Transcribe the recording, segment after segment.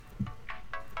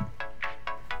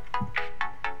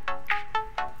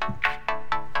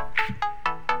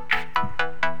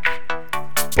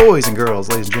Boys and girls,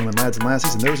 ladies and gentlemen, lads and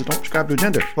lassies, and those that don't subscribe to a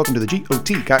gender, welcome to the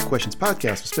GOT Got Questions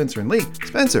podcast with Spencer and Lee.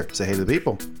 Spencer, say hey to the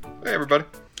people. Hey, everybody.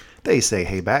 They say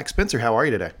hey back. Spencer, how are you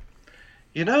today?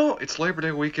 You know, it's Labor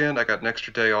Day weekend. I got an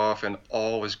extra day off, and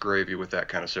all is gravy with that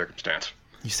kind of circumstance.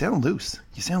 You sound loose.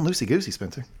 You sound loosey-goosey,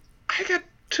 Spencer. I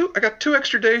got two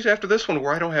extra days after this one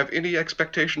where I don't have any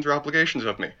expectations or obligations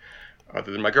of me,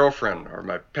 other than my girlfriend or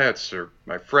my pets or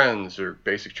my friends or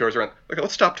basic chores around. Okay,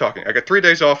 let's stop talking. I got 3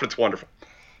 days off, and it's wonderful.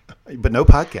 But no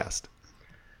podcast.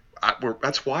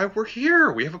 That's why we're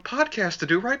here. We have a podcast to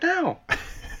do right now.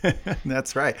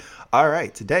 That's right. All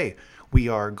right. Today, we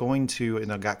are going to, in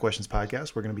the Got Questions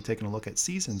podcast, we're going to be taking a look at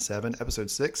Season 7, Episode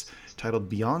 6, titled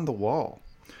Beyond the Wall.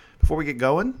 Before we get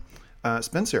going,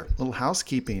 Spencer, a little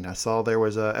housekeeping. I saw there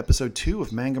was Episode 2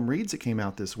 of Mangum Reads that came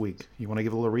out this week. You want to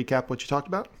give a little recap what you talked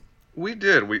about? We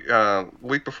did.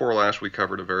 Week before last, we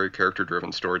covered a very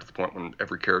character-driven story to the point when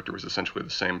every character was essentially the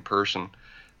same person.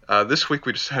 This week,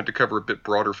 we decided to cover a bit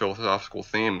broader philosophical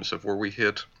themes of where we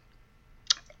hit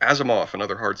Asimov and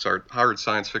other hard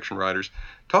science fiction writers,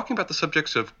 talking about the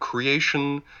subjects of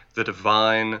creation, the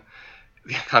divine,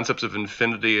 the concepts of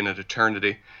infinity and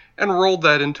eternity, and rolled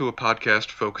that into a podcast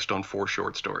focused on 4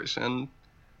 short stories. And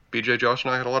BJ, Josh,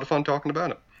 and I had a lot of fun talking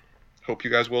about it. Hope you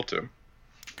guys will too.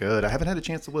 Good. I haven't had a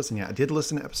chance to listen yet. I did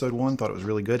listen to Episode 1, thought it was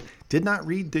really good. Did not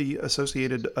read the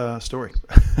associated story,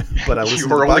 but I listened to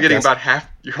the podcast.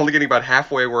 You're only getting about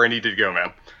halfway where I needed to go,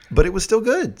 man. But it was still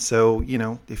good. So, you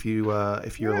know, if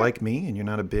you're like me and you're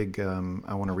not a big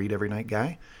I want to read every night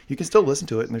guy, you can still listen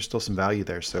to it and there's still some value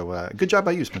there. So good job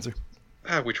by you, Spencer.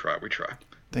 We try.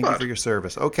 Thank you for your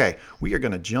service. Okay, we are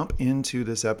going to jump into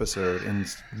this episode in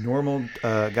normal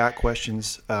Got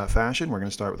Questions fashion. We're going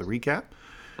to start with a recap.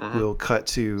 Mm-hmm. We'll cut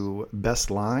to Best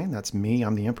Line. That's me.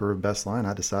 I'm the emperor of Best Line.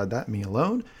 I decide that, me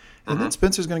alone. And then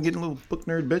Spencer's going to get a little book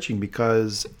nerd bitching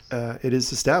because it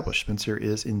is established Spencer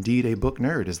is indeed a book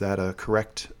nerd. Is that a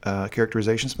correct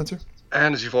characterization, Spencer?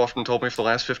 And as you've often told me for the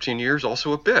last 15 years,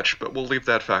 also a bitch, but we'll leave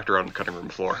that factor out on the cutting room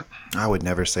floor. I would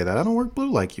never say that. I don't work blue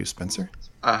like you, Spencer.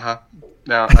 Uh-huh.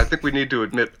 Now, I think we need to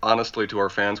admit honestly to our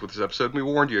fans with this episode, we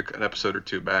warned you an episode or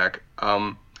two back,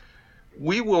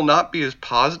 we will not be as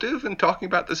positive in talking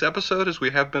about this episode as we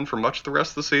have been for much of the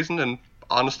rest of the season, and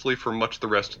honestly for much of the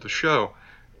rest of the show.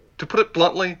 To put it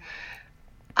bluntly,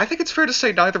 I think it's fair to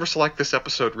say neither of us like this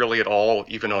episode really at all,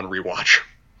 even on rewatch.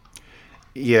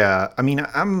 Yeah, I mean,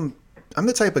 I'm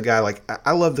the type of guy, like,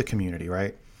 I love the community,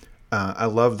 right? I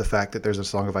love the fact that there's a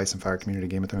Song of Ice and Fire community,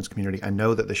 Game of Thrones community. I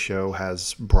know that the show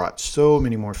has brought so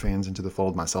many more fans into the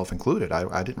fold, myself included.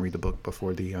 I didn't read the book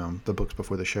before the books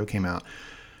before the show came out.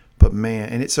 But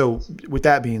man, so with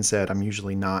that being said, I'm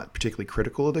usually not particularly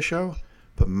critical of the show,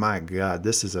 but my God,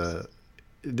 this is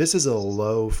a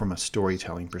low from a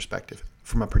storytelling perspective.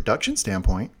 From a production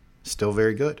standpoint, still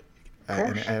very good.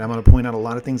 And I'm going to point out a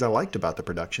lot of things I liked about the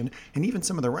production and even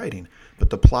some of the writing. But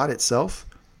the plot itself,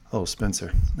 oh,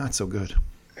 Spencer, not so good.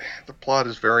 The plot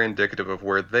is very indicative of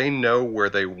where they know where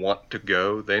they want to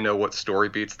go. They know what story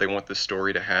beats they want this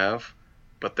story to have.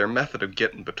 But their method of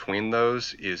getting between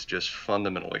those is just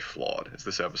fundamentally flawed, as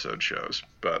this episode shows.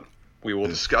 But we will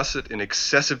discuss it in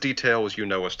excessive detail, as you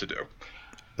know us to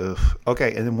do.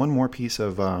 Okay, and then one more piece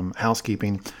of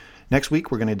housekeeping. Next week,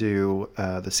 we're going to do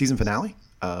the season finale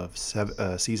of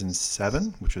Season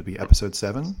 7, which would be Episode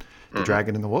 7, The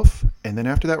Dragon and the Wolf. And then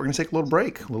after that, we're going to take a little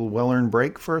break, a little well-earned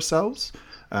break for ourselves.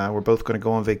 We're both going to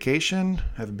go on vacation,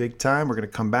 have a big time. We're going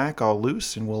to come back all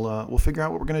loose, and we'll figure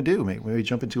out what we're going to do. Maybe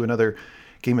jump into another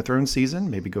Game of Thrones season,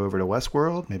 maybe go over to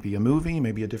Westworld, maybe a movie,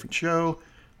 maybe a different show.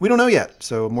 We don't know yet,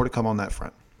 so more to come on that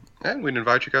front. And we'd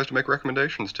invite you guys to make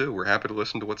recommendations, too. We're happy to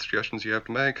listen to what suggestions you have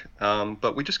to make.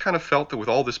 But we just kind of felt that with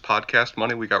all this podcast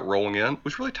money we got rolling in, it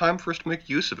was really time for us to make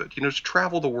use of it. You know, just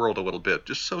travel the world a little bit.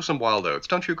 Just sow some wild oats.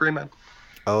 Don't you agree, man?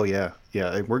 Oh, yeah.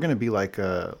 Yeah, we're going to be like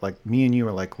me and you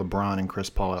are like LeBron and Chris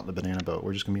Paul out in the banana boat.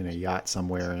 We're just going to be in a yacht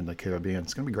somewhere in the Caribbean.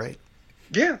 It's going to be great.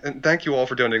 Yeah, and thank you all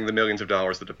for donating the millions of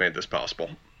dollars that have made this possible.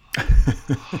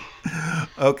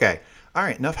 Okay. All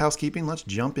right, enough housekeeping. Let's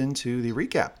jump into the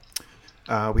recap.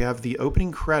 We have the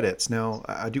opening credits. Now,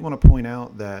 I do want to point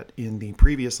out that in the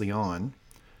previously on,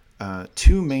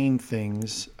 2 main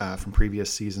things from previous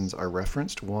seasons are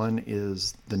referenced. One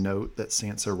is the note that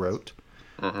Sansa wrote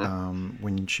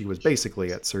when she was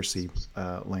basically at Cersei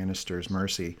Lannister's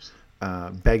mercy,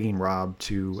 begging Robb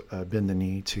to bend the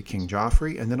knee to King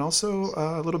Joffrey, and then also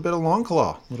a little bit of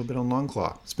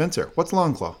Longclaw. Spencer, what's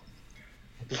Longclaw?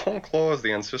 Longclaw is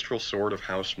the ancestral sword of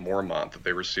House Mormont that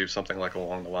they received something like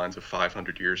along the lines of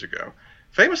 500 years ago.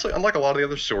 Famously, unlike a lot of the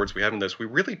other swords we have in this, we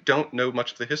really don't know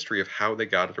much of the history of how they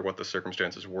got it or what the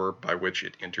circumstances were by which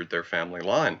it entered their family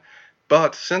line.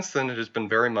 But since then, it has been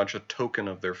very much a token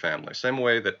of their family. Same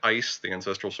way that Ice, the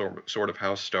ancestral sword of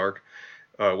House Stark,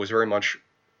 was very much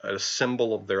a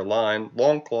symbol of their line,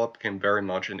 Longclaw became very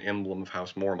much an emblem of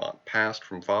House Mormont, passed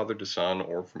from father to son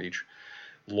or from each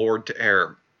lord to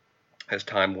heir as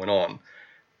time went on.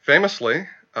 Famously,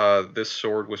 this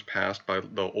sword was passed by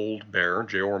the old bear,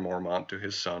 Jeor Mormont, to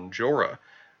his son Jorah.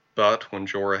 But when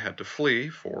Jorah had to flee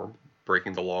for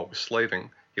breaking the law with slaving,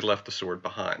 he left the sword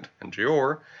behind. And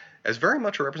Jeor, as very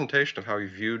much a representation of how he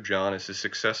viewed Jon as his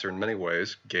successor in many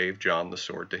ways, gave Jon the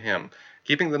sword to him,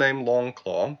 keeping the name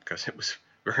Longclaw, because it was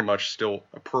very much still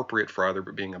appropriate for either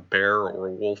being a bear or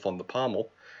a wolf on the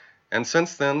pommel. And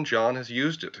since then, Jon has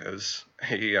used it as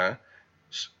his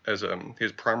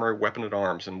primary weapon at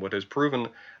arms, and what has proven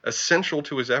essential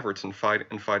to his efforts in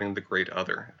fighting the Great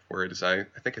Other, where it is, I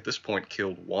think at this point,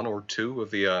 killed one or two of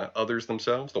the others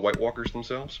themselves, the White Walkers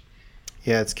themselves.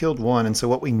 Yeah, it's killed one, and so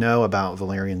what we know about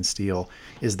Valyrian steel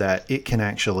is that it can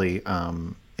actually,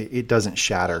 it doesn't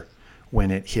shatter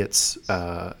when it hits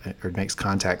or makes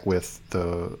contact with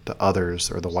the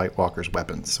others or the White Walkers'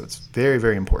 weapons. So it's very,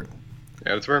 very important.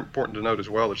 Yeah, it's very important to note as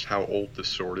well just how old this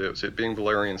sword is. It being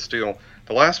Valyrian steel,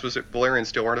 the last Valyrian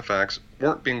steel artifacts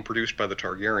weren't being produced by the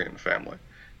Targaryen family.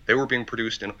 They were being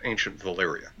produced in ancient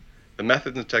Valyria. The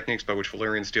methods and techniques by which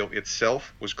Valyrian steel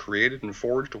itself was created and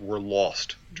forged were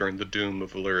lost during the doom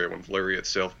of Valyria, when Valyria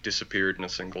itself disappeared in a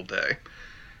single day.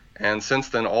 And since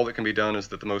then, all that can be done is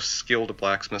that the most skilled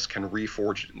blacksmiths can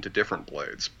reforge it into different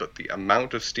blades, but the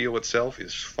amount of steel itself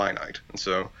is finite. And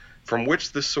so, from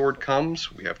which this sword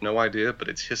comes, we have no idea, but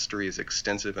its history is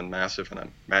extensive and massive, and I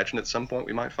imagine at some point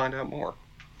we might find out more.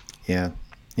 Yeah.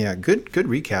 Yeah, good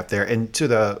recap there. And to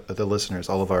the listeners,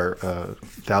 all of our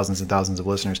thousands and thousands of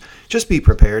listeners, just be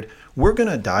prepared. We're going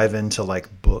to dive into like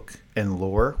book and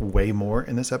lore way more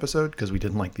in this episode because we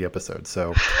didn't like the episode.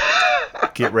 So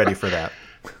get ready for that.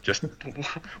 Just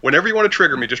whenever you want to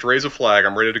trigger me, just raise a flag.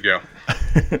 I'm ready to go.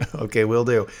 Okay, will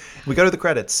do. We go to the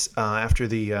credits after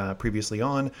the previously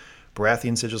on.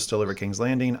 Baratheon sigil still over King's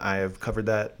Landing. I have covered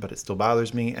that, but it still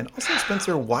bothers me. And also,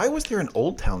 Spencer, why was there an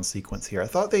Old Town sequence here? I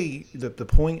thought the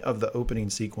point of the opening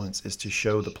sequence is to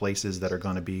show the places that are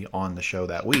going to be on the show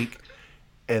that week,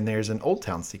 and there's an Old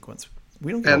Town sequence.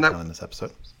 We don't get Old Town in this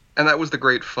episode. And that was the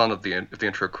great fun of the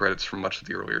intro credits from much of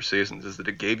the earlier seasons, is that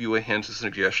it gave you a hint, a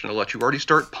suggestion, to let you already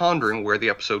start pondering where the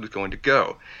episode is going to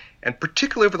go. And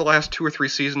particularly over the last 2 or 3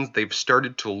 seasons, they've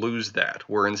started to lose that,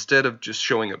 where instead of just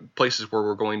showing places where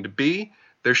we're going to be,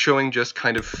 they're showing just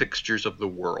kind of fixtures of the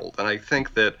world. And I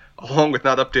think that, along with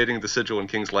not updating the sigil in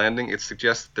King's Landing, it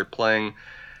suggests that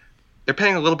they're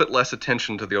paying a little bit less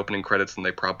attention to the opening credits than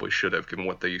they probably should have, given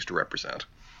what they used to represent.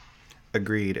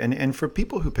 Agreed. And for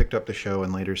people who picked up the show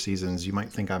in later seasons, you might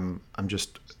think I'm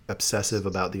just obsessive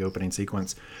about the opening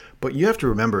sequence, but you have to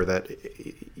remember that,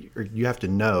 or you have to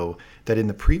know that in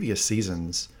the previous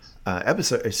seasons,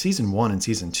 season 1 and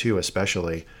season 2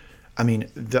 especially, I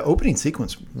mean, the opening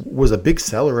sequence was a big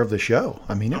seller of the show.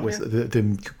 I mean, it was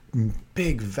the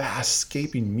big, vast,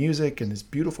 escaping music and this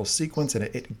beautiful sequence, and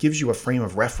it gives you a frame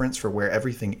of reference for where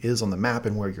everything is on the map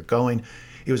and where you're going.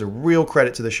 It was a real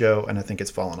credit to the show, and I think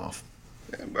it's fallen off.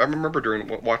 I remember during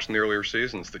watching the earlier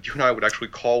seasons that you and I would actually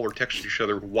call or text each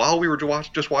other while we were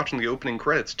just watching the opening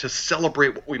credits to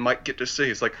celebrate what we might get to see.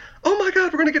 It's like, oh my God,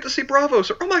 we're going to get to see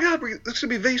Braavos, or oh my God, this should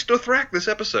be Vaes Dothrak this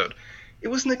episode. It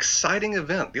was an exciting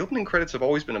event. The opening credits have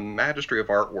always been a majesty of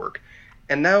artwork,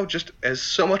 and now just as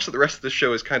so much of the rest of the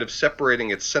show is kind of separating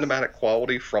its cinematic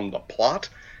quality from the plot,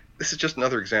 this is just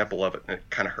another example of it, and it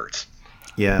kind of hurts.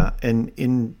 Yeah, and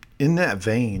in that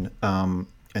vein, and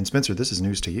Spencer, this is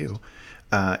news to you.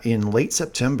 In late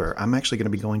September, I'm actually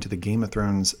going to be going to the Game of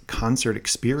Thrones concert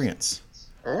experience.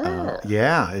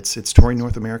 Yeah, it's touring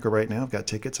North America right now. I've got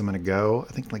tickets. I'm going to go,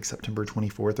 I think like September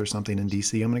 24th or something in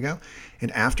DC. I'm going to go.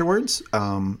 And afterwards,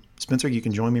 Spencer, you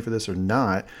can join me for this or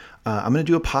not. I'm going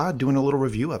to do a pod doing a little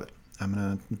review of it. I'm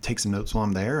going to take some notes while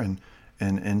I'm there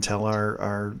and tell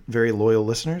our very loyal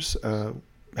listeners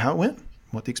how it went,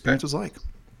 what the experience was like.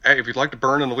 Hey, if you'd like to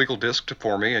burn an illegal disc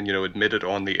for me and, admit it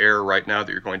on the air right now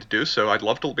that you're going to do so, I'd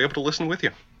love to be able to listen with you.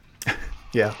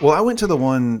 Yeah. Well, I went to the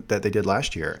one that they did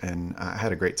last year, and I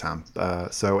had a great time.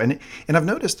 And I've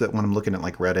noticed that when I'm looking at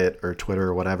like Reddit or Twitter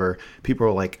or whatever, people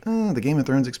are like, the Game of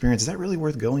Thrones experience, is that really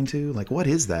worth going to? Like, what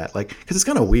is that? Like, because it's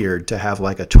kind of weird to have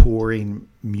like a touring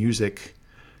music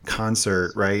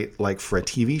concert, right? Like for a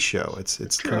TV show. It's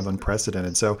kind of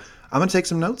unprecedented. So I'm going to take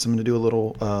some notes. I'm going to do a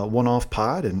little one-off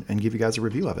pod and give you guys a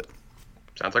review of it.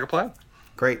 Sounds like a plan.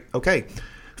 Great. Okay.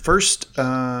 First,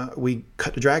 we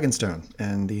cut to Dragonstone,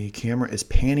 and the camera is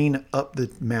panning up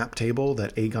the map table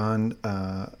that Aegon,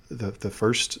 the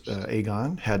first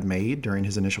Aegon, had made during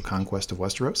his initial conquest of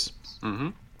Westeros. Mm-hmm.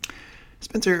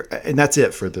 Spencer, and that's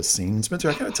it for this scene. Spencer,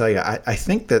 I gotta tell you, I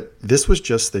think that this was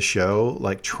just the show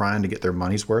like trying to get their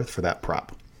money's worth for that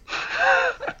prop.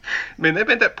 I mean, they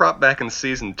made that prop back in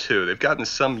season 2. They've gotten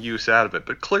some use out of it,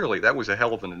 but clearly that was a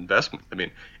hell of an investment. I mean,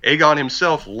 Aegon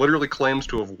himself literally claims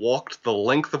to have walked the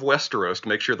length of Westeros to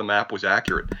make sure the map was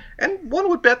accurate. And one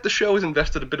would bet the show has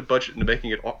invested a bit of budget into making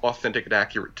it authentic and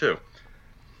accurate, too.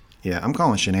 Yeah, I'm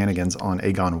calling shenanigans on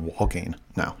Aegon walking.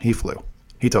 No, he flew.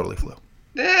 He totally flew.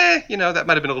 That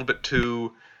might have been a little bit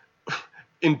too...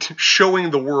 into showing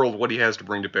the world what he has to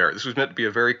bring to bear. This was meant to be a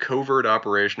very covert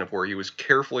operation of where he was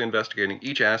carefully investigating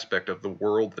each aspect of the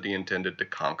world that he intended to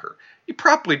conquer. He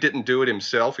probably didn't do it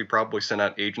himself. He probably sent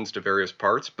out agents to various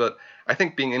parts, but I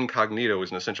think being incognito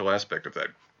is an essential aspect of that.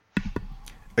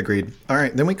 Agreed. All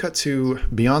right, then we cut to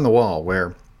Beyond the Wall,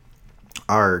 where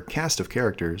our cast of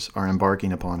characters are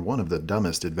embarking upon one of the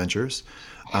dumbest adventures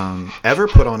ever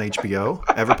put on HBO,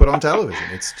 ever put on television.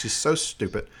 It's just so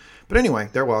stupid. But anyway,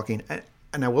 they're walking.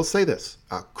 And I will say this,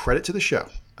 credit to the show.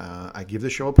 I give the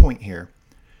show a point here.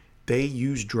 They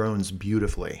use drones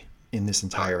beautifully in this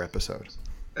entire episode.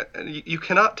 You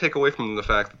cannot take away from the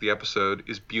fact that the episode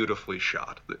is beautifully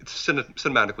shot. It's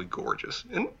cinematically gorgeous.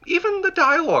 And even the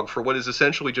dialogue for what is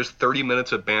essentially just 30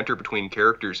 minutes of banter between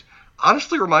characters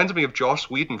honestly reminds me of Joss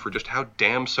Whedon for just how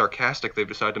damn sarcastic they've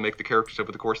decided to make the characters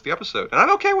over the course of the episode. And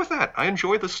I'm okay with that. I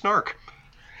enjoy the snark.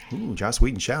 Ooh, Joss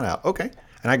Whedon shout out. Okay.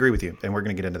 And I agree with you, and we're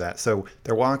going to get into that. So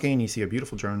they're walking, you see a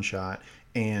beautiful drone shot,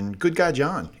 and good guy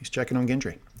Jon, he's checking on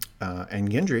Gendry. And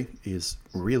Gendry is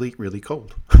really, really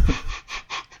cold.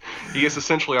 He is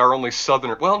essentially our only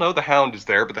southerner. Well, no, the Hound is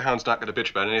there, but the Hound's not going to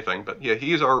bitch about anything. But yeah,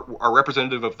 he is our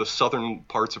representative of the southern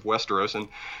parts of Westeros, and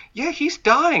yeah, he's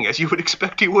dying, as you would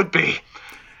expect he would be.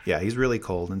 Yeah, he's really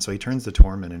cold, and so he turns to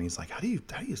Tormund, and he's like, how do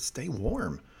you stay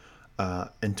warm?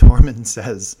 And Tormund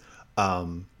says...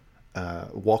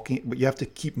 walking, but you have to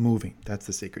keep moving. That's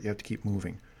the secret. You have to keep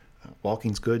moving.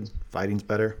 Walking's good. Fighting's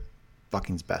better.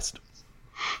 Fucking's best.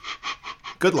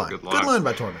 Good line. Good line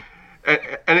by Tormund.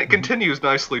 And it continues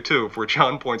nicely, too, where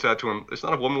Jon points out to him, there's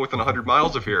not a woman within 100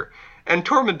 miles of here. And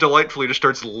Tormund delightfully just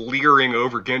starts leering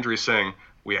over Gendry, saying,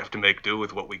 we have to make do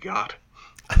with what we got.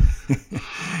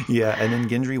 Yeah, and then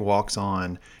Gendry walks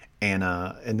on, and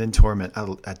then Tormund,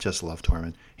 I just love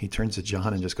Tormund. He turns to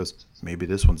Jon and just goes, maybe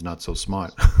this one's not so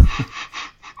smart.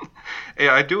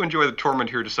 Yeah, I do enjoy that Tormund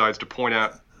here decides to point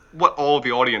out what all of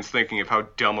the audience thinking of how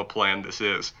dumb a plan this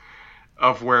is.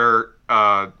 Of where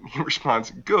he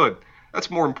responds, good. That's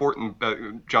more important.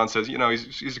 Jon says,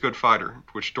 he's a good fighter.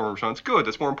 Which Tormund responds, good.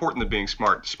 That's more important than being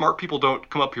smart. Smart people don't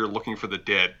come up here looking for the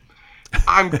dead.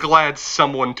 I'm glad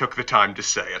someone took the time to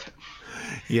say it.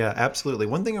 Yeah, absolutely.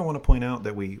 One thing I want to point out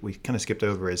that we kind of skipped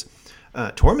over is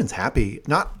Tormund's happy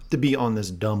not to be on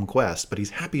this dumb quest, but he's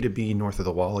happy to be north of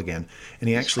the wall again. And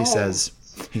he actually says,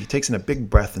 he takes in a big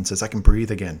breath and says, I can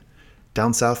breathe again.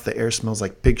 Down south, the air smells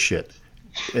like pig shit.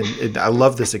 And I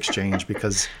love this exchange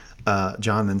because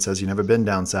Jon then says, you never been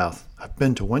down south. I've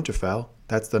been to Winterfell.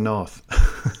 That's the north.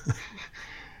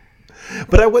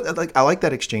 But I like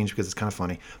that exchange because it's kind of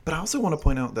funny. But I also want to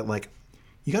point out that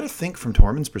you got to think from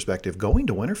Tormund's perspective, going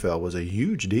to Winterfell was a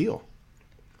huge deal.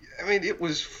 I mean, it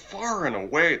was far and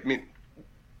away. I mean,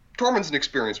 Tormund's an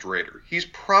experienced raider. He's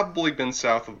probably been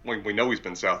south of, we know he's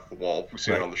been south of the wall. We've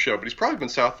seen it on the show, but he's probably been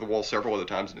south of the wall several other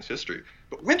times in his history.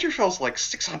 But Winterfell's like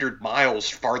 600 miles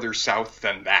farther south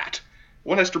than that.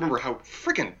 One has to remember how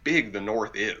freaking big the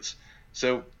north is.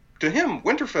 So, to him,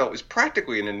 Winterfell is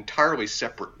practically an entirely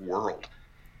separate world.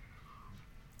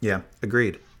 Yeah,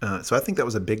 agreed. So I think that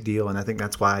was a big deal, and I think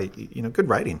that's why, good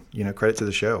writing. Credit to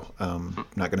the show. I'm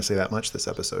not going to say that much this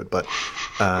episode, but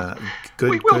good.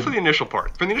 We will for the initial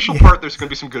part. For the initial part, there's going to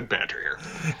be some good banter here.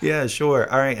 Yeah,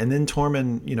 sure. All right, and then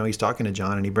Tormund, he's talking to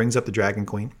Jon, and he brings up the Dragon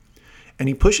Queen, and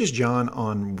he pushes Jon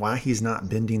on why he's not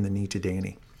bending the knee to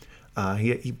Dany.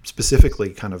 He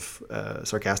specifically kind of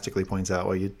sarcastically points out,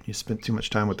 well, you spent too much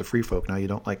time with the free folk, now you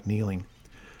don't like kneeling.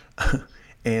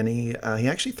 And he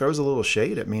actually throws a little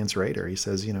shade at Mance Rayder. He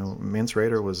says, Mance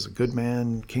Rayder was a good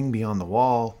man, king beyond the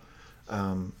wall.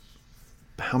 But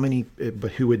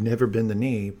who had never been the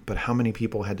knee, but how many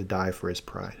people had to die for his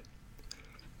pride?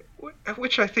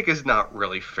 Which I think is not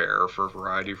really fair for a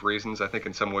variety of reasons. I think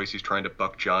in some ways he's trying to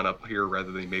buck Jon up here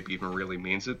rather than he maybe even really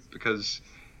means it. Because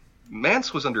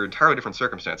Mance was under entirely different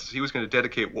circumstances. He was going to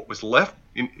dedicate what was left.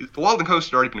 The Walden Coast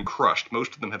had already been crushed.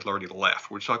 Most of them had already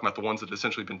left. We're talking about the ones that had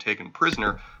essentially been taken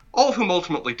prisoner, all of whom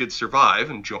ultimately did survive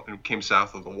and came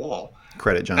south of the Wall.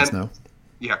 Credit Jon Snow.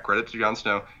 Yeah, credit to Jon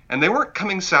Snow. And they weren't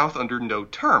coming south under no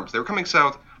terms. They were coming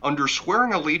south under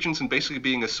swearing allegiance and basically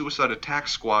being a suicide attack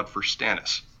squad for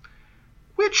Stannis.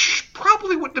 Which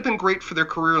probably wouldn't have been great for their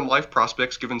career and life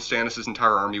prospects given Stannis'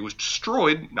 entire army was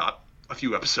destroyed not a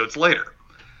few episodes later.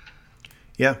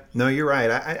 Yeah, no, you're right.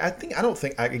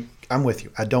 I'm with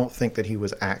you. I don't think that he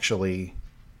was actually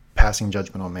passing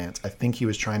judgment on Mance. I think he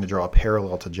was trying to draw a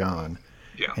parallel to Jon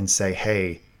and say,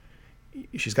 hey,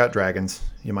 she's got dragons.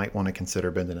 You might want to consider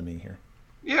bending a knee here.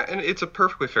 Yeah, and it's a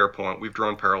perfectly fair point. We've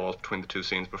drawn parallels between the two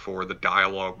scenes before. The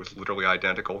dialogue was literally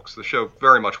identical because the show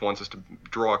very much wants us to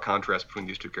draw a contrast between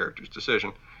these two characters'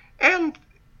 decision. And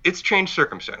it's changed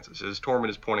circumstances. As Tormund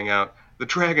is pointing out, the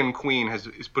Dragon Queen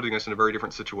is putting us in a very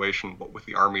different situation with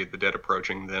the army of the dead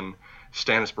approaching than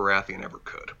Stannis Baratheon ever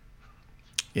could.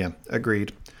 Yeah,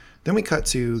 agreed. Then we cut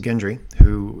to Gendry,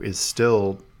 who is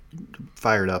still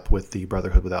fired up with the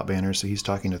Brotherhood Without Banners. So he's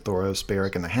talking to Thoros,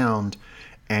 Beric, and the Hound,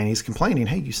 and he's complaining,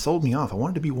 hey, you sold me off. I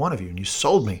wanted to be one of you, and you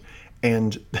sold me.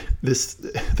 And they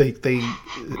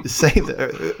say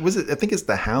that, I think it's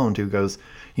the Hound who goes,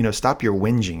 stop your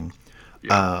whinging.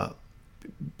 Yeah.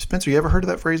 Spencer, you ever heard of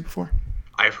that phrase before?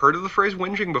 I've heard of the phrase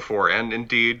whinging before, and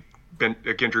indeed,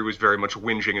 Gendry was very much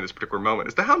whinging in this particular moment.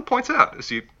 As the Hound points out,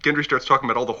 Gendry starts talking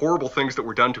about all the horrible things that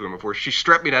were done to him before. She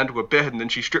strapped me down to a bed, and then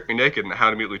she stripped me naked, and the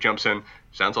Hound immediately jumps in.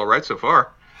 Sounds all right so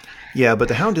far. Yeah, but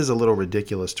the Hound is a little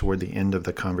ridiculous toward the end of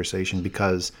the conversation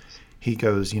because he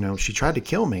goes, she tried to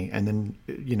kill me, and then,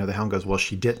 the Hound goes, well,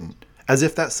 she didn't. As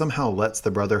if that somehow lets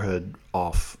the Brotherhood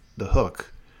off the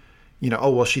hook.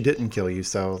 Oh, well, she didn't kill you,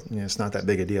 so it's not that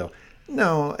big a deal.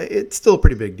 No, it's still a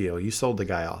pretty big deal. You sold the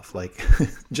guy off. Like,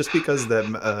 just because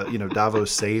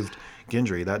Davos saved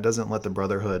Gendry, that doesn't let the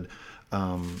Brotherhood,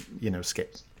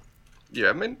 escape. Yeah,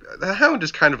 I mean, the Hound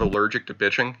is kind of allergic to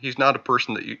bitching. He's not a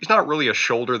person he's not really a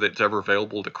shoulder that's ever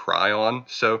available to cry on.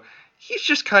 So he's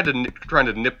just kind of trying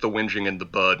to nip the whinging in the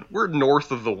bud. We're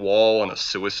north of the Wall on a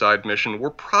suicide mission.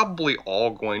 We're probably all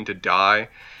going to die.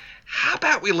 How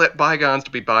about we let bygones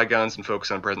to be bygones and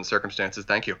focus on present circumstances?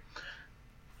 Thank you.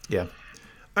 Yeah.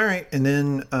 All right, and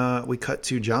then we cut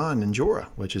to Jon and Jorah,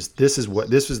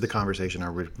 this was the conversation I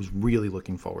was really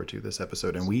looking forward to this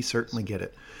episode, and we certainly get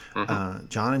it. Mm-hmm.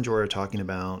 Jon and Jorah are talking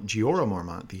about Jeora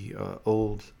Mormont, the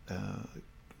old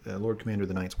Lord Commander of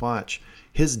the Night's Watch,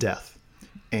 his death,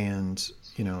 and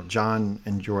Jon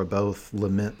and Jorah both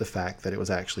lament the fact that it was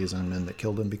actually his own men that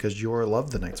killed him because Jorah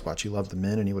loved the Night's Watch, he loved the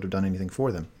men, and he would have done anything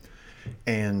for them,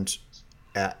 and.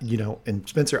 And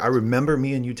Spencer, I remember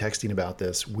me and you texting about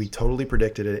this. We totally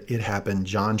predicted it. It happened.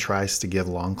 Jon tries to give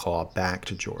Longclaw back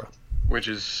to Jorah. Which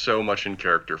is so much in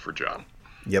character for Jon.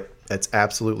 Yep. That's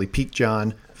absolutely peak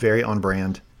Jon. Very on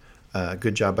brand.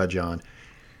 Good job by Jon.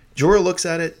 Jorah looks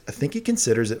at it. I think he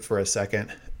considers it for a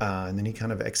second. And then he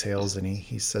kind of exhales and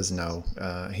he says no.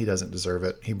 He doesn't deserve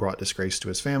it. He brought disgrace to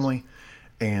his family.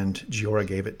 And Jorah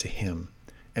gave it to him.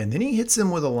 And then he hits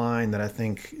him with a line that I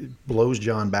think blows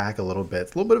Jon back a little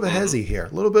bit. A little bit of a hezzy here.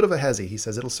 A little bit of a hezzy. He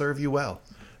says, it'll serve you well.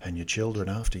 And your children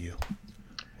after you.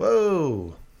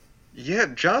 Whoa. Yeah,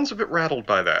 Jon's a bit rattled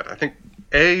by that. I think,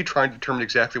 A, trying to determine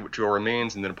exactly what Jorah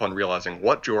means, and then upon realizing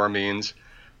what Jorah means,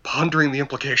 pondering the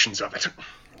implications of it.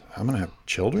 I'm going to have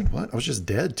children? What? I was just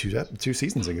dead two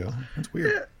seasons ago. That's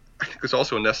weird. Yeah, I think there's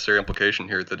also a necessary implication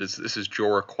here that this is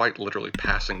Jorah quite literally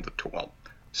passing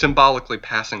symbolically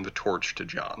passing the torch to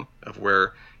Jon, of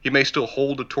where he may still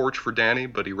hold a torch for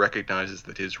Dany, but he recognizes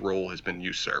that his role has been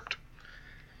usurped.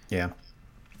 Yeah.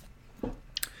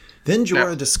 Then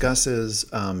Jorah discusses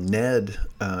Ned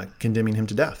condemning him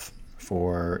to death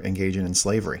for engaging in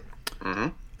slavery. Mm-hmm.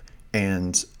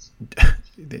 And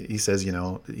he says,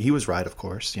 he was right, of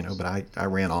course, but I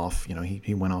ran off.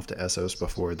 He went off to Essos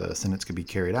before the sentence could be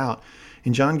carried out.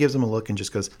 And Jon gives him a look and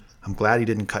just goes, I'm glad he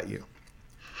didn't cut you.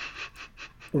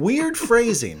 Weird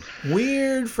phrasing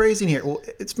here. Well,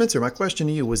 Spencer, my question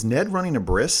to you, was Ned running a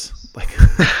bris?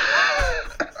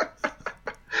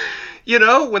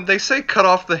 When they say cut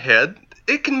off the head,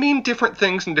 it can mean different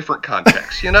things in different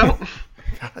contexts, God,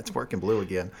 it's working blue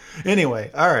again. Anyway,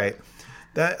 all right.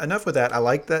 Enough with that. I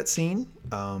like that scene.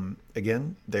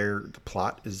 Again, the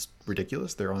plot is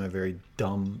ridiculous. They're on a very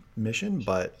dumb mission,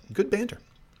 but good banter.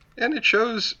 And it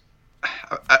shows...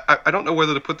 I don't know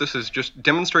whether to put this as just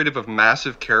demonstrative of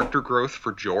massive character growth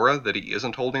for Jorah, that he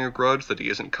isn't holding a grudge, that he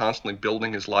isn't constantly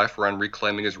building his life around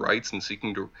reclaiming his rights and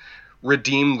seeking to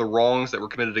redeem the wrongs that were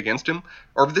committed against him,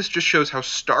 or if this just shows how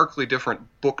starkly different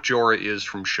book Jorah is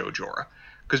from show Jorah.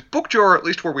 Because Book Jorah, at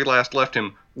least where we last left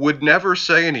him, would never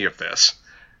say any of this.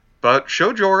 But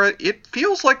Show Jorah, it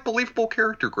feels like believable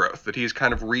character growth, that he's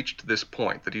kind of reached this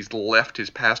point, that he's left his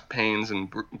past pains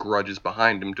and grudges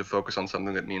behind him to focus on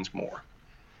something that means more.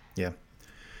 Yeah.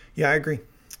 Yeah, I agree.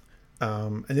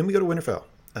 And then we go to Winterfell.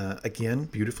 Again,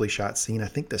 beautifully shot scene. I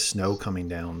think the snow coming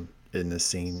down in this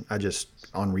scene,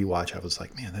 on rewatch, I was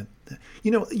like, man,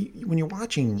 when you're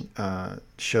watching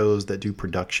shows that do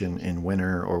production in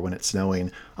winter or when it's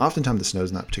snowing, oftentimes the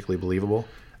snow's not particularly believable.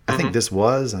 I think this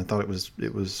was. I thought it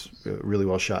was really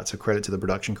well shot. So credit to the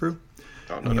production crew.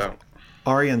 Oh, no doubt.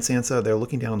 Arya and Sansa, they're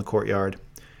looking down in the courtyard.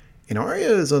 And Arya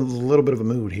is a little bit of a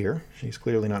mood here. She's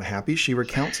clearly not happy. She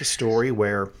recounts a story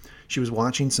where she was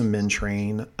watching some men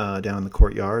train down in the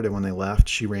courtyard. And when they left,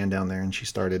 she ran down there and she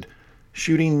started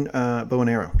shooting bow and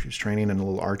arrow. She was training in a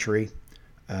little archery.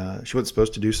 She wasn't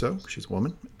supposed to do so. She's a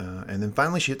woman. And then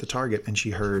finally she hit the target and she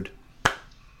heard...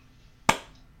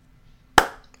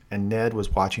 And Ned was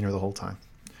watching her the whole time.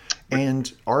 And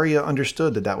Arya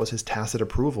understood that was his tacit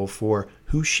approval for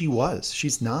who she was.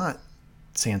 She's not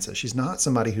Sansa. She's not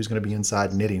somebody who's going to be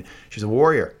inside knitting. She's a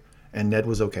warrior. And Ned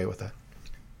was okay with that.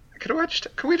 Can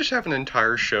we just have an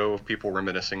entire show of people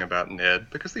reminiscing about Ned?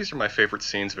 Because these are my favorite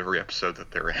scenes of every episode that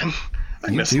they're in.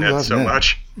 I miss Ned so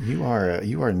much. You are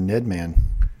a Ned man.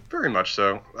 Very much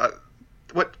so.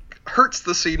 What hurts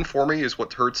the scene for me is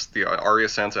what hurts the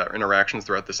Arya-Sansa interactions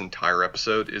throughout this entire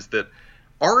episode is that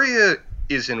Arya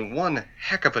is in one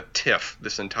heck of a tiff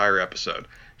this entire episode.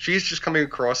 She's just coming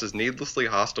across as needlessly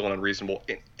hostile and unreasonable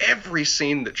in every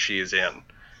scene that she is in.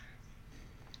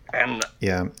 And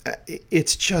yeah,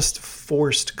 it's just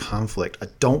forced conflict. I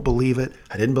don't believe it.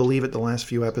 I didn't believe it the last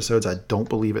few episodes. I don't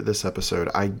believe it this episode.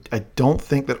 I don't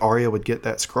think that Arya would get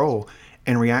that scroll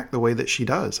and react the way that she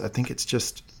does. I think it's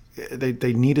just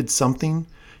they needed something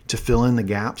to fill in the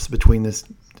gaps between this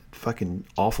fucking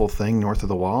awful thing north of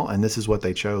the wall, and this is what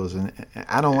they chose, and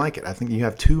I don't like it. I think you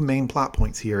have two main plot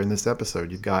points here in this episode.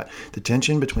 You've got the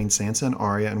tension between Sansa and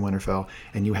Arya and Winterfell,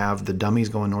 and you have the dummies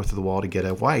going north of the wall to get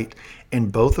a White,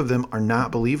 and both of them are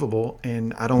not believable,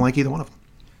 and I don't like either one of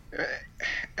them.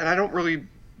 And I don't really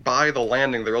buy the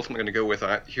landing they're ultimately going to go with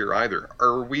here either.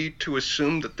 Are we to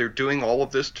assume that they're doing all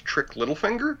of this to trick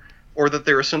Littlefinger, or that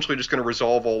they're essentially just going to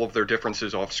resolve all of their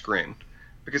differences off screen?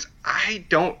 Because I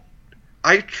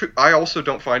also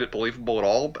don't find it believable at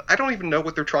all, but I don't even know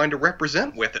what they're trying to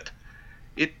represent with it.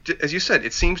 As you said,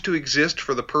 it seems to exist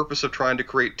for the purpose of trying to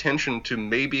create tension to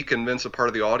maybe convince a part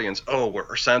of the audience, are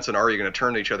Sansa and Arya going to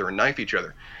turn to each other and knife each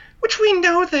other? Which we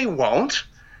know they won't.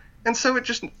 And so it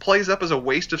just plays up as a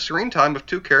waste of screen time of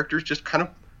two characters just kind of,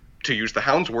 to use the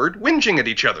Hound's word, whinging at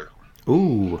each other.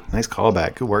 Ooh, nice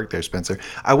callback. Good work there, Spencer.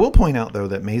 I will point out, though,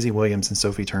 that Maisie Williams and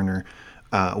Sophie Turner,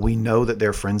 we know that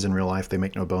they're friends in real life. They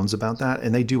make no bones about that,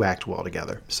 and they do act well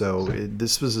together. So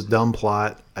this was a dumb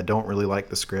plot. I don't really like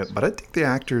the script, but I think the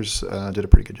actors did a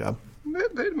pretty good job.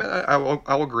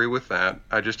 I'll agree with that.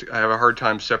 I have a hard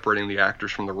time separating the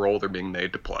actors from the role they're being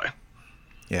made to play.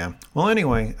 Yeah. Well,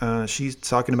 anyway, she's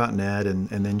talking about Ned, and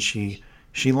then she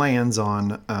lands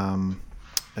on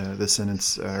the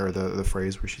sentence or the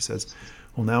phrase where she says,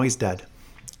 "Well, now he's dead,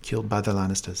 killed by the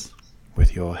Lannisters,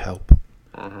 with your help."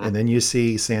 Mm-hmm. And then you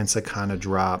see Sansa kind of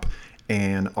drop,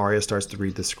 and Arya starts to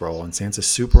read the scroll, and Sansa's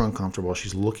super uncomfortable.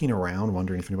 She's looking around,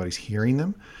 wondering if anybody's hearing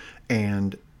them,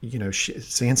 and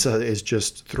Sansa is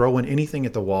just throwing anything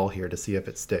at the wall here to see if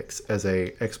it sticks as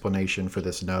a explanation for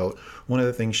this note. One of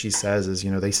the things she says is,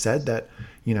 they said that,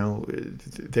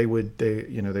 they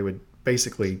would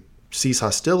basically cease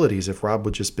hostilities if Robb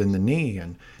would just bend the knee,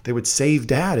 and they would save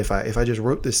Dad if I just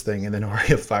wrote this thing. And then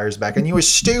Arya fires back, and you were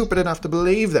stupid enough to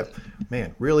believe them.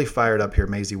 Man, really fired up here,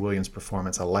 Maisie Williams'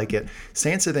 performance. I like it.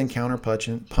 Sansa then counter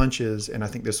punches, and I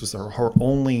think this was her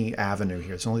only avenue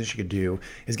here. It's the only thing she could do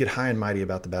is get high and mighty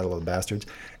about the Battle of the Bastards.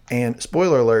 And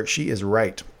spoiler alert, she is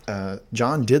right.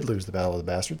 Jon did lose the Battle of the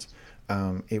Bastards.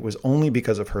 It was only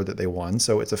because of her that they won,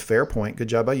 so it's a fair point. Good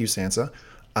job by you, Sansa.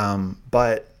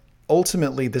 But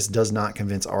ultimately, this does not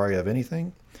convince Arya of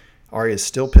anything. Arya is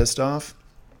still pissed off.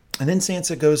 And then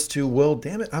Sansa goes to, well,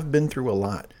 damn it, I've been through a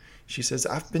lot. She says,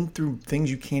 I've been through things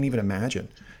you can't even imagine.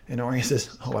 And Arya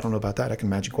says, I don't know about that. I can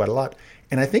imagine quite a lot.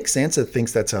 And I think Sansa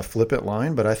thinks that's a flippant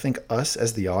line, but I think us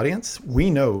as the audience, we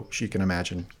know she can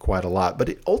imagine quite a lot.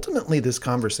 But ultimately, this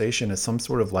conversation is some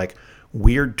sort of like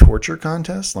weird torture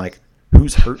contest, like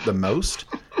who's hurt the most.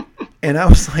 And I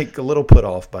was like a little put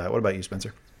off by it. What about you,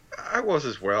 Spencer? I was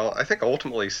as well. I think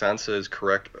ultimately Sansa is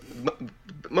correct.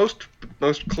 Most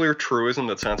clear truism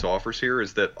that Sansa offers here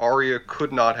is that Arya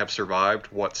could not have survived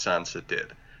what Sansa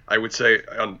did. I would say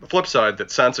on the flip side that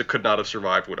Sansa could not have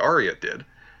survived what Arya did.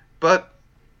 But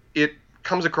it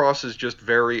comes across as just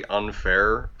very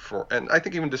unfair and I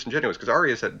think even disingenuous, because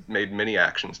Arya had made many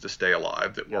actions to stay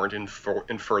alive that weren't in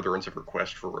furtherance of her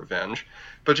quest for revenge.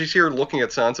 But she's here looking at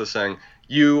Sansa saying,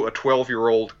 you, a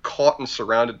 12-year-old, caught and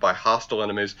surrounded by hostile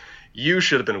enemies, you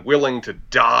should have been willing to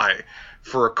die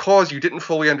for a cause you didn't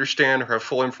fully understand or have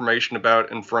full information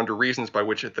about, and for under reasons by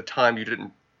which at the time you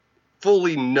didn't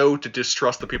fully know to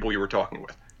distrust the people you were talking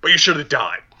with. But you should have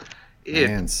died.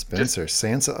 Man, Spencer,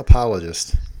 Sansa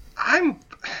apologist. I'm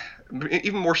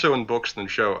even more so in books than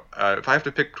show. If I have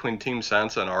to pick between Team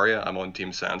Sansa and Arya, I'm on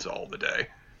Team Sansa all the day.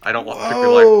 I don't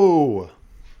particularly like.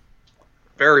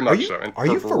 Very much so, in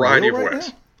a variety of ways.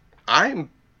 Now? I'm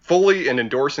fully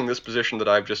endorsing this position that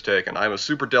I've just taken. I'm a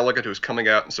super delegate who's coming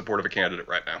out in support of a candidate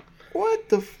right now. What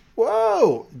the?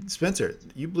 Whoa, Spencer,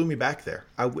 you blew me back there.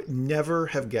 I would never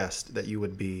have guessed that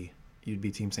you'd be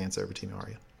Team Sansa over Team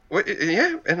Arya. Well,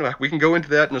 yeah, and we can go into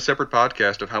that in a separate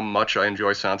podcast of how much I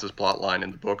enjoy Sansa's plotline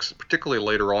in the books, particularly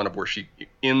later on of where she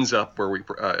ends up where we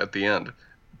at the end.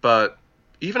 But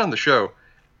even on the show,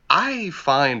 I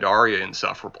find Arya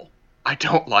insufferable. I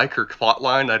don't like her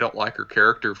plotline. I don't like her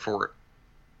character for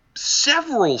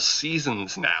several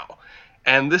seasons now,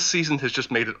 and this season has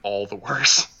just made it all the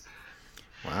worse.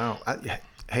 Wow.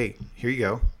 Hey, here you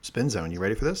go. Spin Zone. You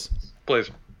ready for this? Please.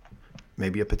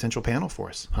 Maybe a potential panel for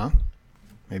us, huh?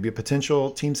 Maybe a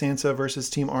potential Team Sansa versus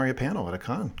Team Arya panel at a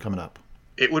con coming up.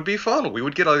 It would be fun. We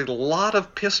would get a lot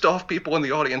of pissed off people in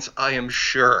the audience, I am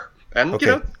sure. And,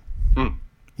 okay.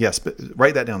 Yes,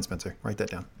 write that down, Spencer. Write that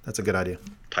down. That's a good idea.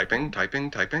 Typing.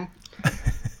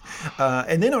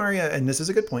 And then Arya, and this is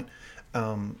a good point,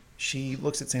 she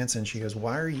looks at Sansa and she goes,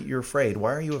 you're afraid?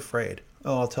 Why are you afraid?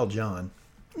 Oh, I'll tell Jon.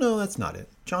 No, that's not it.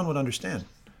 Jon would understand.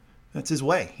 That's his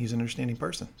way. He's an understanding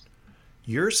person.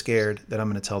 You're scared that I'm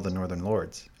going to tell the Northern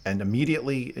Lords. And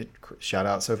immediately, shout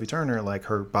out Sophie Turner, like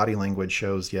her body language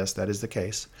shows, yes, that is the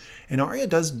case. And Arya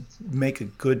does make a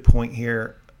good point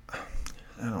here.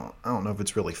 I don't know if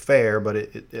it's really fair, but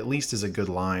it at least is a good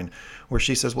line where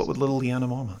she says, what would little Lyanna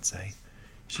Mormont say?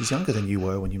 She's younger than you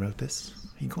were when you wrote this.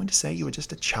 Are you going to say you were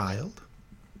just a child?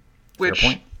 Which, fair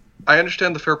point. I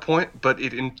understand the fair point, but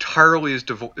it entirely is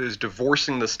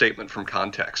divorcing the statement from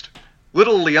context.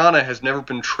 Little Lyanna has never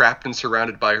been trapped and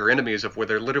surrounded by her enemies of where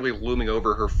they're literally looming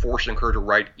over her, forcing her to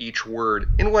write each word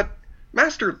in what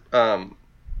Master...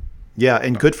 yeah,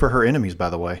 and good for her enemies, by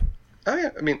the way. Oh, yeah,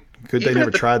 I mean... Good they never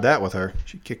tried that with her.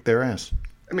 She kicked their ass.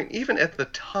 I mean, even at the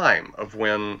time of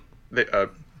when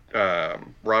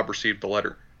Robb received the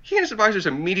letter, he and his advisors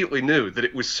immediately knew that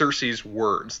it was Cersei's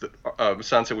words that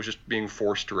Sansa was just being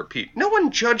forced to repeat. No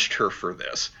one judged her for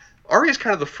this. Arya's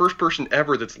kind of the first person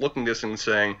ever that's looking at this and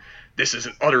saying, this is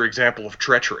an utter example of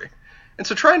treachery. And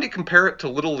so trying to compare it to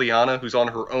little Lyanna, who's on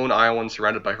her own island,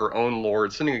 surrounded by her own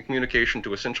lord, sending a communication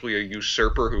to essentially a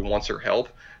usurper who wants her help,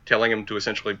 telling him to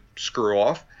essentially screw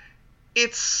off,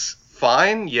 it's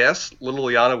fine, yes, little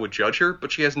Lyanna would judge her,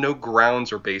 but she has no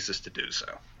grounds or basis to do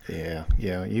so. Yeah,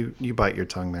 you bite your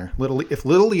tongue there. If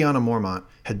little Lyanna Mormont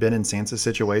had been in Sansa's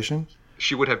situation...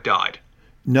 She would have died.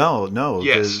 No.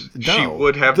 Yes, she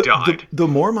would have died. The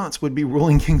Mormonts would be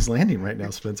ruling King's Landing right now,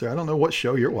 Spencer. I don't know what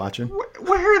show you're watching.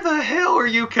 Where the hell are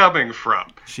you coming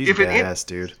from? She's badass,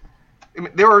 dude. I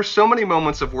mean, there are so many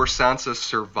moments of where Sansa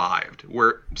survived,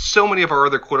 where so many of our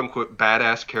other quote-unquote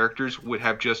badass characters would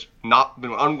have just not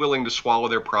been unwilling to swallow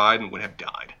their pride and would have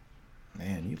died.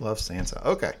 Man, you love Sansa.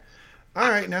 Okay. All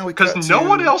right, now we because no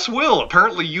one else will.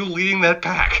 Apparently, you leading that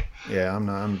pack. Yeah,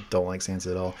 I don't like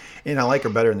Sansa at all, and I like her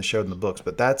better in the show than the books.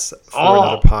 But that's for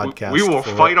another podcast. We will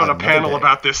fight on a panel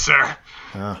about this, sir.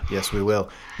 Yes, we will.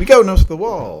 We go north of the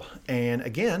wall, and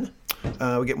again,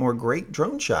 we get more great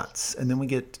drone shots, and then we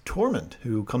get Tormund,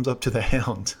 who comes up to the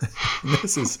Hound.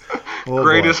 This is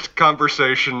greatest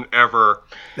conversation ever.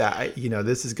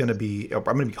 This is going to be. I'm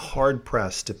going to be hard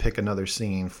pressed to pick another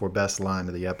scene for best line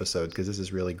of the episode because this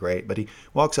is really great. But he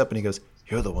walks up and he goes,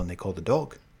 "You're the one they called the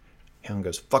dog." Hound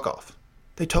goes, "Fuck off.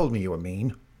 They told me you were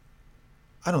mean.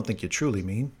 I don't think you're truly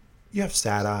mean. You have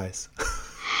sad eyes."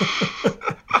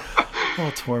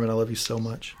 Oh, Tormund, I love you so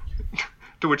much.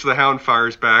 To which the Hound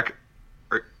fires back,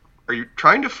 Are you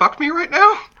trying to fuck me right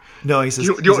now? No, he says,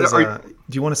 do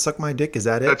you want to suck my dick? Is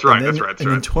that it? That's right, and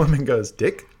then Tormund goes,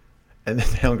 dick? And then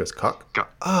the Hound goes, cock?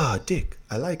 Ah, dick.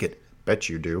 I like it. Bet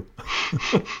you do.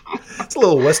 It's a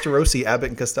little Westerosi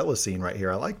Abbott and Costello scene right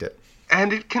here. I liked it.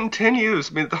 And it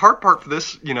continues. I mean, the hard part for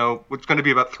this, what's going to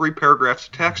be about 3 paragraphs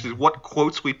of text is what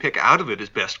quotes we pick out of it as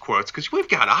best quotes, because we've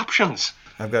got options.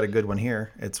 I've got a good one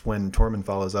here. It's when Tormund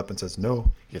follows up and says,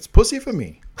 "No, it's pussy for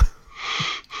me."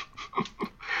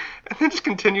 And then just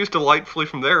continues delightfully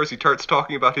from there as he starts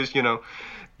talking about his,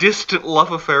 distant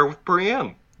love affair with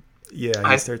Brienne.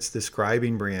 Yeah, he starts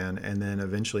describing Brienne, and then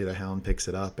eventually the Hound picks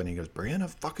it up, and he goes, "Brienne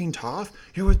of fucking Toth?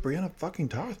 You're with Brienne of fucking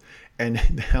Toth?" And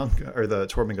the Hound or the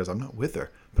Tormund goes, "I'm not with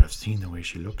her, but I've seen the way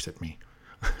she looks at me,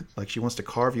 like she wants to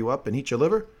carve you up and eat your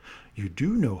liver. You do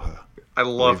know her." I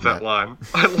love that line.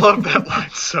 I love that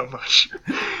line so much.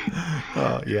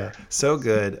 Oh, yeah. So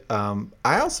good.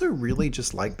 I also really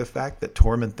just like the fact that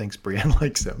Tormund thinks Brienne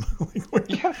likes him. Where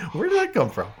did that come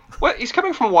from? Well, he's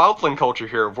coming from wildling culture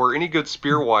here, where any good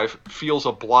spear wife feels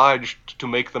obliged to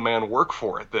make the man work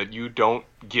for it, that you don't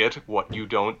get what you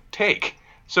don't take.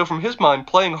 So from his mind,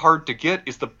 playing hard to get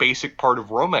is the basic part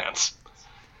of romance.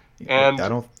 And I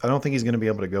don't think he's going to be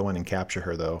able to go in and capture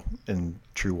her, though, in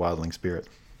true wildling spirit.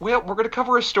 Well, we're going to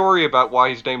cover a story about why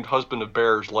he's named Husband of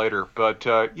Bears later, but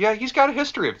yeah, he's got a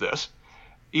history of this.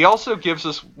 He also gives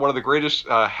us one of the greatest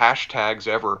hashtags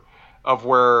ever, of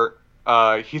where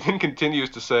he then continues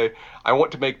to say, "I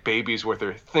want to make babies with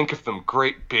her. Think of them,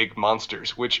 great big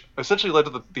monsters," which essentially led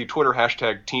to the Twitter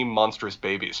hashtag Team Monstrous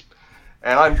Babies.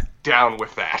 And I'm down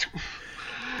with that.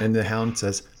 And the Hound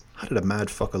says, "How did a mad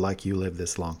fucker like you live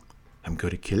this long? I'm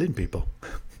good at killing people."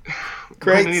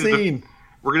 Great scene.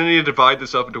 We're going to need to divide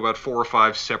this up into about 4 or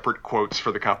 5 separate quotes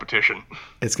for the competition.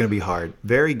 It's going to be hard.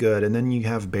 Very good. And then you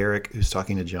have Beric, who's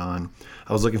talking to Jon.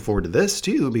 I was looking forward to this,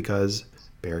 too, because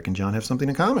Beric and Jon have something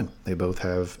in common. They both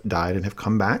have died and have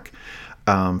come back,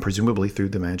 presumably through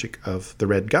the magic of the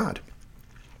Red God.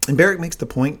 And Beric makes the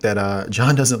point that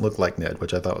Jon doesn't look like Ned,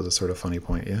 which I thought was a sort of funny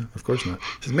point. Yeah, of course not.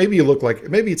 He says, maybe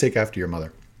you take after your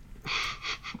mother.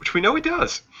 Which we know he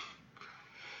does.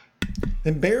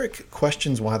 And Beric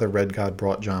questions why the Red God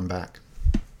brought Jon back.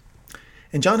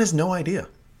 And Jon has no idea.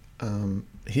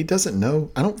 He doesn't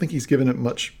know. I don't think he's given it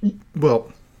much.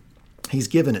 Well, he's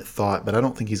given it thought, but I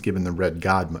don't think he's given the Red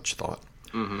God much thought.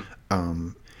 Mm-hmm.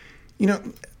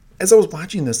 As I was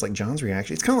watching this, like Jon's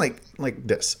reaction, it's kind of like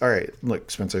this. All right,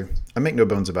 look, Spencer, I make no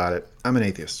bones about it. I'm an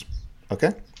atheist.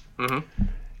 Okay? Mm-hmm.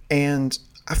 And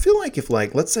I feel like if,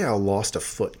 let's say I lost a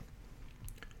foot,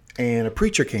 and a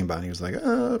preacher came by and he was like,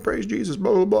 praise Jesus,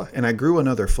 blah, blah, blah. And I grew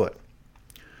another foot.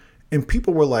 And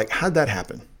people were like, how'd that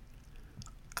happen?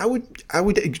 I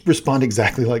would respond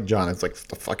exactly like Jon. It's like,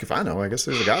 the fuck if I know. I guess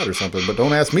there's a God or something, but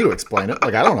don't ask me to explain it.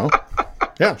 Like, I don't know.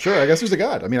 Yeah, sure, I guess there's a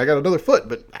God. I mean, I got another foot,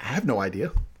 but I have no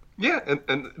idea. Yeah,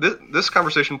 and this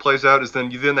conversation plays out as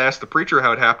you then ask the preacher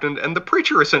how it happened, and the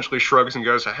preacher essentially shrugs and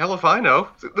goes, hell if I know.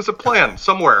 There's a plan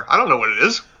somewhere. I don't know what it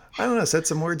is. I don't know. Said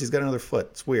some words. He's got another foot.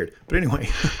 It's weird. But anyway,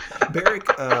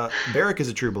 Beric is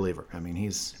a true believer. I mean,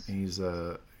 he's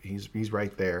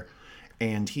right there,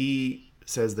 and he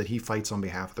says that he fights on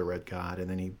behalf of the Red God, and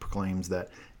then he proclaims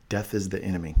that death is the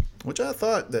enemy, which I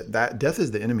thought that death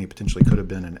is the enemy potentially could have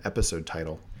been an episode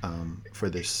title for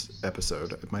this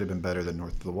episode. It might have been better than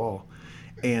North of the Wall,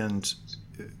 and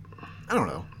I don't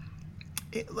know.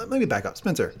 Let me back up,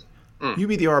 Spencer. You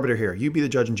be the arbiter here. You be the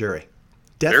judge and jury.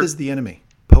 Death is the enemy.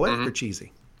 Poetic or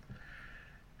cheesy?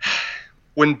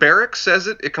 When Beric says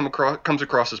it, it comes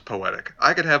across as poetic.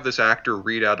 I could have this actor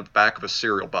read out of the back of a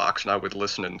cereal box, and I would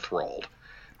listen enthralled.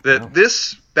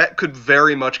 That could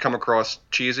very much come across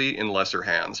cheesy in lesser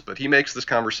hands, but he makes this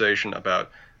conversation about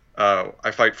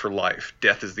I fight for life,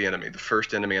 death is the enemy, the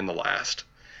first enemy and the last.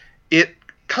 It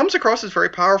comes across as very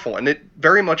powerful, and it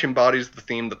very much embodies the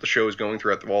theme that the show is going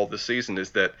throughout all this season,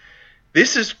 is that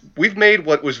we've made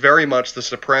what was very much The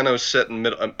Sopranos set in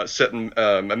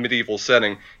a medieval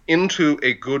setting into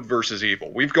a good versus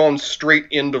evil. We've gone straight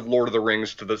into Lord of the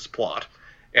Rings to this plot.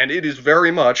 And it is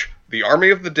very much the army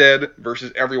of the dead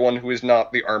versus everyone who is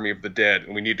not the army of the dead,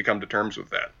 and we need to come to terms with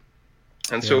that.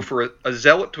 And so for a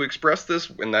zealot to express this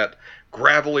in that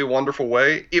gravelly, wonderful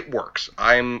way, it works.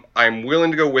 I'm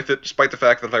willing to go with it, despite the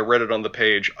fact that if I read it on the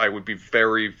page, I would be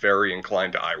very, very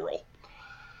inclined to eye roll.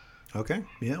 Okay.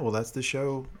 Yeah. Well, that's the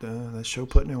show. That show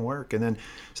putting in work, and then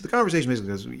so the conversation basically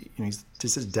goes. He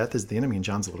says death is the enemy, and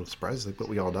Jon's a little surprised. He's like, but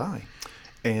we all die.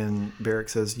 And Beric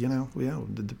says, the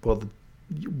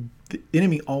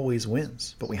enemy always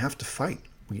wins, but we have to fight.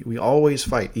 We always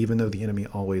fight, even though the enemy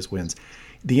always wins.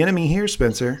 The enemy here,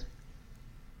 Spencer.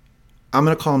 I'm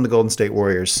going to call them the Golden State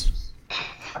Warriors.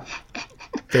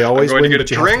 They always win. I'm going to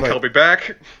get a drink. I'll be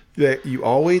back. They're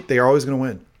always going to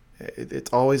win.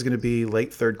 It's always going to be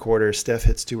late third quarter. Steph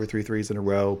hits 2 or 3 threes in a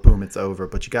row. Boom, it's over.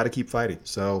 But you got to keep fighting.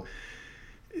 So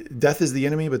death is the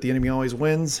enemy, but the enemy always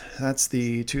wins. That's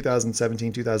the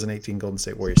 2017-2018 Golden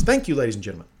State Warriors. Thank you, ladies and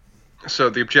gentlemen.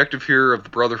 So the objective here of the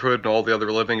Brotherhood and all the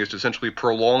other living is to essentially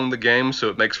prolong the game so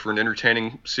it makes for an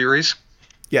entertaining series?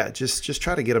 Yeah, just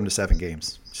try to get them to 7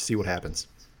 games. Just see what happens.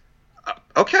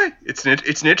 Okay. It's an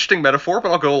interesting metaphor,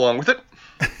 but I'll go along with it.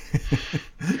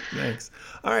 Thanks.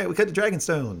 All right, we cut to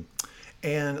Dragonstone.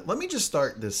 And let me just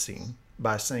start this scene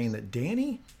by saying that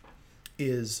Dany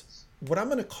is what I'm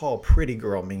going to call pretty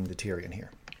girl mean to Tyrion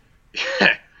here.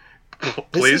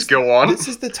 Please go on. This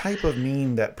is the type of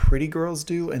mean that pretty girls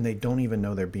do, and they don't even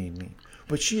know they're being mean.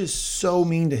 But she is so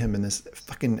mean to him in this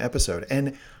fucking episode.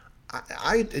 And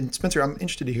and Spencer, I'm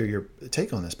interested to hear your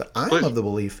take on this, but I'm of the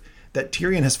belief that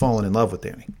Tyrion has fallen in love with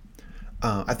Dany.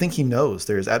 I think he knows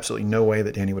there is absolutely no way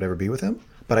that Dany would ever be with him,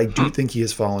 but I do think he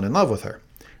has fallen in love with her.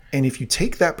 And if you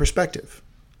take that perspective,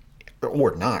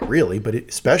 or not really, but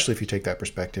especially if you take that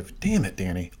perspective, damn it,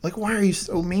 Dany, like, why are you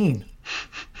so mean?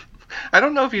 I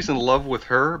don't know if he's in love with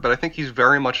her, but I think he's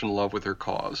very much in love with her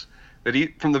cause. That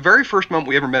from the very first moment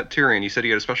we ever met Tyrion, he said he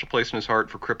had a special place in his heart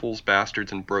for cripples,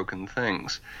 bastards, and broken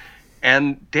things.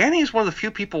 And Dany is one of the few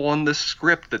people on this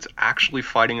script that's actually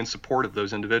fighting in support of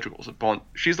those individuals.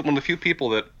 She's one of the few people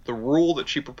that the rule that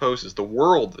she proposes, the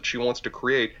world that she wants to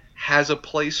create, has a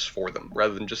place for them,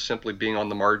 rather than just simply being on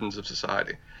the margins of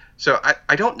society. So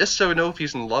I don't necessarily know if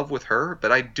he's in love with her,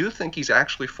 but I do think he's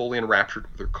actually fully enraptured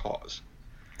with her cause.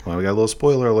 Well, we got a little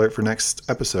spoiler alert for next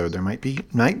episode. There might be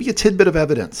a tidbit of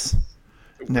evidence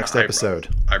next episode.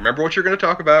 I remember what you're going to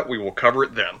talk about. We will cover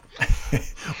it then.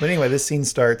 But anyway, this scene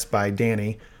starts by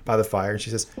Dany by the fire, and she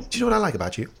says, "Do you know what I like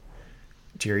about you?"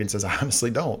 Tyrion says, "I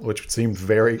honestly don't," which seemed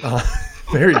very,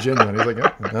 very genuine. He's like,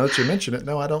 "Oh, now that you mention it,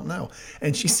 no, I don't know."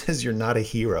 And she says, "You're not a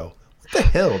hero." What the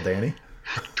hell, Dany?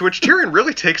 To which Tyrion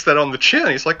really takes that on the chin.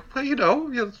 He's like, "Well,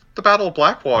 the Battle of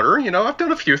Blackwater, I've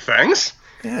done a few things."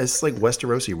 Yeah, it's like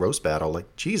Westerosi roast battle.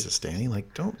 Like, Jesus, Dany,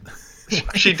 like, don't.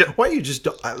 Why you just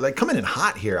like coming in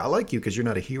hot here? I like you because you're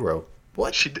not a hero.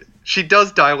 What? She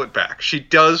does dial it back. She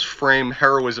does frame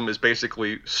heroism as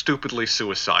basically stupidly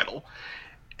suicidal,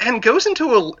 and goes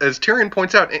into as Tyrion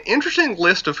points out, an interesting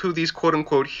list of who these quote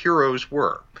unquote heroes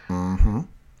were. Mm-hmm.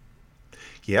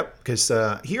 Yep, because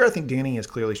here I think Dany is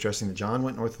clearly stressing that Jon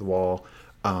went north of the wall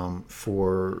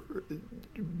for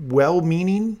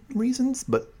well-meaning reasons,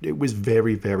 but it was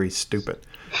very, very stupid.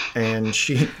 And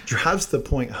she drives the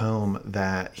point home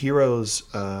that heroes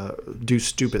do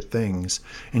stupid things,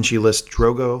 and she lists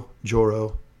Drogo,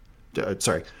 Jorah,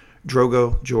 Daario,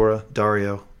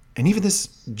 and even this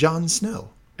Jon Snow.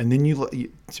 And then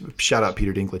you shout out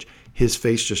Peter Dinklage. His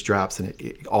face just drops, and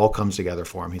it all comes together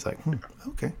for him. He's like,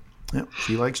 okay, yeah,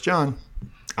 she likes Jon.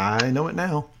 I know it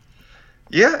now.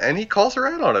 Yeah, and he calls her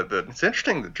out on it. That it's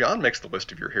interesting that Jon makes the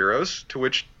list of your heroes, to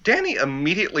which Dany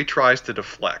immediately tries to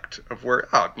deflect of where,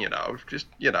 and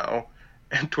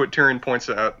to what Tyrion points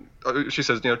out, she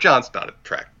says, Jon's not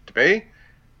attracted to me.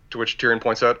 To which Tyrion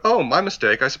points out, oh, my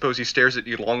mistake. I suppose he stares at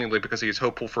you longingly because he is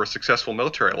hopeful for a successful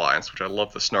military alliance, which I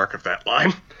love the snark of that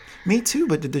line. Me too,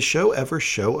 but did the show ever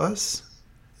show us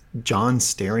Jon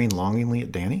staring longingly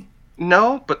at Dany?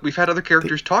 No, but we've had other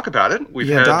characters talk about it.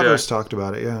 Davos talked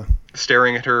about it, yeah.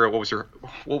 Staring at her, what was the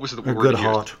her good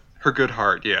heart. Her good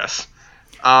heart, yes.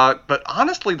 But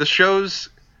honestly, the show's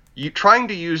trying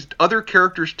to use other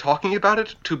characters talking about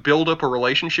it to build up a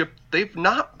relationship they've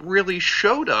not really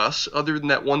showed us other than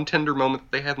that one tender moment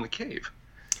that they had in the cave.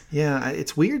 Yeah,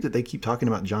 it's weird that they keep talking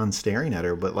about Jon staring at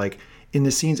her, but like in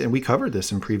the scenes, and we covered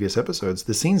this in previous episodes,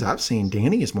 the scenes I've seen,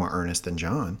 Dany is more earnest than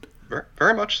Jon.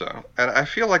 Very much so. And I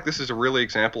feel like this is a really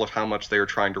example of how much they are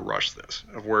trying to rush this.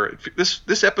 Of where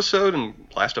this episode and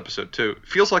last episode too,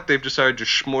 feels like they've decided to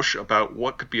smush about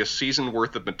what could be a season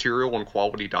worth of material and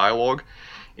quality dialogue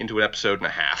into an episode and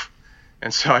a half.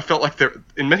 And so I felt like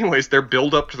in many ways their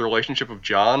build up to the relationship of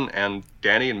Jon and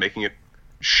Dany and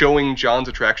showing Jon's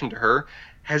attraction to her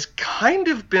has kind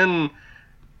of been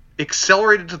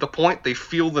accelerated to the point they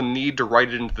feel the need to write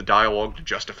it into the dialogue to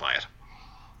justify it.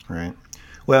 Right.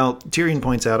 Well, Tyrion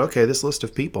points out, okay, this list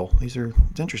of people, it's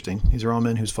interesting. These are all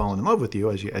men who's fallen in love with you,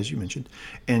 as you mentioned.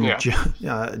 And yeah.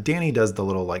 Dany does the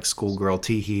little like schoolgirl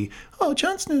tee-hee. Oh,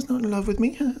 Jon Snow's not in love with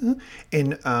me.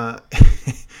 And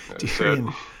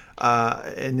Tyrion,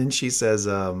 and then she says,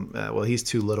 well, he's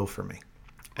too little for me.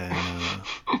 And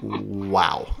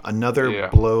wow, another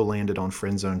blow landed on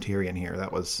friend zone Tyrion here.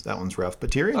 That one's rough. But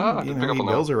Tyrion, he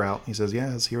bails her out. He says, yeah,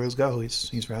 as heroes go,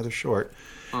 he's rather short.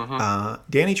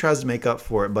 Mm-hmm. Dany tries to make up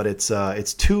for it, but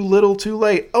it's too little, too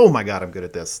late. Oh my God, I'm good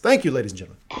at this. Thank you, ladies and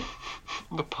gentlemen.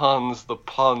 The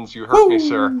puns. You hurt me,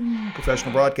 sir.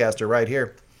 Professional broadcaster, right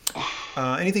here.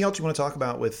 Anything else you want to talk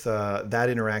about with that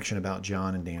interaction about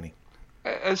Jon and Dany?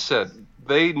 As said,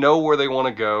 they know where they want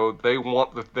to go. They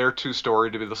want their two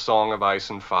story to be the Song of Ice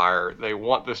and Fire. They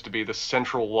want this to be the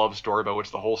central love story by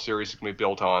which the whole series is going to be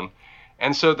built on.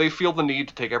 And so they feel the need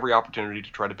to take every opportunity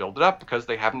to try to build it up because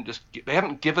they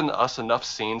haven't given us enough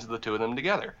scenes of the two of them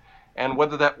together. And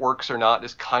whether that works or not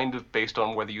is kind of based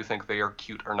on whether you think they are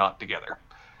cute or not together.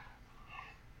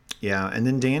 Yeah, and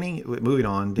then Danny, moving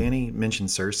on, Danny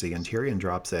mentions Cersei, and Tyrion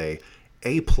drops A+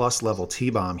 level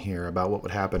T-bomb here about what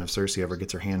would happen if Cersei ever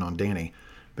gets her hand on Danny.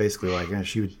 Basically, like,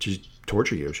 she would just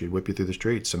torture you. She'd whip you through the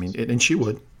streets. I mean, and she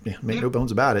would. Yeah, make Yeah. no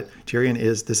bones about it.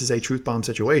 This is a truth bomb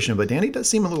situation, but Danny does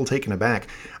seem a little taken aback.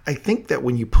 I think that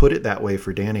when you put it that way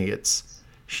for Danny,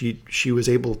 she was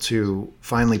able to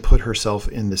finally put herself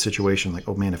in the situation like,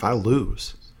 oh man, if I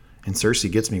lose and Cersei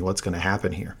gets me, what's going to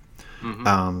happen here?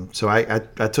 So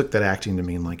I took that acting to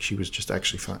mean like she was just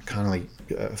actually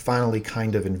finally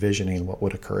kind of envisioning what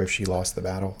would occur if she lost the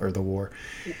battle or the war.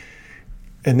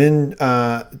 And then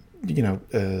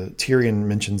Tyrion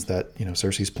mentions that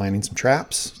Cersei's planning some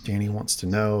traps. Dany wants to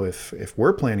know if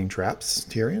we're planning traps.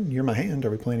 Tyrion, you're my hand.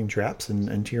 Are we planning traps? And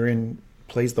Tyrion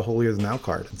plays the holier than thou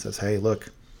card and says, "Hey, look,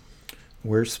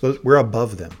 we're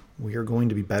above them. We are going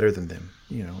to be better than them.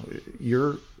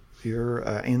 Your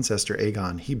ancestor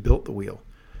Aegon, he built the wheel,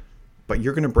 but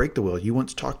you're going to break the wheel. You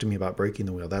once talked to me about breaking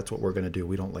the wheel. That's what we're going to do.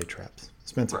 We don't lay traps."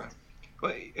 Spencer. Right.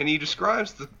 Well, and he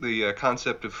describes the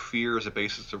concept of fear as a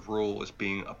basis of rule as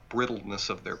being a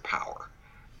brittleness of their power.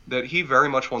 That he very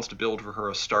much wants to build for her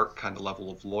a stark kind of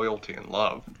level of loyalty and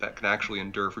love that can actually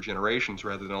endure for generations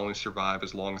rather than only survive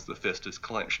as long as the fist is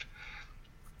clenched.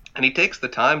 And he takes the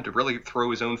time to really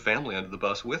throw his own family under the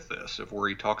bus with this, of where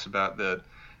he talks about that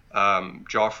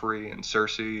Joffrey and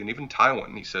Cersei and even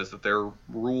Tywin. He says that their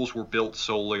rules were built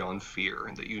solely on fear,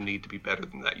 and that you need to be better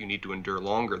than that. You need to endure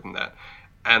longer than that.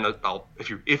 And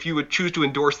if you would choose to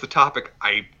endorse the topic,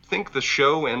 I think the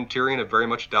show and Tyrion have very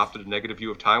much adopted a negative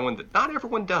view of Tywin that not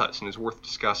everyone does and is worth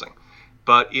discussing.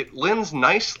 But it lends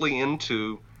nicely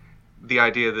into the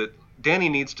idea that Dany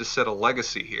needs to set a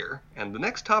legacy here. And the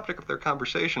next topic of their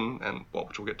conversation, and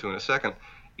which we'll get to in a second,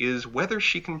 is whether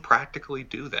she can practically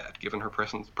do that given her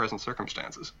present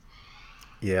circumstances.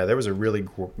 Yeah, there was a really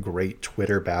great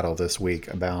Twitter battle this week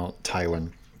about Tywin.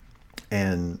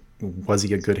 And was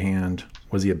he a good hand?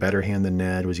 Was he a better hand than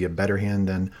Ned? Was he a better hand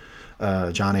than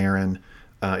Jon Arryn?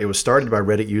 It was started by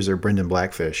Reddit user Brendan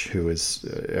Blackfish, who is,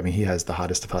 he has the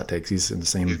hottest of hot takes. He's in the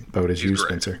same boat as you,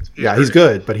 great. Spencer. He's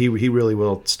good, but he really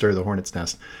will stir the hornet's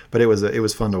nest. But it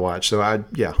was fun to watch. So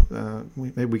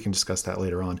maybe we can discuss that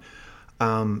later on.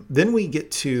 Then we get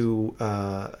to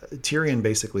Tyrion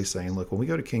basically saying, look, when we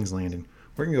go to King's Landing,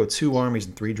 we're going to go 2 armies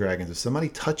and 3 dragons. If somebody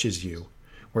touches you,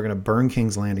 we're going to burn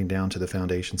King's Landing down to the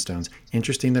foundation stones.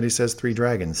 Interesting that he says 3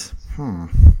 dragons.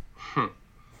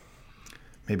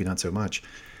 Maybe not so much.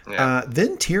 Yeah.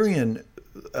 Then Tyrion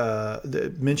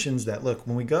mentions that, look,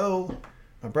 when we go,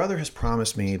 my brother has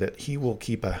promised me that he will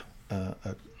keep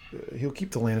he'll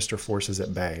keep the Lannister forces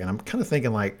at bay. And I'm kind of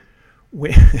thinking like,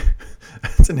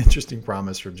 that's an interesting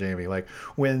promise from Jaime. Like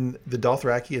when the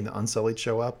Dothraki and the Unsullied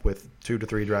show up with 2 to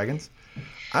 3 dragons,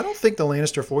 I don't think the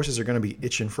Lannister forces are going to be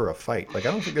itching for a fight. Like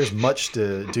I don't think there's much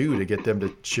to do to get them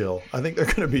to chill. I think they're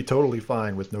going to be totally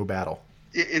fine with no battle.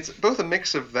 It's both a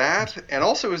mix of that and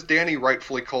also, as Dany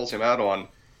rightfully calls him out on,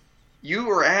 you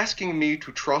are asking me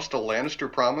to trust a Lannister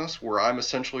promise where I'm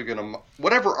essentially going to,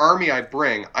 whatever army I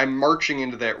bring, I'm marching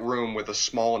into that room with a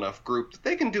small enough group that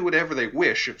they can do whatever they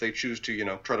wish if they choose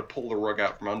to, try to pull the rug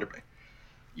out from under me.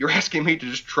 You're asking me to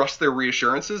just trust their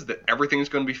reassurances that everything's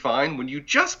going to be fine when you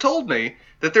just told me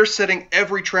that they're setting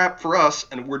every trap for us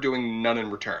and we're doing none in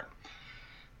return.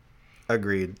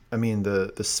 Agreed. I mean,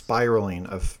 the spiraling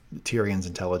of Tyrion's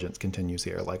intelligence continues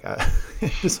here. Like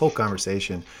this whole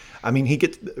conversation. I mean, he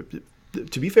gets,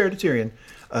 to be fair to Tyrion,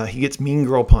 he gets mean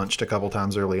girl punched a couple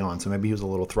times early on, so maybe he was a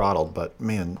little throttled. But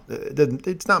man,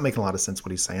 it's not making a lot of sense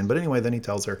what he's saying. But anyway, then he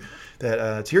tells her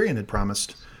that Tyrion had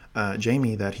promised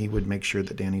Jaime that he would make sure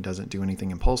that Dany doesn't do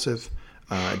anything impulsive.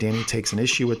 Dany takes an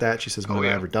issue with that. She says, "When have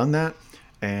I ever done that?"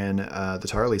 And the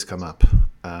Tarleys come up.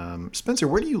 Spencer,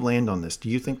 where do you land on this? Do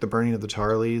you think the burning of the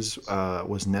Tarleys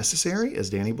was necessary, as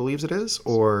Dany believes it is,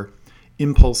 or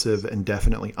impulsive and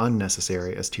definitely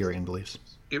unnecessary, as Tyrion believes?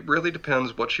 It really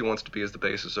depends what she wants to be as the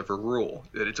basis of her rule.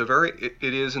 It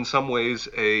is in some ways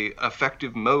a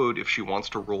effective mode if she wants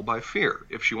to rule by fear.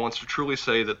 If she wants to truly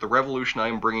say that the revolution I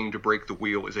am bringing to break the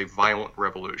wheel is a violent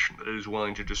revolution, that it is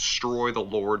willing to destroy the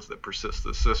lords that persist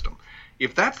this system.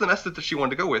 If that's the message that she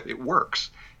wanted to go with, it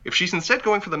works. If she's instead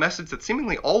going for the message that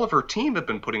seemingly all of her team have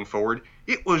been putting forward,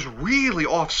 it was really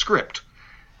off script.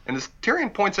 And as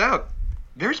Tyrion points out,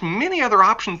 there's many other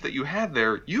options that you had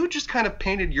there. You just kind of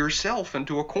painted yourself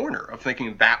into a corner of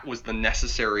thinking that was the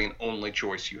necessary and only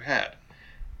choice you had.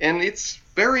 And it's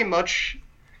very much...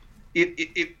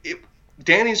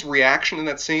 Dany's reaction in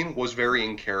that scene was very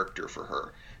in character for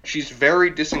her. She's very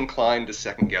disinclined to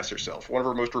second-guess herself. One of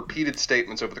her most repeated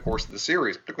statements over the course of the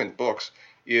series, particularly in books,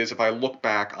 is, if I look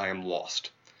back, I am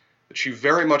lost. that she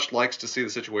very much likes to see the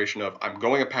situation of, I'm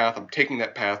going a path, I'm taking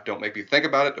that path, don't make me think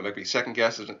about it, don't make me second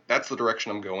guess it, that's the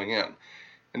direction I'm going in.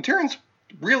 And Tyrion's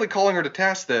really calling her to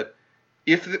task that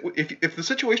if the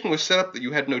situation was set up that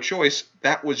you had no choice,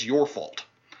 that was your fault.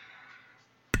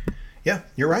 Yeah,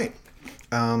 you're right.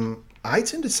 I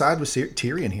tend to side with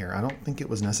Tyrion here. I don't think it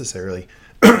was necessary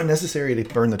to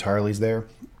burn the Tarleys there.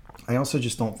 I also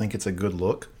just don't think it's a good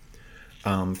look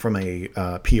from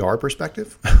a PR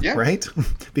perspective, yeah. Right?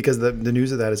 Because the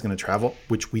news of that is going to travel,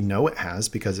 which we know it has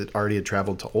because it already had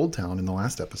traveled to Old Town in the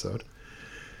last episode.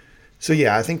 So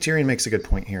yeah, I think Tyrion makes a good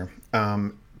point here.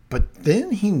 But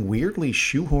then he weirdly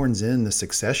shoehorns in the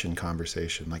succession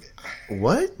conversation. Like,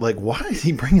 what? Like, why is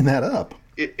he bringing that up?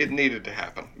 It needed to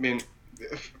happen. I mean,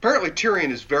 apparently Tyrion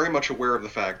is very much aware of the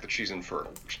fact that she's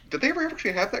infertile. Did they ever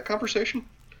actually have that conversation?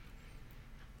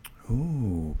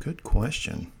 Ooh, good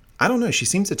question. I don't know. She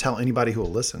seems to tell anybody who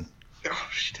will listen. Oh,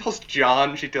 she tells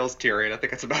Jon, she tells Tyrion. I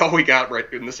think that's about all we got right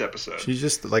in this episode. She's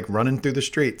just like running through the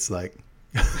streets like...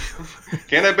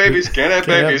 Can't have babies, can't have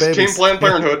babies. Team Planned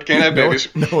Parenthood, can't have babies.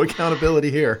 No accountability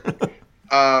here.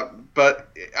 But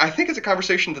I think it's a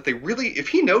conversation that they really, if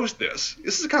he knows this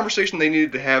is a conversation they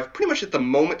needed to have pretty much at the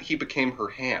moment he became her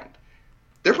hand.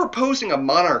 They're proposing a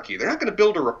monarchy. They're not going to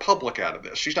build a republic out of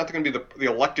this. She's not going to be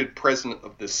the elected president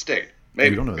of this state.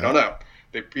 Maybe. We don't know.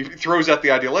 He throws out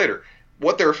the idea later.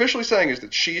 What they're officially saying is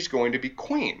that she's going to be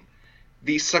queen.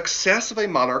 The success of a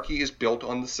monarchy is built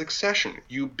on the succession.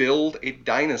 You build a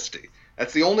dynasty.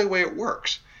 That's the only way it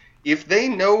works. If they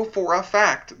know for a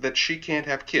fact that she can't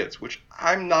have kids, which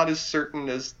I'm not as certain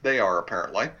as they are,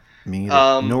 apparently. Me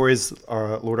either. Nor is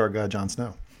Lord our God Jon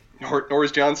Snow. Nor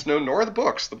is Jon Snow, nor are the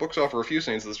books. The books offer a few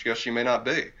scenes that suggest she may not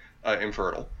be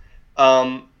infertile.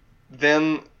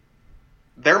 Then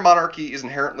their monarchy is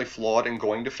inherently flawed and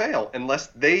going to fail unless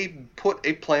they put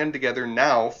a plan together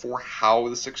now for how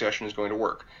the succession is going to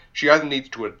work. She either needs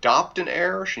to adopt an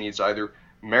heir, she needs to either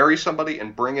marry somebody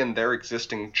and bring in their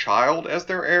existing child as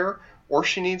their heir, or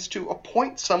she needs to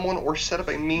appoint someone or set up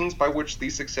a means by which the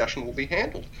succession will be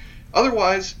handled.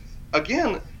 Otherwise,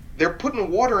 again, they're putting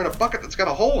water in a bucket that's got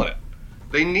a hole in it.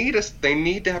 They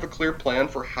need to have a clear plan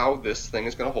for how this thing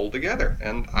is going to hold together.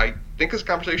 And I think it's a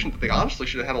conversation that they honestly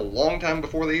should have had a long time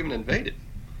before they even invaded.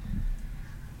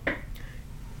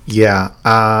 Yeah.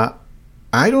 I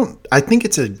think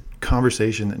it's a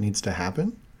conversation that needs to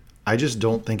happen. I just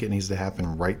don't think it needs to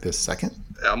happen right this second.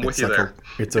 I'm with you there.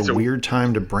 It's a weird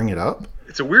time to bring it up.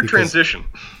 It's a weird transition.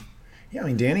 Yeah, I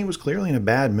mean, Dany was clearly in a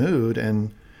bad mood,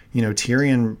 and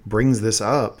Tyrion brings this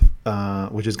up,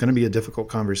 which is going to be a difficult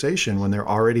conversation when they're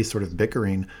already sort of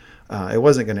bickering. It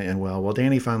wasn't going to end well. Well,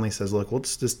 Dany finally says, look,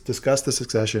 let's just discuss the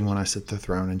succession when I sit the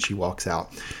throne, and she walks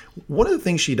out. One of the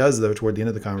things she does, though, toward the end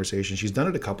of the conversation, she's done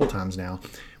it a couple times now.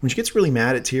 When she gets really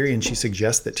mad at Tyrion, she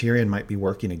suggests that Tyrion might be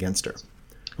working against her.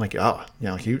 Like,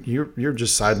 you're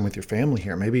just siding with your family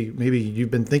here. Maybe you've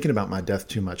been thinking about my death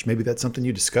too much. Maybe that's something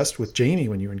you discussed with Jaime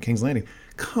when you were in King's Landing.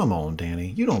 Come on,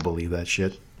 Dany. You don't believe that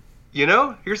shit.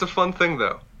 Here's a fun thing,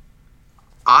 though.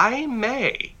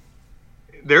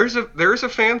 There's a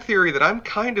fan theory that I'm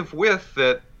kind of with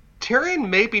that Tyrion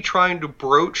may be trying to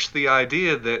broach the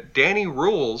idea that Dany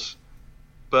rules,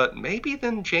 but maybe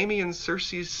then Jaime and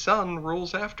Cersei's son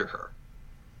rules after her.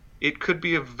 It could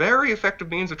be a very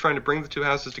effective means of trying to bring the two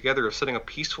houses together, of setting a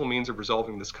peaceful means of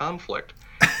resolving this conflict.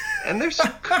 And there's...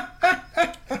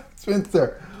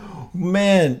 Spencer,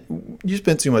 man, you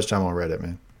spent too much time on Reddit,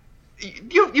 man.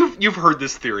 You've heard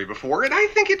this theory before, and I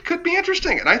think it could be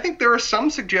interesting. And I think there are some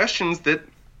suggestions that...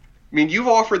 I mean, you've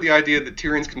offered the idea that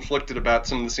Tyrion's conflicted about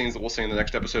some of the scenes that we'll see in the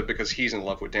next episode because he's in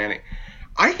love with Dany.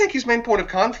 I think his main point of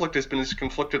conflict has been his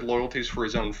conflicted loyalties for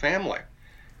his own family.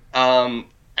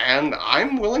 And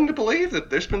I'm willing to believe that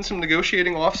there's been some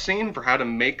negotiating off-scene for how to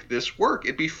make this work.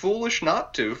 It'd be foolish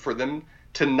not to, for them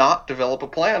to not develop a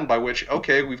plan by which,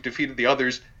 okay, we've defeated the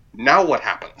others, now what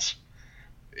happens?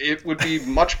 It would be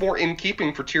much more in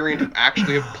keeping for Tyrion to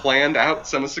actually have planned out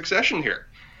some succession here.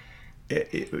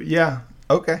 Yeah,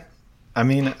 okay. I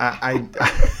mean, I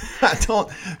don't...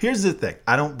 Here's the thing.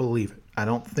 I don't believe it. I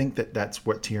don't think that that's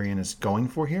what Tyrion is going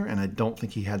for here, and I don't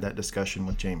think he had that discussion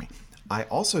with Jaime. I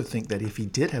also think that if he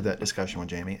did have that discussion with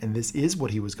Jaime, and this is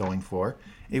what he was going for,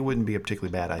 it wouldn't be a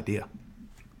particularly bad idea.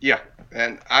 Yeah,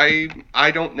 and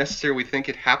I don't necessarily think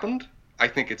it happened. I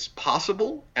think it's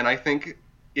possible, and I think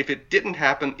if it didn't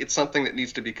happen, it's something that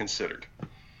needs to be considered.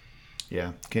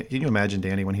 Yeah. Can you imagine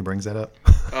Dany when he brings that up?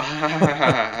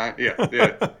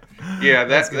 Yeah.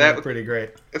 That's gonna be pretty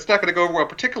great. It's not going to go over well,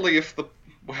 particularly if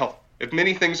if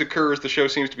many things occur as the show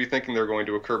seems to be thinking they're going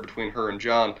to occur between her and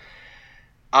Jon.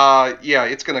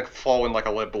 It's going to fall in like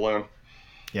a lead balloon.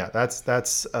 Yeah,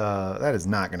 that is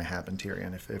not going to happen,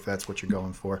 Tyrion, if that's what you're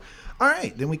going for. All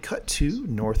right, then we cut to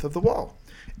north of the wall,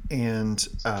 and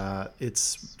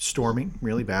it's storming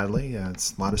really badly.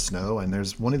 It's a lot of snow, and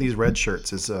there's one of these red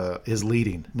shirts is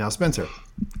leading. Now, Spencer,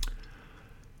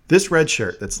 this red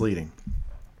shirt that's leading,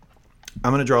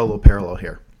 I'm going to draw a little parallel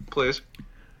here. Please.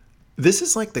 This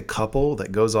is like the couple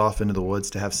that goes off into the woods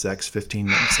to have sex 15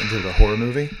 minutes into the horror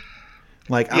movie.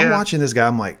 Like, I'm watching this guy,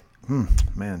 I'm like,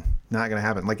 man, not going to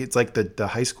happen. Like, it's like the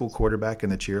high school quarterback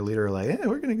and the cheerleader are like,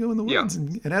 we're going to go in the woods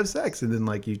and have sex. And then,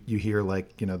 like, you hear,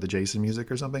 like, the Jason music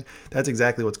or something. That's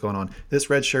exactly what's going on. This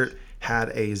red shirt had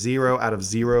a 0 out of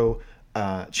 0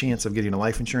 chance of getting a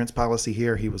life insurance policy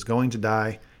here. He was going to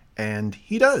die, and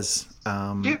he does.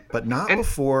 But not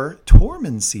before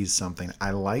Tormund sees something.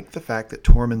 I like the fact that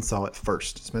Tormund saw it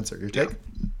first. Spencer, your take?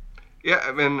 Yeah,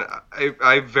 I mean,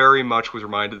 I very much was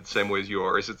reminded the same way as you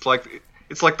are. It's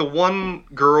like the one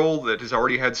girl that has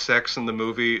already had sex in the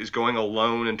movie is going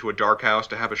alone into a dark house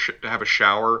to have a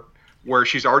shower, where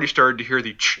she's already started to hear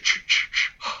the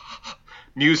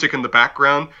music in the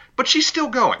background, but she's still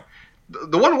going.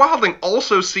 The one wildling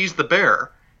also sees the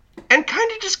bear and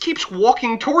kind of just keeps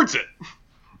walking towards it.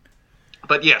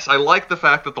 But yes, I like the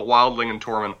fact that the wildling and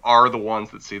Tormund are the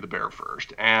ones that see the bear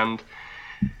first, and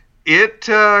it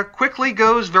quickly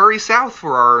goes very south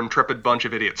for our intrepid bunch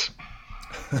of idiots.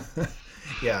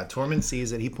 Yeah, Tormund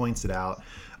sees it. He points it out.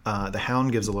 The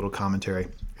Hound gives a little commentary.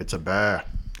 It's a bear.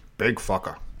 Big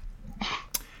fucker.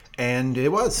 And it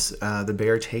was. The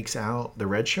bear takes out the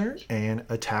red shirt and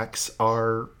attacks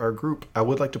our group. I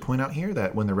would like to point out here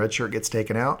that when the red shirt gets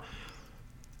taken out,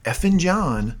 effing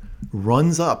Jon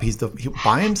runs up. He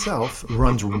by himself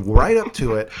runs right up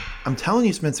to it. I'm telling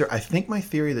you, Spencer, I think my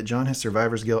theory that Jon has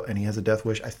survivor's guilt and he has a death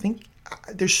wish, I think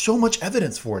there's so much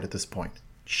evidence for it at this point.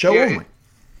 Only.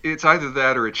 It's either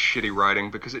that or it's shitty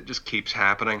writing, because it just keeps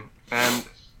happening. And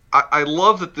I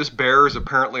love that this bear is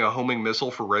apparently a homing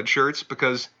missile for red shirts,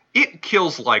 because it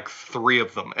kills like 3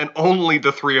 of them, and only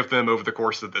the 3 of them over the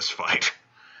course of this fight.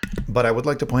 But I would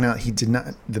like to point out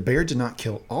the bear did not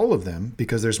kill all of them,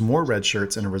 because there's more red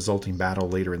shirts in a resulting battle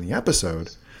later in the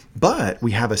episode. But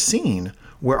we have a scene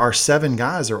where our 7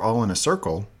 guys are all in a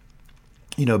circle,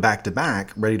 back to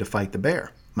back, ready to fight the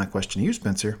bear. My question to you,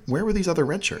 Spencer, where were these other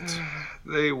red shirts?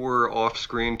 They were off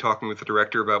screen talking with the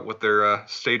director about what their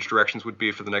stage directions would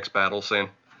be for the next battle scene.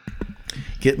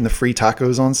 Getting the free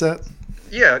tacos on set?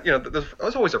 Yeah,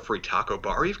 there's always a free taco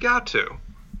bar. You've got to.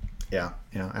 Yeah,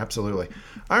 absolutely.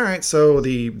 All right, so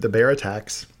the bear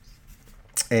attacks,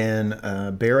 and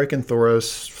Beric and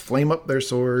Thoros flame up their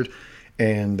sword,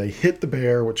 and they hit the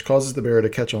bear, which causes the bear to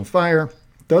catch on fire.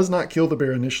 Does not kill the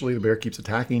bear initially. The bear keeps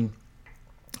attacking,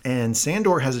 and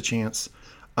Sandor has a chance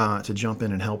to jump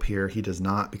in and help here. He does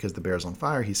not, because the bear's on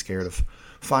fire. He's scared of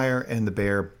fire, and the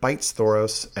bear bites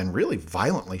Thoros and really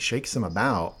violently shakes him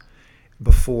about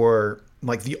before,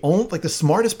 the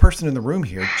smartest person in the room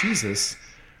here, Jesus.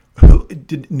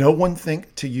 Did no one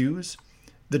think to use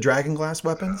the dragon glass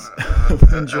weapons?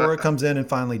 And Jorah comes in and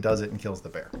finally does it and kills the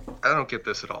bear. I don't get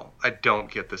this at all.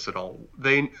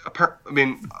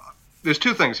 There's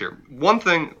 2 things here. One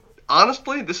thing,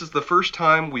 honestly, this is the first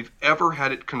time we've ever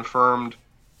had it confirmed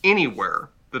anywhere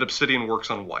that Obsidian works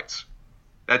on whites.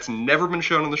 That's never been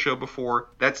shown in the show before.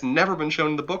 That's never been shown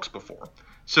in the books before.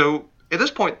 So at this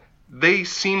point, they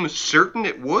seem certain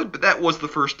it would, but that was the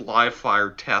first live fire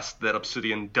test that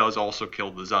Obsidian does also kill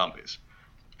the zombies.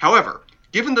 However,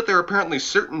 given that they're apparently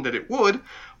certain that it would,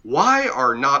 why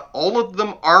are not all of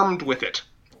them armed with it?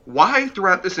 Why,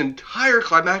 throughout this entire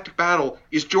climactic battle,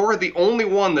 is Jorah the only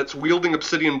one that's wielding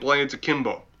obsidian blades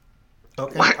akimbo?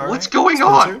 Okay, what's going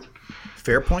on?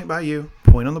 Fair point by you.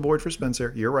 Point on the board for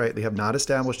Spencer. You're right. They have not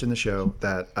established in the show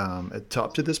that,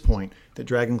 up to this point, that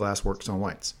dragon glass works on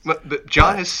whites. But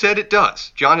Jon has said it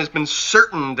does. Jon has been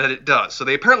certain that it does. So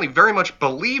they apparently very much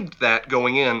believed that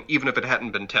going in, even if it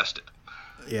hadn't been tested.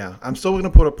 Yeah, I'm still going to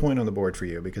put a point on the board for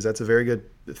you, because that's a very good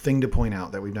thing to point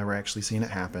out, that we've never actually seen it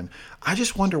happen. I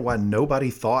just wonder why nobody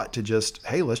thought to just,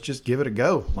 hey, let's just give it a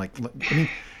go.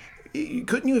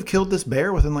 Couldn't you have killed this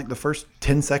bear within the first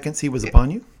 10 seconds he was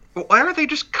upon you? Why are they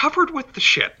just covered with the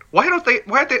shit? Why don't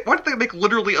they make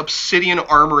literally obsidian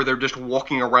armor they're just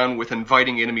walking around with,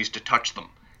 inviting enemies to touch them?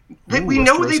 We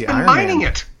know they've been mining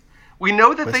it. We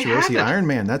know that they have it. Iron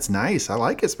Man, that's nice. I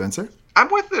like it, Spencer.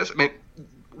 I'm with this. I mean,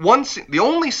 the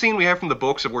only scene we have from the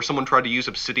books of where someone tried to use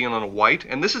obsidian on a white,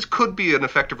 and could be an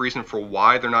effective reason for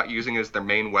why they're not using it as their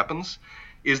main weapons,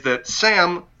 is that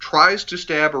Sam tries to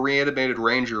stab a reanimated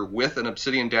ranger with an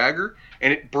obsidian dagger,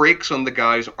 and it breaks on the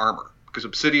guy's armor. Because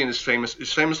obsidian is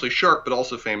famously sharp, but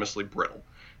also famously brittle.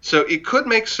 So it could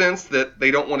make sense that they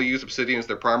don't want to use obsidian as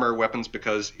their primary weapons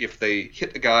because if they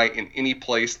hit a guy in any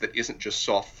place that isn't just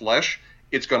soft flesh,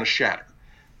 it's going to shatter.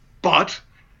 But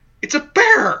it's a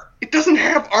bear. It doesn't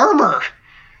have armor.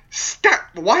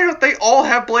 Why don't they all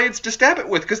have blades to stab it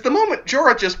with? Because the moment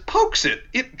Jorah just pokes it,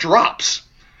 it drops.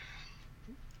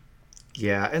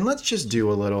 Yeah, and let's just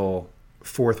do a little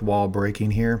fourth wall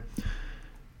breaking here.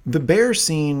 The bear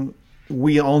scene,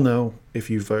 we all know, if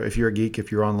you're a geek,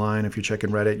 if you're online, if you're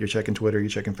checking Reddit, you're checking Twitter, you're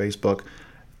checking Facebook,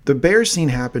 the bear scene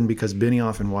happened because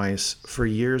Benioff and Weiss for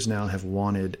years now have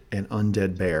wanted an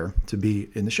undead bear to be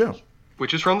in the show.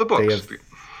 Which is from the books.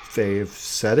 They've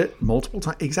said it multiple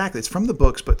times. Exactly, it's from the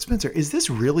books. But Spencer, is this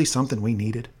really something we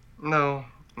needed? No.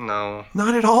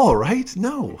 Not at all, right?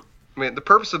 No. I mean, the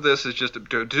purpose of this is just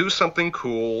to do something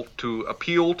cool to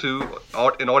appeal to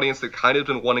an audience that kind of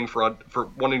been wanting for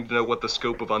wanting to know what the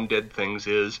scope of undead things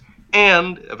is,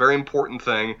 and a very important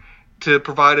thing, to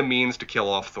provide a means to kill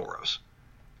off Thoros.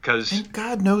 And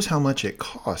God knows how much it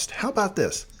cost. How about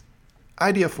this?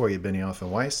 Idea for you, Benioff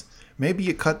and Weiss. Maybe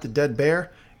you cut the dead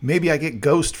bear. Maybe I get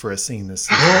Ghost for a scene this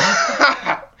season.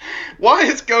 Why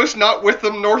is Ghost not with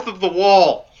them north of the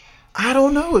wall? I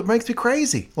don't know. It makes me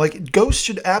crazy. Like, Ghost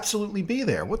should absolutely be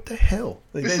there. What the hell?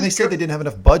 They said they didn't have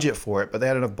enough budget for it, but they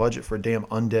had enough budget for a damn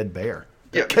undead bear.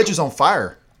 It catches on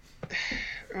fire.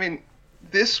 I mean,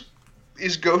 this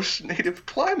is Ghost's native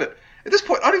climate. At this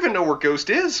point, I don't even know where Ghost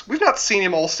is. We've not seen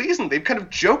him all season. They've kind of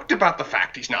joked about the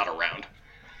fact he's not around.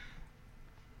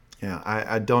 Yeah,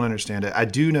 I don't understand it. I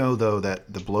do know, though,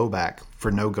 that the blowback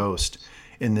for no Ghost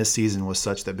in this season was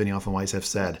such that Benioff and Weiss have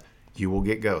said, you will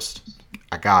get Ghost.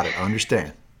 I got it. I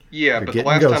understand. Yeah, You're but getting the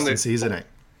last Ghost time in season 8.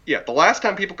 Yeah, the last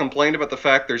time people complained about the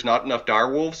fact there's not enough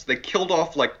direwolves, they killed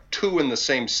off like 2 in the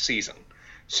same season.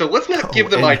 So let's not give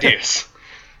them ideas.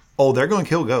 Oh, they're going to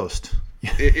kill Ghost.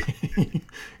 They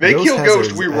kill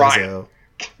Ghost, we riot.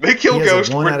 They kill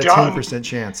Ghost, we're done. He has a 1 out of 10%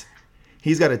 chance.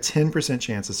 He's got a 10%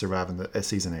 chance of surviving the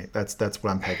season 8. That's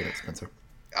what I'm pegging it, Spencer.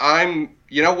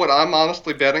 You know what I'm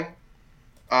honestly betting?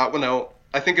 No,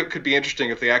 I think it could be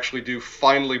interesting if they actually do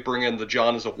finally bring in the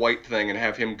Jon as a white thing and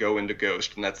have him go into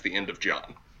Ghost, and that's the end of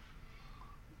Jon.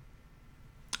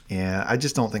 Yeah, I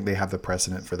just don't think they have the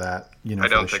precedent for that. I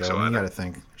don't think so either. You got to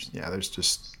think. Yeah, there's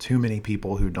just too many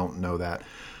people who don't know that.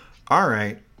 All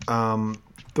right,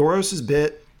 Thoros'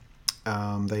 bit.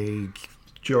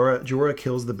 Jorah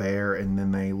kills the bear, and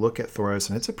then they look at Thoros,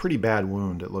 and it's a pretty bad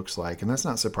wound, it looks like. And that's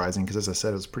not surprising, because as I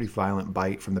said, it was a pretty violent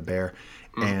bite from the bear.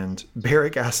 And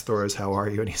Beric asks Thoros, how are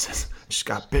you? And he says, I just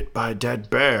got bit by a dead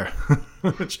bear.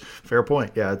 Which, fair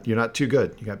point. Yeah, you're not too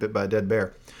good. You got bit by a dead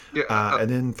bear. Yeah, and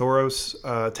then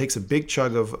Thoros takes a big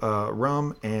chug of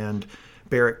rum, and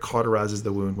Beric cauterizes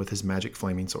the wound with his magic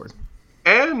flaming sword.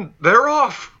 And they're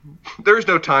off. There's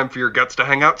no time for your guts to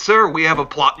hang out, sir. We have a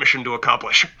plot mission to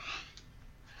accomplish.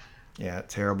 Yeah,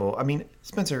 terrible. I mean,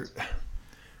 Spencer,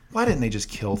 why didn't they just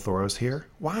kill Thoros here?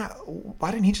 Why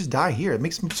didn't he just die here? It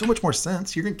makes so much more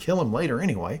sense. You're going to kill him later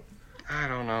anyway. I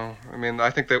don't know. I mean,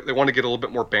 I think they want to get a little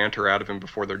bit more banter out of him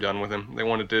before they're done with him. They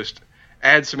want to just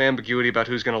add some ambiguity about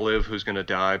who's going to live, who's going to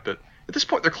die. But at this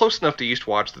point, they're close enough to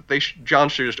Eastwatch that Jon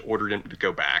should have just ordered him to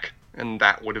go back. And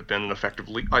that would have been an effective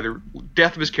either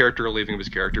death of his character or leaving of his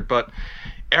character. But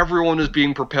everyone is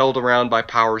being propelled around by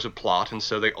powers of plot, and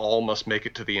so they all must make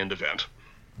it to the end event.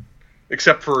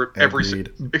 Except for everybody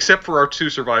but the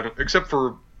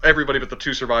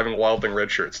 2 surviving Wild Thing red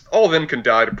shirts. All of them can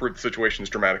die to prove the situation is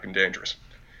dramatic and dangerous.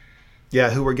 Yeah,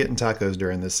 who were getting tacos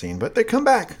during this scene. But they come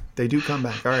back. They do come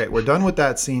back. All right, we're done with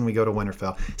that scene. We go to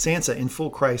Winterfell. Sansa, in full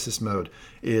crisis mode,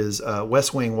 is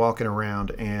West Wing walking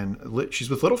around, and she's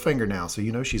with Littlefinger now, so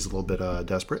you know she's a little bit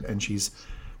desperate, and she's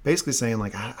basically saying,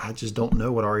 like, I just don't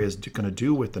know what Arya's going to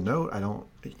do with the note. I don't,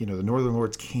 the Northern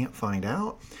Lords can't find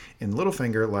out. And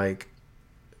Littlefinger, like,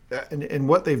 and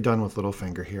what they've done with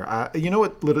Littlefinger here, you know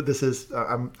what this is?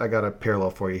 I got a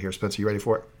parallel for you here, Spencer. You ready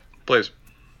for it? Please.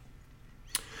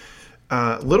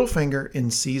 Littlefinger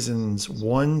in seasons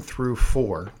 1 through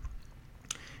 4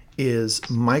 is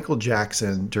Michael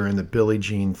Jackson during the Billie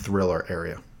Jean Thriller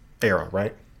era,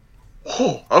 right?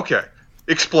 Oh, okay.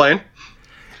 Explain.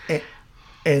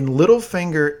 And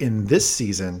Littlefinger in this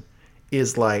season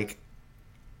is like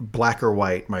black or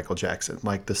white Michael Jackson,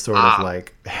 like the sort of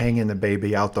like hanging the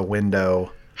baby out the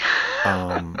window,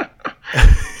 I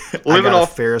got a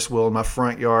Ferris wheel in my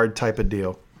front yard type of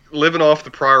deal. Living off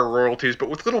the prior royalties, but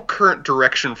with little current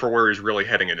direction for where he's really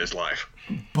heading in his life.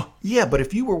 Yeah, but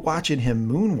if you were watching him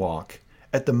moonwalk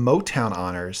at the Motown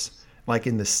honors, like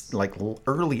in this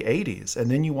early 80s,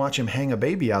 and then you watch him hang a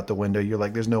baby out the window, you're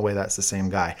like, there's no way that's the same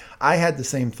guy. I had the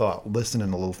same thought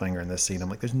listening to Littlefinger in this scene. I'm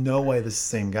like, there's no way this is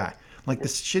the same guy. Like,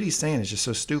 this shit he's saying is just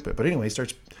so stupid. But anyway, he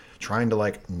starts trying to,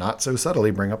 like, not so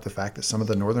subtly bring up the fact that some of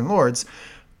the Northern Lords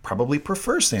probably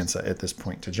prefer Sansa at this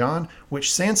point to Jon, which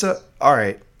Sansa, all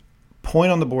right,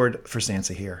 point on the board for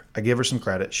Sansa here. I give her some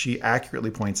credit. She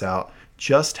accurately points out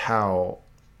just how,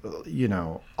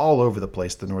 all over the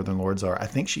place the Northern Lords are. I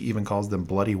think she even calls them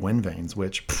bloody wind veins,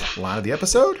 which, line of the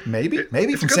episode, maybe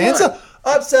from Sansa. Line.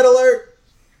 Upset alert!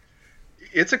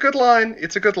 It's a good line.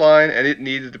 It's a good line, and it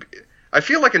needed to be. I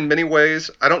feel like in many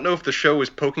ways, I don't know if the show is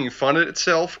poking fun at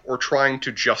itself or trying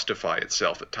to justify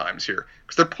itself at times here.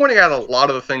 Because they're pointing out a lot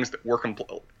of the things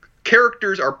that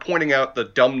characters are pointing out the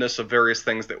dumbness of various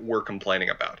things that we're complaining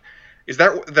about. Is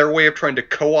that their way of trying to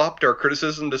co-opt our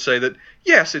criticism to say that,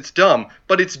 yes, it's dumb,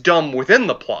 but it's dumb within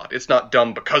the plot. It's not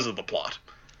dumb because of the plot.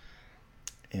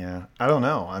 Yeah, I don't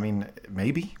know. I mean,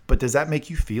 maybe. But does that make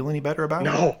you feel any better about it?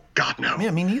 No, God, no.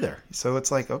 Yeah, me neither. So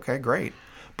it's like, okay, great.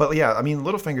 But yeah, I mean,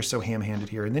 Littlefinger's so ham-handed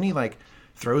here. And then he, like,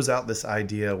 throws out this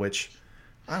idea, which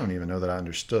I don't even know that I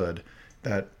understood,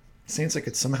 that Sansa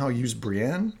could somehow use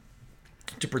Brienne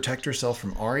to protect herself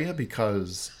from Arya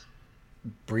because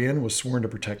Brienne was sworn to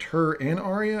protect her and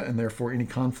Arya, and therefore any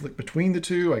conflict between the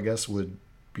two, I guess, would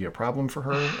be a problem for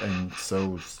her. And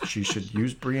so she should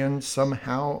use Brienne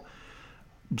somehow.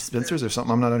 Spencer, is there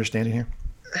something I'm not understanding here?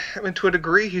 I mean, to a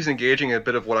degree, he's engaging in a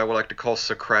bit of what I would like to call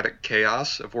Socratic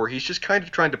chaos, of where he's just kind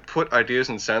of trying to put ideas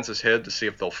in Sansa's head to see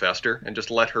if they'll fester, and just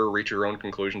let her reach her own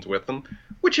conclusions with them,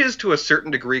 which is, to a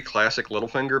certain degree, classic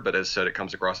Littlefinger, but as said, it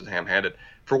comes across as ham-handed.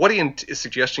 For what he is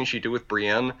suggesting she do with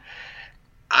Brienne,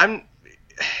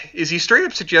 is he straight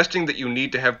up suggesting that you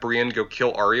need to have Brienne go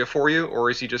kill Arya for you, or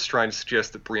is he just trying to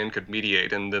suggest that Brienne could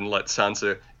mediate and then let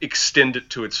Sansa extend it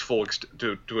to its full,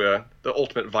 to the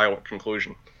ultimate violent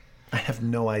conclusion? I have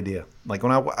no idea. Like,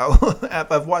 when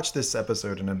I've watched this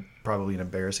episode in probably an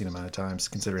embarrassing amount of times,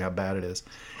 considering how bad it is,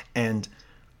 and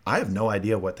I have no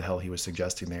idea what the hell he was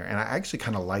suggesting there. And I actually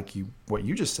kind of like what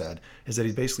you just said, is that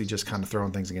he's basically just kind of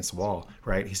throwing things against the wall,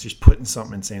 right? He's just putting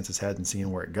something in Sansa's head and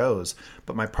seeing where it goes.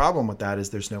 But my problem with that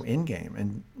is there's no end game.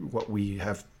 And what we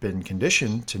have been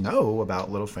conditioned to know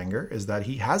about Littlefinger is that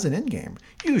he has an end game,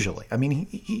 usually. I mean,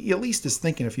 he at least is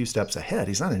thinking a few steps ahead.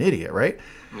 He's not an idiot, right?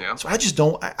 Yeah. So I just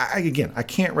don't, I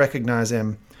can't recognize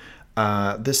him.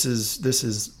 This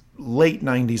is late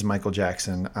 90s Michael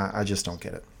Jackson. I just don't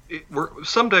get it.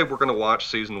 Someday we're going to watch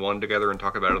season 1 together and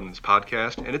talk about it on this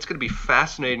podcast, and it's going to be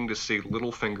fascinating to see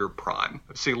Littlefinger prime.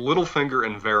 To see Littlefinger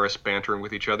and Varys bantering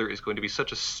with each other is going to be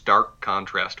such a stark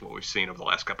contrast to what we've seen over the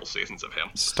last couple seasons of him.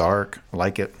 Stark.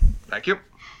 Like it. Thank you.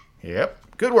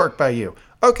 Yep. Good work by you.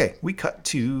 Okay, we cut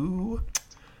to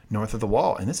North of the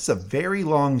Wall, and this is a very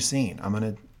long scene. I'm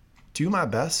going to do my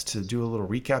best to do a little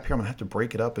recap here. I'm going to have to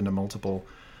break it up into multiple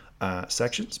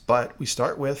sections, but we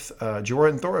start with Jorah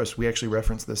and Thoros. We actually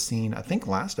referenced this scene, I think,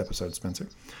 last episode, Spencer.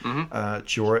 Mm-hmm.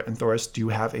 Jorah and Thoros do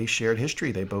have a shared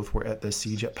history. They both were at the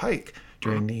siege at Pike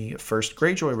during the first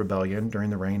Greyjoy rebellion during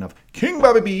the reign of King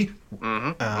Bobby B.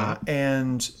 Mm-hmm.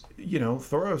 And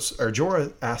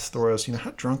Jorah asked Thoros,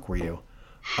 how drunk were you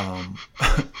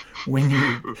when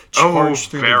you charged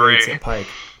through the gates at Pike?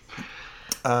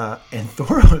 And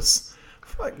Thoros,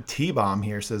 like T-Bomb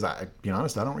here, says, "I be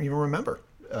honest, I don't even remember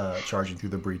charging through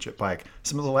the breach at Pike.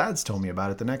 Some of the lads told me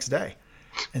about it the next day."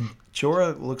 And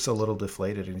Jorah looks a little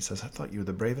deflated and he says, "I thought you were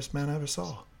the bravest man I ever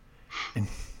saw." And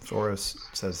Thoros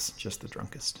says, "Just the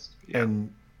drunkest." Yeah.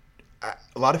 And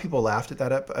a lot of people laughed at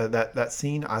that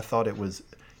scene. I thought it was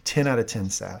 10 out of 10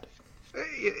 sad.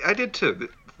 I did too.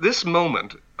 This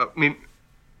moment, I mean,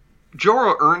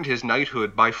 Jorah earned his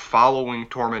knighthood by following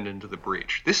Tormund into the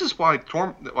breach. This is why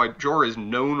Jorah is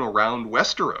known around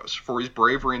Westeros for his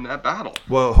bravery in that battle.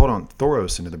 Well, hold on.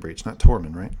 Thoros into the breach, not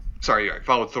Tormund, right? Sorry, I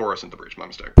followed Thoros into the breach. My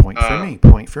mistake.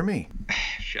 Point for me.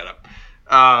 Shut up.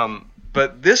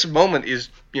 But this moment is,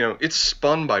 it's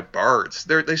spun by bards.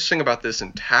 They sing about this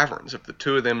in taverns, of the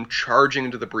two of them charging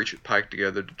into the breach at Pike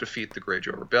together to defeat the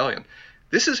Greyjoy rebellion.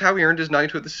 This is how he earned his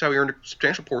knighthood. This is how he earned a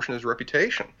substantial portion of his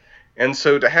reputation. And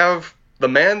so to have the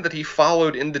man that he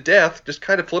followed into death just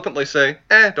kind of flippantly say,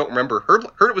 don't remember. Heard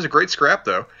it was a great scrap,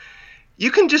 though. You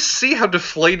can just see how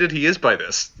deflated he is by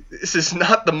this. This is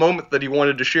not the moment that he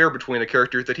wanted to share between a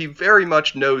character that he very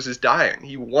much knows is dying.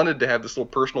 He wanted to have this little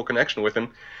personal connection with him,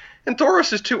 and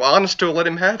Thoros is too honest to let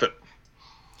him have it.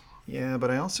 Yeah,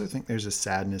 but I also think there's a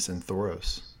sadness in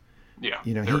Thoros. Yeah,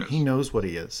 he knows what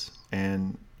he is,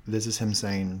 and this is him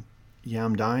saying, "Yeah,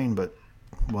 I'm dying, but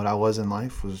what I was in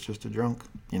life was just a drunk,"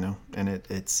 and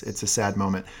it's a sad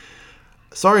moment.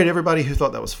 Sorry to everybody who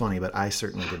thought that was funny, but I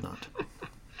certainly did not.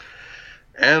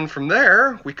 And from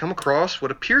there, we come across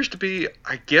what appears to be,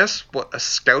 I guess, a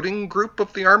scouting group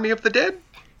of the Army of the Dead?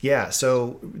 Yeah,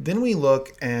 so then we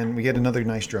look and we get another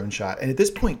nice drone shot. And at this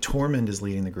point, Tormund is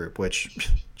leading the group, which,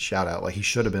 shout out, like he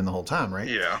should have been the whole time, right?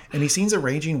 Yeah. And he sees a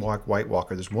raging White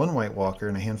Walker. There's one White Walker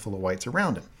and a handful of whites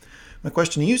around him. My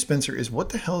question to you, Spencer, is what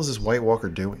the hell is this White Walker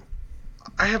doing?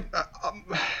 I have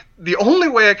the only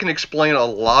way I can explain a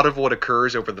lot of what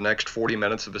occurs over the next 40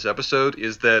 minutes of this episode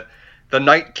is that the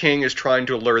Night King is trying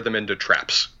to lure them into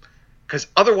traps, because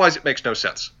otherwise it makes no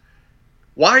sense.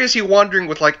 Why is he wandering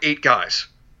with like 8 guys?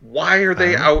 Why are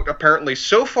they out apparently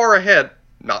so far ahead?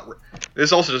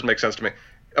 This also doesn't make sense to me.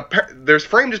 There's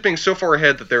framed as being so far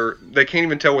ahead that they can't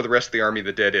even tell where the rest of the army of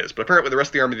the dead is. But apparently the rest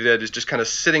of the army of the dead is just kind of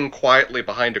sitting quietly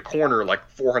behind a corner like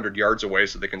 400 yards away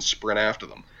so they can sprint after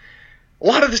them. A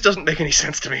lot of this doesn't make any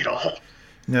sense to me at all.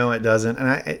 No, it doesn't.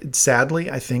 And sadly,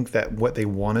 I think that what they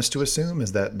want us to assume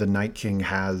is that the Night King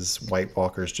has White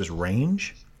Walkers just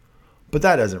range. But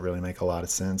that doesn't really make a lot of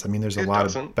sense. I mean, there's a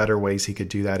lot of better ways he could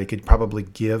do that. He could probably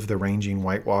give the ranging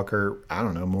White Walker, I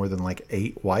don't know, more than like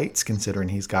 8 whites, considering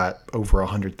he's got over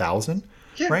 100,000,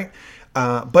 right?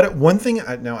 But one thing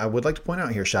I would like to point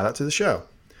out here, shout out to the show,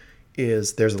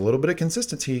 is there's a little bit of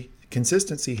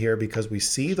consistency here because we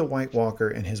see the White Walker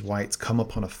and his whites come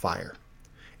upon a fire.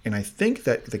 And I think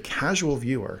that the casual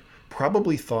viewer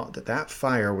probably thought that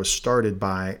fire was started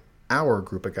by our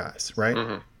group of guys, right?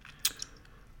 Mm-hmm.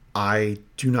 I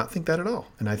do not think that at all.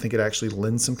 And I think it actually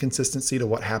lends some consistency to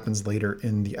what happens later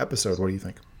in the episode. What do you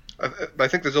think? I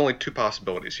think there's only 2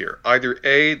 possibilities here. Either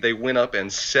A, they went up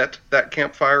and set that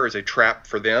campfire as a trap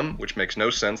for them, which makes no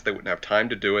sense. They wouldn't have time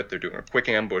to do it. They're doing a quick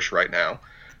ambush right now.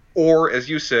 Or, as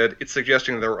you said, it's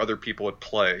suggesting there were other people at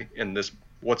play in this,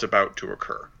 what's about to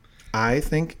occur. I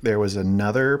think there was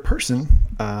another person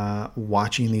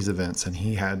watching these events, and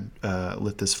he had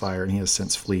lit this fire, and he has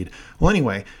since fled. Well,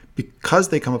 anyway, because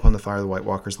they come upon the fire, the White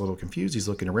Walker's a little confused. He's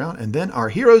looking around, and then our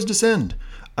heroes descend.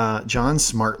 Jon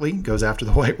smartly goes after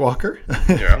the White Walker.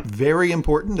 Yeah. Very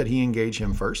important that he engage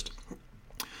him first.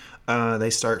 They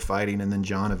start fighting, and then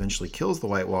Jon eventually kills the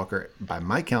White Walker. By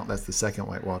my count, that's the second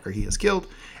White Walker he has killed.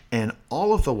 And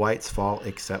all of the whites fall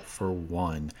except for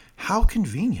one. How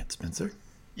convenient, Spencer.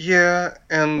 Yeah,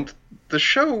 and the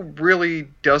show really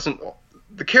doesn't...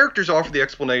 The characters offer the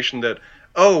explanation that,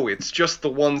 oh, it's just the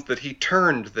ones that he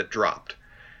turned that dropped.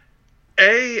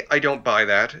 A, I don't buy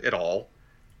that at all.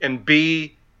 And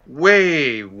B,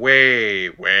 way, way,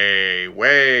 way,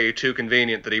 way too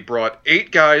convenient that he brought 8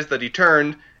 guys that he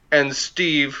turned and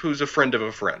Steve, who's a friend of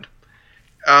a friend.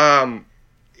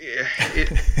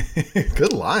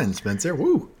 Good line, Spencer.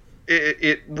 Woo.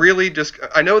 It really just...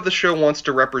 I know the show wants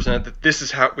to represent that this is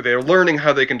how... They're learning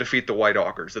how they can defeat the White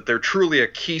Walkers, that they're truly a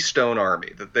keystone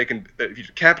army, that they can... That if you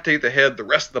decapitate the head, the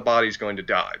rest of the body is going to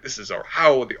die. This is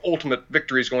how the ultimate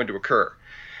victory is going to occur.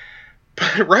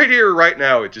 But right here, right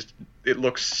now, it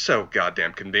looks so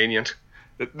goddamn convenient.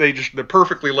 That they're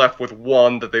perfectly left with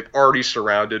one that they've already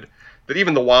surrounded. That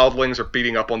even the wildlings are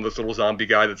beating up on this little zombie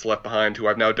guy that's left behind, who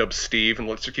I've now dubbed Steve, and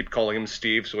let's just keep calling him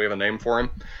Steve so we have a name for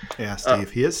him. Yeah, Steve.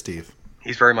 He is Steve.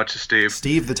 He's very much a Steve.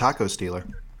 Steve the taco stealer.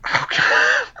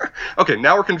 Okay,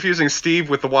 now we're confusing Steve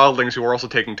with the wildlings who are also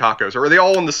taking tacos. Or are they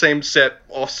all in the same set,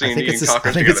 off-scene eating tacos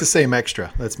I think it's the same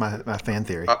extra. That's my fan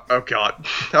theory. Oh, God.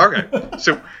 Okay,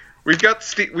 so... We've got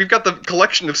the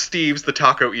collection of Steves, the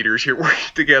taco eaters, here working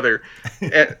together,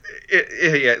 and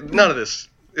none of this.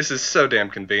 This is so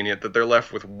damn convenient that they're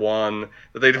left with one.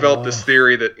 That they developed this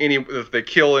theory that if they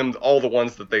kill him, all the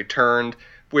ones that they turned.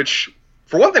 Which,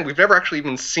 for one thing, we've never actually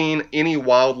even seen any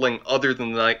wildling other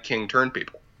than the Night King turn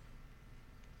people.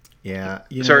 Yeah,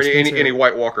 any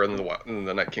White Walker other than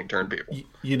the Night King turn people.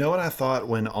 You know what I thought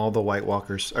when all the White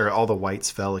Walkers or all the whites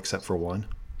fell except for one?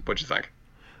 What'd you think?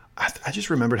 I just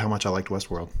remembered how much I liked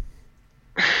Westworld.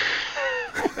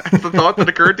 That's the thought that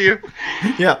occurred to you?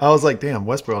 Yeah, I was like, damn,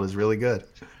 Westworld is really good.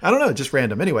 I don't know, just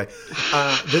random. Anyway,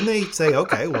 then they say,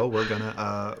 okay, well, we're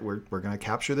gonna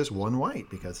capture this one white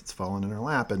because it's fallen in our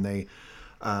lap, and they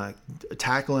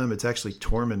tackle him. It's actually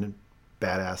Tormund,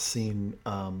 badass scene.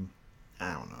 I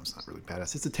don't know, it's not really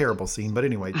badass. It's a terrible scene, but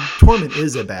anyway, Tormund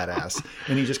is a badass,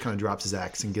 and he just kind of drops his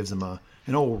axe and gives him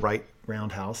an old right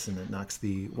roundhouse, and it knocks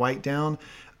the white down.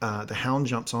 The hound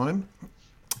jumps on him,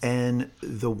 and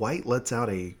the white lets out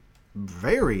a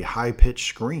very high-pitched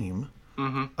scream,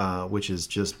 which is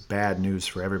just bad news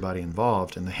for everybody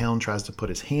involved. And the hound tries to put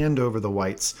his hand over the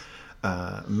white's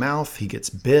mouth. He gets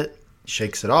bit,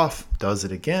 shakes it off, does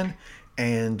it again,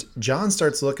 and Jon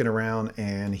starts looking around,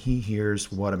 and he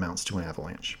hears what amounts to an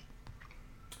avalanche.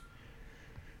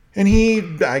 And he,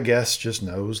 I guess, just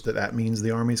knows that means the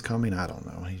army's coming. I don't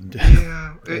know.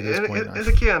 Yeah, and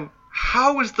again...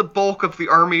 How is the bulk of the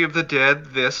army of the dead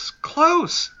this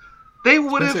close? They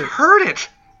would have heard it.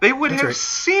 They would That's have right.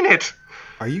 seen it.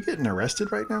 Are you getting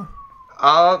arrested right now?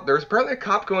 There's apparently a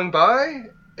cop going by,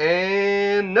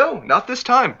 and no, not this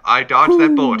time. I dodged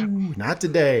that bullet. Ooh, not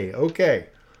today. Okay.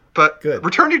 But Good.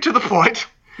 returning to the point.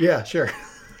 Yeah, sure.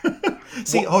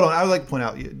 See, hold on. I would like to point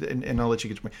out, and I'll let you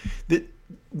get your point, that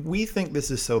we think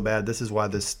this is so bad. This is why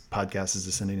this podcast is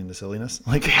descending into silliness.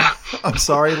 Like, I'm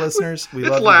sorry, listeners. We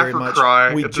love you laugh very or much.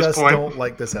 cry We at this just point. don't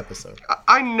like this episode.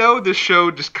 I know this show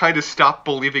just kind of stopped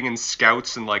believing in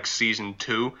scouts in like season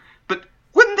 2, but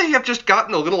wouldn't they have just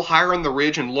gotten a little higher on the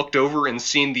ridge and looked over and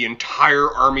seen the entire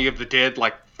army of the dead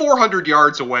like 400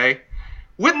 yards away?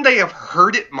 Wouldn't they have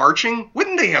heard it marching?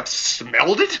 Wouldn't they have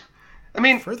smelled it? I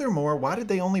mean, Furthermore, why did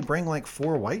they only bring like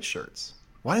 4 white shirts?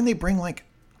 Why didn't they bring like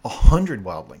 100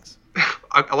 wildlings?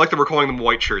 I like that we're calling them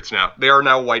white shirts now. They are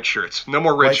now white shirts. No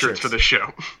more red White shirts shirts. for this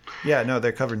show. Yeah, no,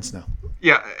 they're covered in snow.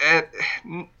 Yeah,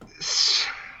 and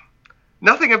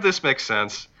nothing of this makes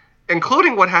sense,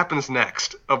 including what happens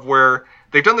next, of where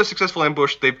they've done their successful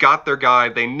ambush, they've got their guy,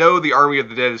 they know the army of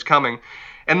the dead is coming,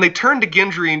 and they turn to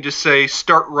Gendry and just say,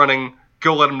 start running,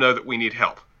 go let them know that we need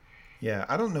help. Yeah,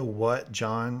 I don't know what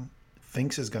John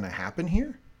thinks is going to happen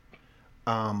here.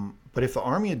 But if the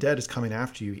army of dead is coming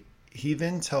after you, he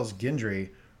then tells Gendry,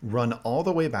 run all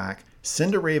the way back,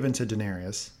 send a raven to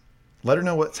Daenerys, let her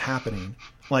know what's happening.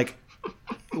 Like,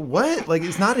 what? Like,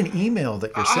 it's not an email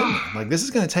that you're sending. Like, this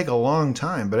is going to take a long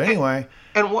time. But anyway,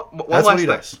 And one that's what last he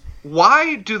thing. does.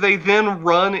 Why do they then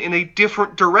run in a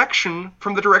different direction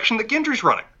from the direction that Gendry's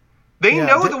running? They Yeah,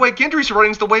 know the way Gendry's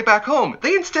running is the way back home.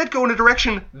 They instead go in a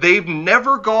direction they've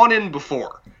never gone in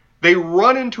before. They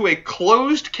run into a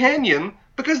closed canyon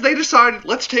because they decided,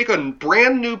 let's take a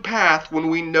brand new path when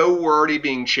we know we're already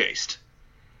being chased.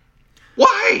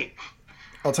 Why?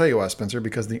 I'll tell you why, Spencer,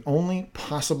 because the only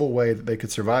possible way that they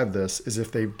could survive this is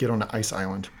if they get on an ice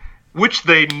island. Which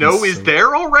they know is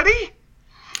there already?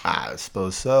 I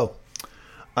suppose so.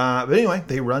 But anyway,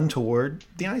 they run toward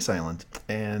the ice island,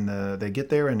 and they get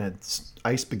there, and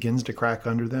ice begins to crack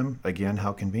under them. Again,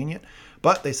 how convenient.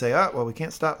 But they say, well, we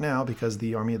can't stop now because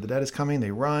the army of the dead is coming.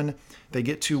 They run. They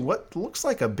get to what looks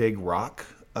like a big rock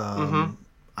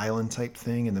island type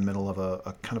thing in the middle of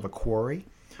a kind of a quarry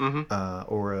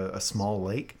or a small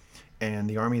lake. And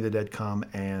the army of the dead come,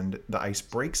 and the ice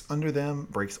breaks under them,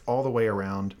 breaks all the way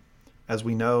around. As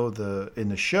we know, in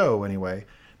the show anyway,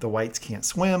 the whites can't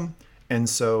swim. And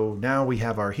so now we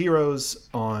have our heroes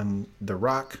on the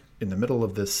rock in the middle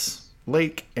of this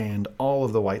lake, and all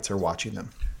of the whites are watching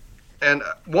them. And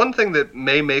one thing that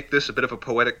may make this a bit of a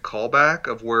poetic callback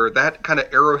of where that kind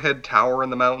of Arrowhead Tower in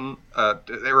the mountain,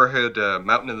 Arrowhead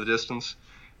Mountain in the distance,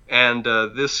 and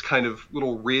this kind of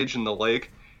little ridge in the lake,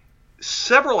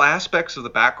 several aspects of the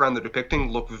background they're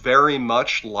depicting look very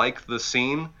much like the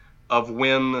scene of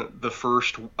when the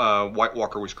first White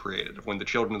Walker was created, of when the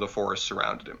Children of the Forest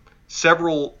surrounded him.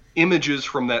 Several images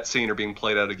from that scene are being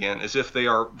played out again, as if they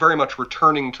are very much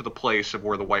returning to the place of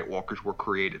where the White Walkers were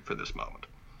created for this moment.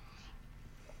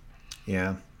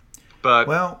 Yeah. But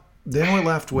well, then we're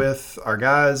left with our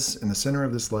guys in the center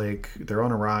of this lake. They're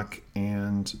on a rock,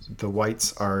 and the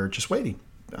whites are just waiting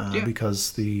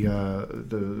because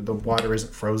the water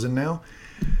isn't frozen now.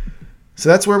 So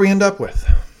that's where we end up with.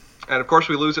 And of course,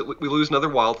 we lose another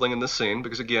wildling in this scene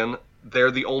because again,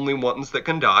 they're the only ones that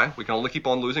can die. We can only keep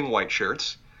on losing white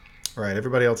shirts. Right.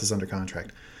 Everybody else is under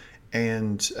contract.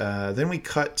 And then we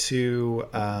cut to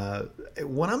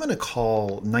what I'm going to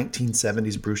call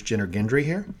 1970s Bruce Jenner Gendry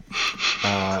here.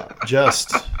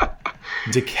 Just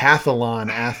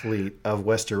decathlon athlete of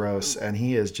Westeros, and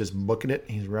he is just booking it.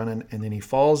 He's running, and then he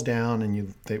falls down,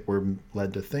 and we're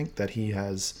led to think that he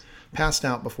has passed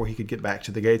out before he could get back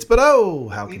to the gates. But oh,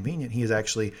 how convenient. He is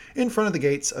actually in front of the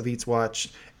gates of Eats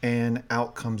Watch, and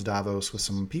out comes Davos with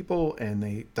some people,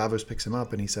 and Davos picks him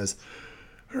up, and he says,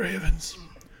 Ravens.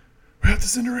 We have to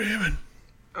send a raven.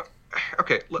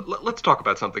 Okay, let's talk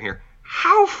about something here.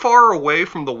 How far away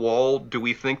from the wall do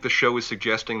we think the show is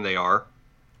suggesting they are?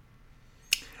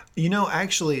 You know,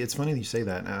 actually, it's funny that you say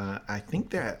that. I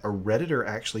think that a Redditor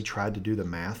actually tried to do the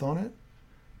math on it,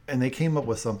 and they came up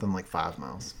with something like 5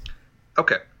 miles.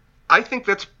 Okay, I think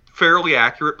that's fairly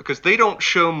accurate because they don't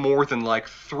show more than like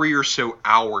 3 or so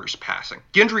hours passing.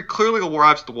 Gendry clearly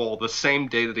arrives at the wall the same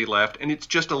day that he left, and it's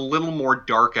just a little more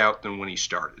dark out than when he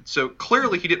started. So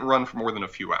clearly he didn't run for more than a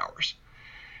few hours.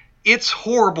 It's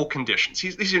horrible conditions.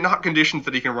 These are not conditions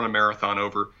that he can run a marathon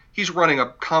over. He's running a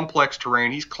complex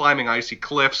terrain. He's climbing icy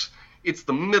cliffs. It's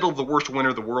the middle of the worst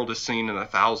winter the world has seen in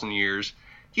 1,000 years.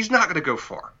 He's not going to go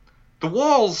far. The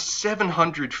wall's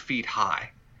 700 feet high.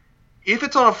 If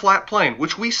it's on a flat plane,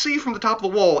 which we see from the top of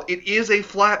the wall, it is a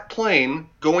flat plane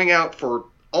going out for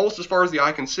almost as far as the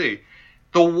eye can see.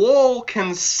 The wall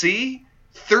can see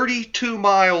 32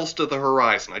 miles to the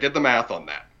horizon. I did the math on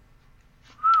that.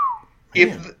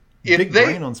 Man, big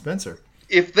brain on Spencer.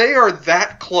 If they are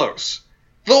that close,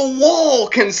 the wall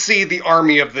can see the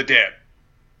army of the dead.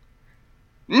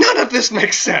 None of this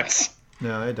makes sense.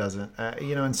 No, it doesn't.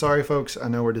 And sorry, folks. I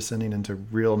know we're descending into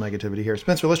real negativity here.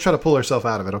 Spencer, let's try to pull ourselves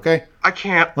out of it, okay? I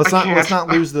can't. Let's not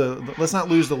lose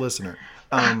the listener.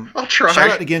 I'll try.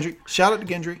 Shout out to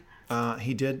Gendry.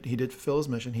 He did fulfill his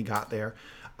mission. He got there.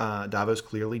 Davos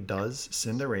clearly does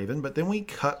send a raven, but then we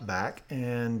cut back,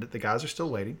 and the guys are still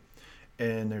waiting,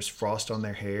 and there's frost on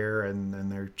their hair,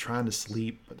 and they're trying to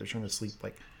sleep, but they're trying to sleep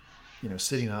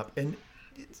sitting up. And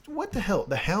what the hell?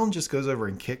 The Hound just goes over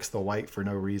and kicks the White for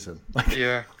no reason.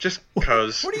 Yeah, just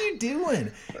because. What are you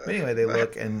doing? Anyway, they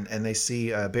look and they see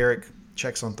Beric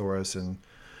checks on Thoros, and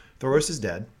Thoros is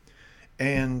dead.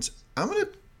 And I'm going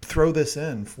to throw this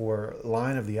in for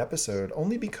line of the episode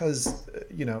only because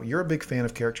you're a big fan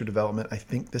of character development. I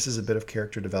think this is a bit of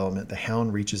character development. The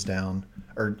Hound reaches down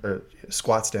or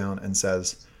squats down and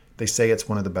says, they say it's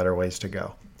one of the better ways to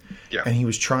go. Yeah. And he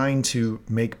was trying to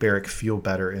make Beric feel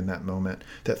better in that moment,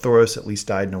 that Thoros at least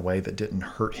died in a way that didn't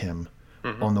hurt him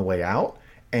on the way out.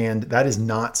 And that is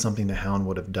not something the Hound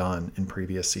would have done in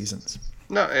previous seasons.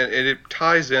 No, and it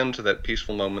ties into that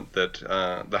peaceful moment that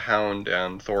the Hound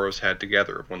and Thoros had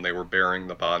together when they were burying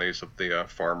the bodies of the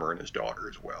farmer and his daughter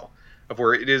as well. Of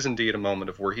where it is indeed a moment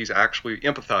of where he's actually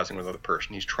empathizing with another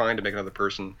person. He's trying to make another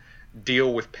person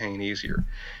deal with pain easier.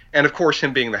 And of course,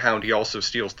 him being the Hound, he also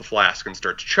steals the flask and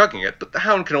starts chugging it, but the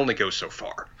Hound can only go so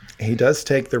far. He does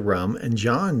take the rum, and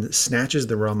Jon snatches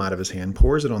the rum out of his hand,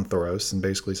 pours it on Thoros, and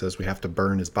basically says we have to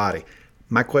burn his body.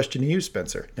 My question to you,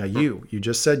 Spencer. Now, you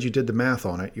just said you did the math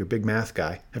on it. You're a big math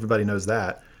guy. Everybody knows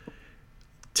that.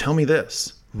 Tell me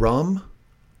this. Rum,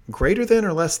 greater than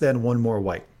or less than one more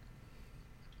white?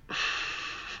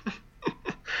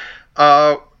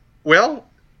 Well,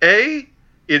 it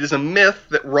is a myth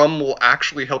that rum will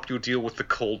actually help you deal with the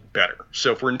cold better.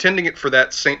 So if we're intending it for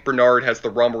that St. Bernard has the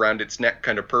rum around its neck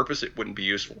kind of purpose, it wouldn't be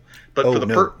useful. But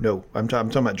no. I'm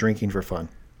talking about drinking for fun.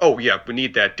 Oh, yeah, we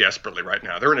need that desperately right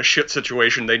now. They're in a shit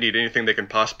situation. They need anything they can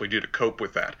possibly do to cope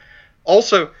with that.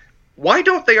 Also, why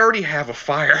don't they already have a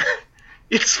fire?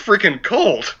 It's freaking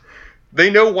cold.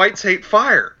 They know whites hate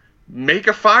fire. Make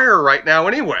a fire right now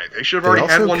anyway. They should have already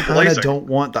had one blazing. They also kind of don't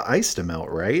want the ice to melt,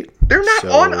 right? They're not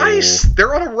on ice.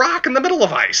 They're on a rock in the middle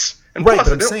of ice. And right, but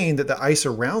I'm saying that the ice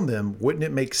around them, wouldn't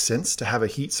it make sense to have a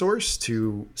heat source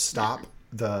to stop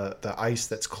the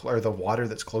ice or the water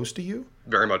that's close to you?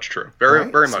 Very much true. Very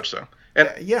much so.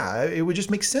 And yeah, it would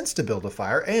just make sense to build a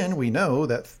fire. And we know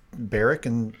that Beric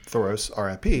and Thoros,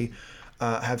 RIP,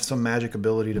 have some magic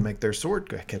ability to make their sword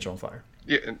catch on fire.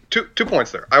 Yeah, two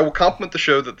points there. I will compliment the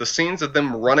show that the scenes of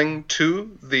them running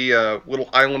to the little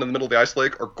island in the middle of the ice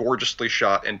lake are gorgeously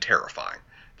shot and terrifying.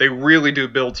 They really do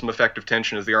build some effective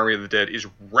tension as the Army of the Dead is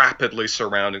rapidly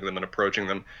surrounding them and approaching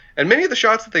them. And many of the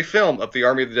shots that they film of the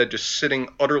Army of the Dead just sitting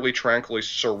utterly tranquilly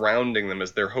surrounding them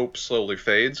as their hope slowly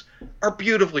fades are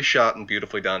beautifully shot and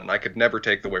beautifully done. And I could never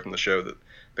take away from the show that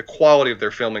the quality of their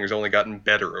filming has only gotten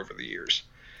better over the years.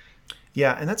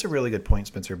 Yeah, and that's a really good point,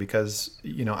 Spencer, because,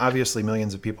 obviously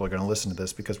millions of people are going to listen to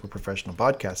this because we're professional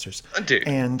podcasters. Indeed.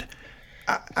 And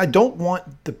I don't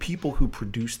want the people who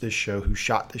produced this show, who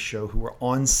shot this show, who were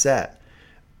on set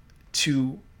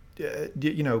to,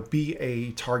 be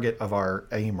a target of our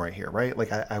aim right here, right?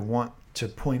 Like, I want to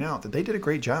point out that they did a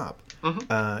great job.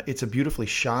 Mm-hmm. It's a beautifully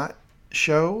shot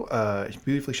show,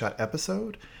 beautifully shot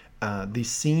episode. The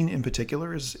scene in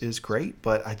particular is great,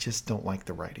 but I just don't like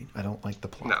the writing. I don't like the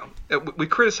plot. No, we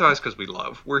criticize because we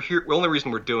love. We're here. The only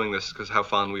reason we're doing this is because how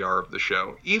fond we are of the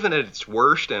show. Even at its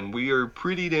worst, and we are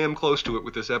pretty damn close to it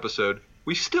with this episode,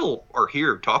 we still are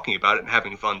here talking about it and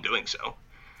having fun doing so.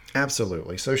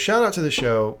 Absolutely. So shout out to the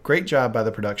show. Great job by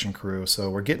the production crew. So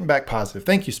we're getting back positive.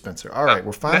 Thank you, Spencer. All right,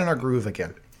 we're finding our groove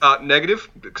again. Negative,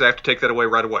 because I have to take that away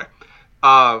right away.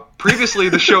 Previously,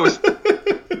 the show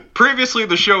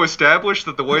established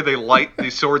that the way they light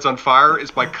these swords on fire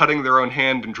is by cutting their own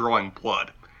hand and drawing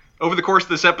blood. Over the course of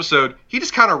this episode, he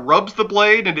just kind of rubs the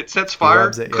blade and it sets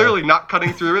fire, clearly not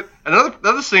cutting through it.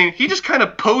 Another scene, he just kind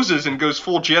of poses and goes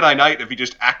full Jedi Knight if he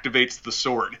just activates the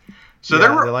sword. So the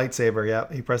lightsaber,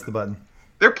 yeah, he pressed the button.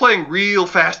 They're playing real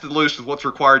fast and loose with what's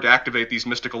required to activate these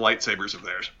mystical lightsabers of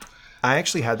theirs. I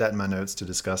actually had that in my notes to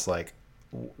discuss,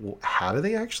 how do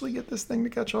they actually get this thing to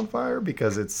catch on fire?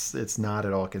 Because it's not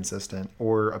at all consistent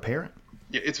or apparent.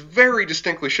 Yeah, it's very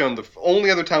distinctly shown. The only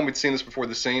other time we'd seen this before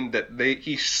the scene that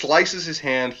he slices his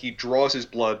hand, he draws his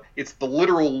blood. It's the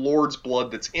literal Lord's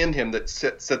blood that's in him that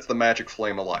sets the magic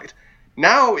flame alight.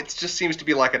 Now it just seems to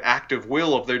be like an active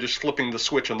will of they're just flipping the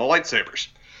switch on the lightsabers.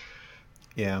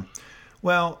 Yeah.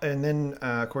 Well, and then,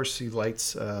 of course, he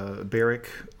lights, Beric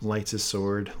lights his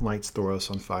sword, lights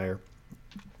Thoros on fire.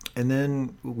 And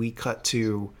then we cut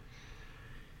to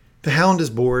the Hound is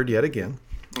bored yet again.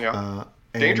 Yeah.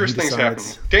 And Dangerous things happen.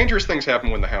 Dangerous things happen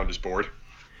when the Hound is bored.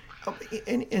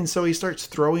 And so he starts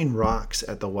throwing rocks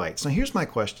at the whites. Now, here's my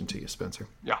question to you, Spencer.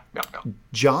 Yeah.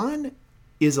 Jon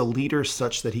is a leader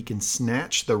such that he can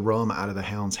snatch the rum out of the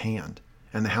Hound's hand,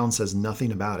 and the Hound says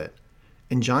nothing about it.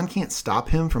 And Jon can't stop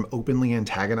him from openly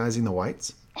antagonizing the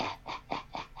whites?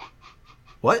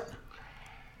 What?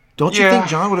 Don't you think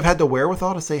Jon would have had the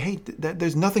wherewithal to say, hey,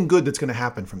 there's nothing good that's going to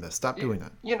happen from this. Stop doing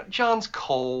that. Jon's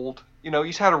cold.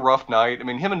 He's had a rough night. I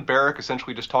mean, him and Beric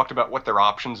essentially just talked about what their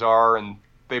options are, and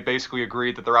they basically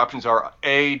agreed that their options are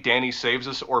A, Dany saves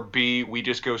us, or B, we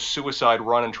just go suicide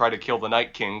run and try to kill the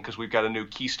Night King because we've got a new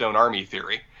Keystone Army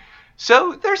theory.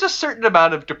 So there's a certain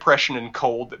amount of depression and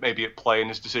cold that may be at play in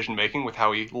his decision-making with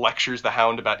how he lectures the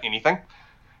Hound about anything.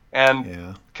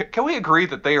 And can we agree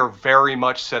that they are very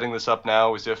much setting this up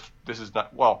now as if this is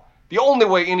not... Well, the only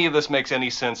way any of this makes any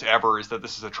sense ever is that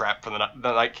this is a trap for the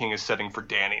Night King is setting for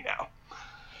Dany now.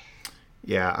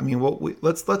 Yeah, I mean,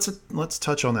 let's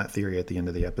touch on that theory at the end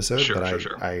of the episode.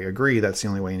 Sure. I agree that's the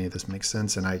only way any of this makes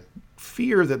sense, and I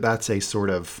fear that that's a sort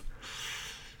of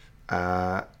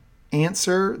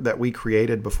answer that we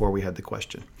created before we had the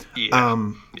question.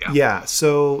 Yeah.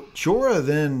 So Jorah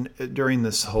then, during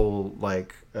this whole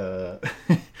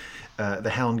the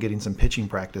Hound getting some pitching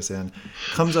practice in,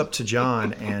 comes up to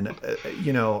Jon and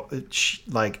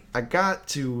I got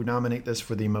to nominate this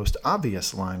for the most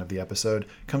obvious line of the episode.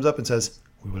 Comes up and says,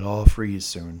 "We will all freeze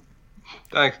soon."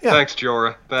 Thanks,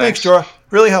 Jorah. Thanks, Jorah.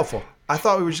 Really helpful. I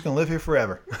thought we were just going to live here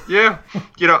forever. Yeah.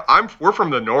 We're from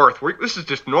the north. This is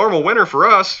just normal winter for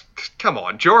us. Come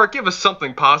on, Jorah, give us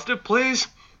something positive, please.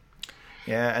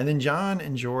 Yeah, and then Jon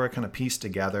and Jorah kind of piece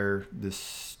together this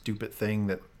stupid thing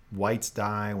that whites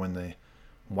die when the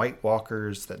White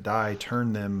Walkers that die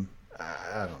turn them.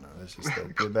 I don't know. It's just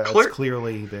that's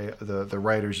clearly the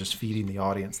writers just feeding the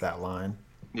audience that line.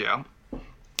 Yeah.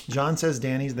 Jon says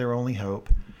Dany's their only hope,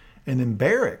 and then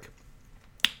Beric.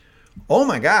 Oh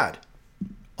my God.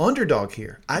 Underdog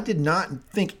here. I did not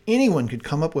think anyone could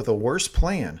come up with a worse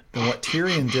plan than what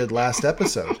Tyrion did last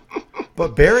episode.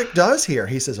 But Beric does here.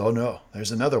 He says, oh no,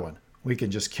 there's another one. We can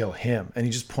just kill him. And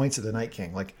he just points at the Night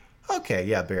King like, okay,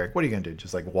 yeah, Beric, what are you going to do?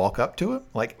 Just walk up to him?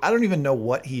 I don't even know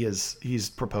what he's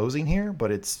proposing here, but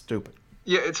it's stupid.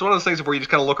 Yeah, it's one of those things where you just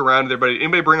kind of look around at everybody.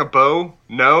 Anybody bring a bow?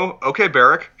 No? Okay,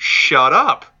 Beric, shut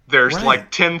up. There's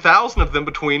 10,000 of them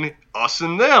between us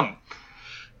and them.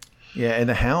 Yeah, and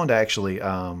the Hound actually,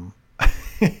 shout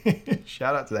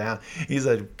out to the Hound. He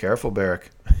said, careful,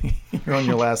 Beric. You're on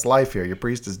your last life here. Your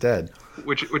priest is dead.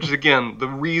 Which is, again, the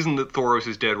reason that Thoros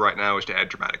is dead right now is to add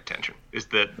dramatic tension. Is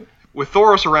that with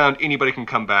Thoros around, anybody can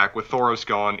come back. With Thoros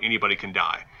gone, anybody can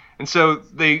die. And so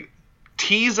they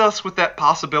tease us with that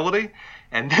possibility,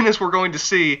 and then as we're going to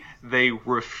see, they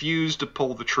refuse to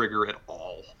pull the trigger at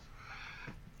all.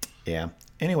 Yeah.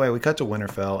 Anyway, we cut to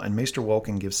Winterfell, and Maester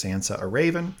Wolkan gives Sansa a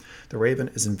raven. The raven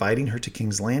is inviting her to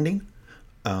King's Landing,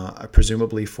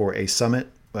 presumably for a summit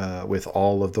with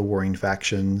all of the warring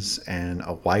factions and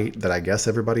a white that I guess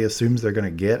everybody assumes they're going to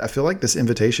get. I feel like this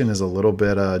invitation is a little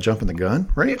bit jumping the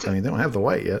gun, right? They don't have the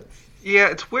white yet. Yeah,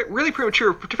 it's really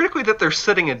premature, particularly that they're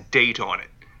setting a date on it.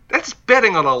 That's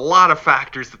betting on a lot of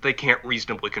factors that they can't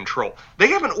reasonably control. They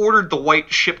haven't ordered the white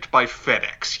shipped by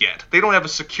FedEx yet. They don't have a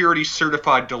security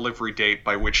certified delivery date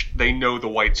by which they know the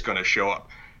white's going to show up.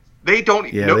 They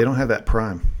don't. Yeah, they don't have that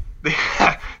Prime. They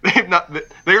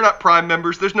are not Prime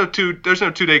members. There's no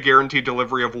 2-day guaranteed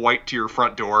delivery of white to your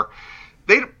front door.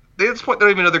 They at this point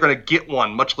don't even know they're going to get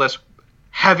one, much less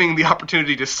having the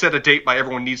opportunity to set a date by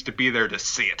everyone needs to be there to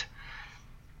see it.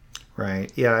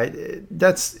 Right. Yeah,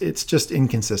 it's just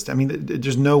inconsistent. I mean,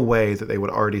 there's no way that they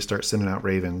would already start sending out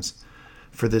ravens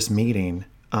for this meeting,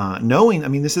 knowing. I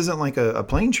mean, this isn't like a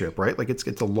plane trip, right? Like it's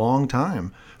a long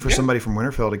time for somebody from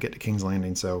Winterfell to get to King's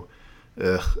Landing. So,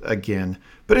 again.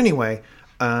 But anyway,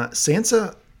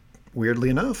 Sansa, weirdly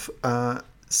enough,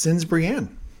 sends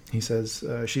Brienne. She says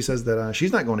that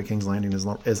she's not going to King's Landing as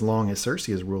long as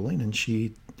Cersei is ruling, and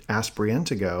she asked Brienne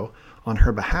to go on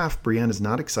her behalf. Brienne is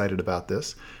not excited about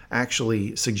this.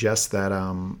 Actually suggests that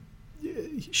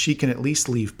she can at least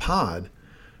leave Pod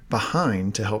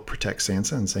behind to help protect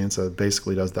Sansa. And Sansa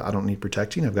basically does I don't need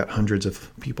protecting. I've got hundreds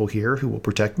of people here who will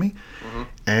protect me. Mm-hmm.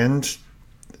 And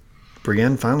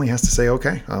Brienne finally has to say,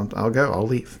 okay, I'll go. I'll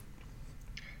leave.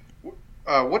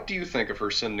 What do you think of her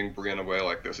sending Brienne away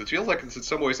like this? It feels like it's in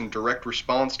some ways in direct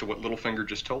response to what Littlefinger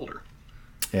just told her.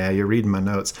 Yeah, you're reading my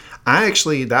notes.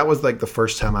 That was like the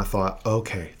first time I thought,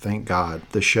 okay, thank God.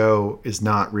 The show is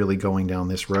not really going down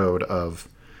this road of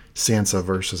Sansa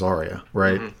versus Arya,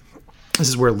 right? Mm-hmm. This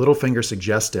is where Littlefinger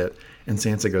suggests it, and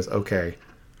Sansa goes, okay,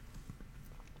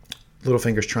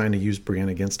 Littlefinger's trying to use Brienne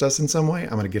against us in some way.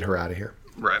 I'm going to get her out of here.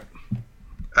 Right.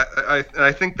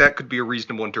 I think that could be a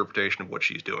reasonable interpretation of what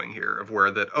she's doing here, of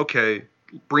where that, okay,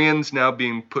 Brienne's now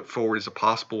being put forward as a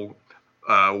possible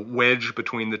wedge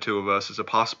between the two of us, as a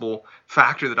possible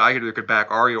factor that either could back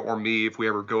Arya or me if we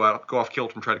ever go off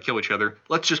kilter and try to kill each other.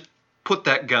 Let's just put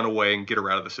that gun away and get her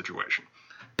out of the situation.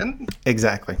 And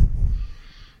exactly.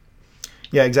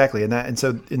 Yeah, exactly. And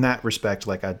so in that respect,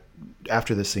 like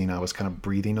after this scene, I was kind of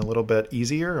breathing a little bit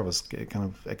easier. I was kind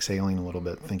of exhaling a little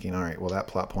bit, thinking, all right, well, that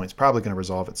plot point's probably going to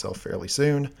resolve itself fairly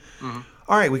soon. Mm-hmm.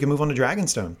 All right, we can move on to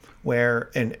Dragonstone,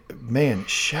 and man,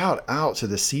 shout out to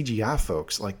the CGI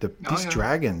folks. Like these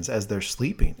dragons as they're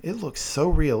sleeping, it looks so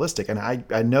realistic. And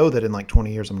I know that in like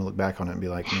 20 years, I'm going to look back on it and be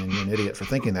like, man, you're an idiot for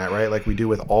thinking that, right? Like we do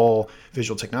with all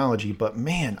visual technology. But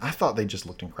man, I thought they just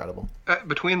looked incredible.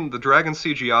 Between the dragon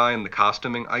CGI and the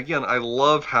costuming, again, I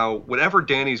love how whenever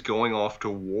Dany's going off to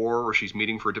war or she's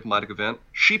meeting for a diplomatic event,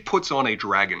 she puts on a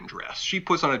dragon dress. She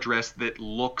puts on a dress that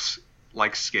looks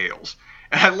like scales.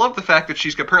 And I love the fact that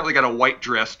she's apparently got a white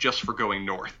dress just for going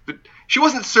north. But she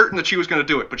wasn't certain that she was going to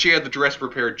do it, but she had the dress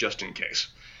prepared just in case.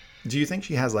 Do you think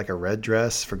she has like a red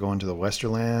dress for going to the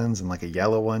Westerlands and like a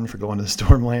yellow one for going to the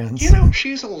Stormlands? You know,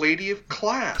 she's a lady of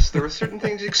class. There are certain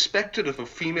things expected of a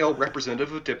female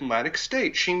representative of a diplomatic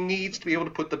state. She needs to be able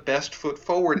to put the best foot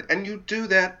forward, and you do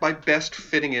that by best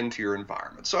fitting into your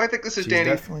environment. So I think this is Dany.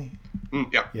 Definitely.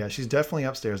 Yeah, she's definitely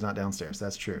upstairs, not downstairs.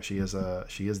 That's true. She is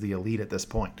the elite at this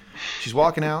point. She's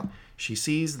walking out. She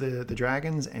sees the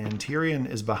dragons, and Tyrion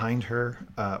is behind her,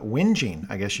 whinging,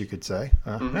 I guess you could say.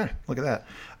 Look at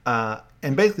that.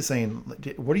 And basically saying,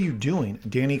 what are you doing?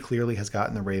 Dany clearly has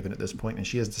gotten the Raven at this point, and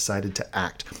she has decided to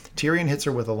act. Tyrion hits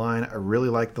her with a line. I really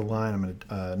like the line. I'm going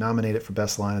to nominate it for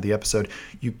best line of the episode.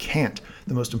 You can't.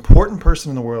 The most important person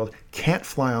in the world can't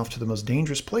fly off to the most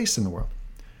dangerous place in the world.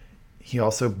 He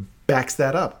also backs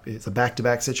that up. It's a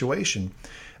back-to-back situation.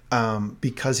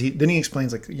 Because then he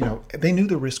explains, like, you know, they knew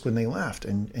the risk when they left.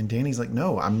 And Dany's like,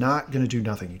 no, I'm not going to do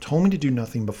nothing. You told me to do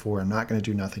nothing before. I'm not going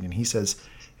to do nothing. And he says,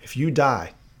 if you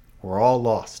die, we're all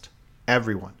lost.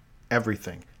 Everyone.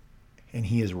 Everything. And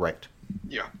he is right.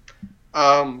 Yeah.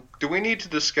 Do we need to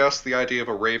discuss the idea of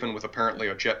a Raven with apparently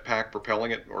a jetpack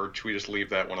propelling it, or should we just leave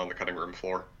that one on the cutting room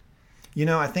floor? You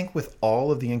know, I think with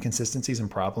all of the inconsistencies and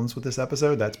problems with this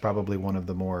episode, that's probably one of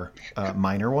the more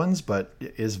minor ones, but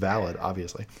it is valid,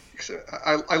 obviously.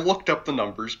 I looked up the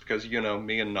numbers because, you know,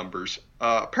 me and numbers.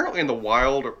 Apparently in the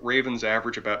wild, ravens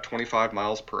average about 25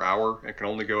 miles per hour and can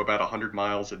only go about 100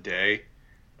 miles a day.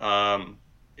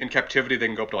 In captivity, they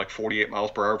can go up to like 48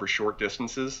 miles per hour for short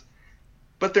distances.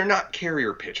 But they're not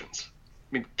carrier pigeons.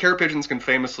 I mean, carrier pigeons can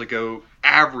famously go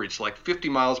average like 50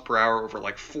 miles per hour over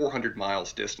like 400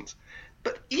 miles distance.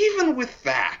 But even with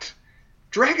that,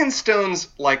 Dragonstone's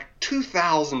like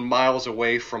 2,000 miles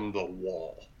away from the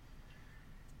wall.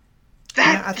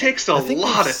 That takes a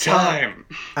lot of time.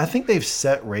 I think they've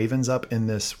set ravens up in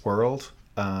this world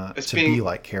to be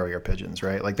like carrier pigeons,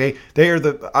 right? Like they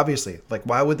are obviously, like,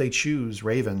 why would they choose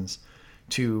ravens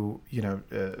to, you know,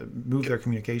 move their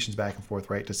communications back and forth,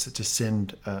 right? To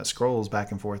send scrolls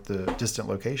back and forth to distant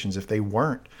locations if they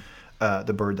weren't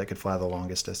the bird that could fly the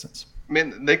longest distance. I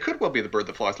mean, they could well be the bird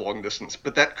that flies the long distance,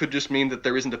 but that could just mean that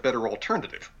there isn't a better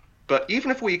alternative. But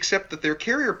even if we accept that they're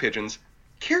carrier pigeons,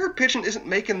 carrier pigeon isn't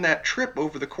making that trip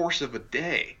over the course of a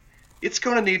day. It's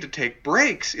going to need to take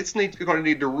breaks. It's going to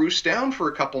need to roost down for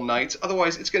a couple nights.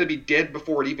 Otherwise, it's going to be dead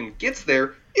before it even gets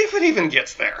there, if it even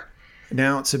gets there.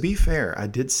 Now, to be fair, I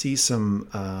did see some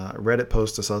Reddit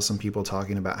posts. I saw some people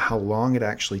talking about how long it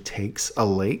actually takes a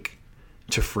lake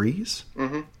to freeze.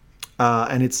 Mm-hmm.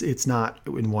 And it's not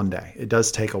in one day. It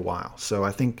does take a while. So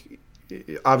I think,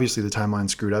 obviously, the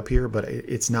timeline's screwed up here, but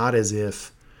it's not as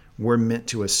if we're meant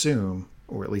to assume,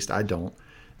 or at least I don't,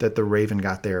 that the Raven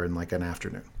got there in like an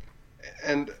afternoon.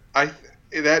 And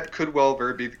that could well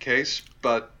very be the case,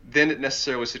 but then it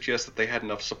necessarily suggests that they had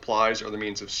enough supplies or the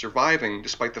means of surviving,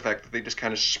 despite the fact that they just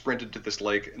kind of sprinted to this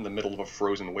lake in the middle of a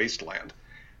frozen wasteland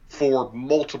for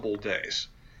multiple days.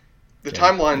 The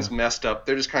timeline's messed up.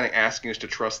 They're just kind of asking us to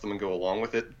trust them and go along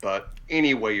with it. But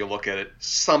any way you look at it,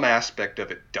 some aspect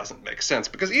of it doesn't make sense.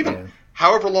 Because even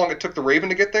however long it took the Raven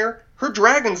to get there, her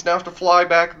dragons now have to fly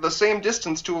back the same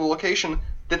distance to a location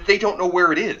that they don't know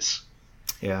where it is.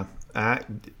 Yeah.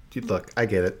 Look, I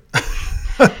get it.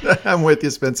 I'm with you,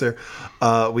 Spencer.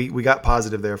 We got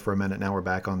positive there for a minute. Now we're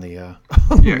back on the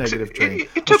negative train.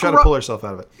 Let's try to pull ourselves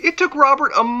out of it. It took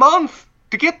Robert a month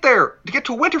to get there, to get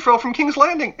to Winterfell from King's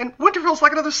Landing, and Winterfell's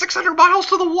like another 600 miles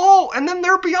to the wall, and then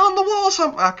they're beyond the wall.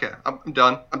 So I'm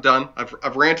done.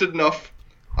 I've ranted enough.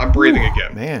 I'm breathing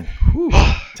again. Man,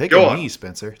 take a knee,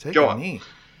 Spencer. Take a knee.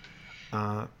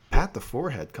 Pat the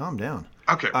forehead. Calm down.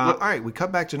 Okay. All right, we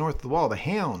cut back to north of the wall. The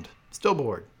Hound, still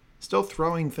bored, still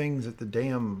throwing things at the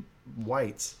damn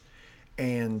whites,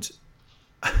 and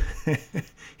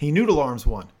he noodle arms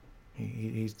one.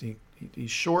 He's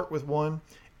short with one,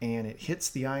 and it hits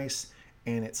the ice,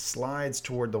 and it slides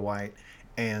toward the white,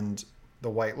 and the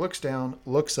white looks down,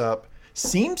 looks up,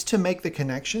 seems to make the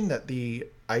connection that the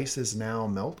ice is now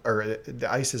the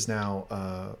ice is now,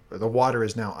 the water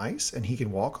is now ice, and he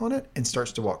can walk on it, and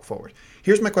starts to walk forward.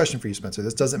 Here's my question for you, Spencer.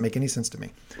 This doesn't make any sense to me.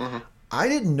 Mm-hmm. I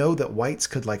didn't know that whites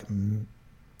could I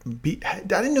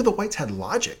didn't know the whites had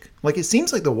logic. Like, it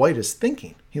seems like the white is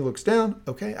thinking. He looks down.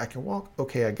 Okay, I can walk.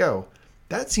 Okay, I go.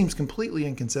 That seems completely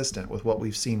inconsistent with what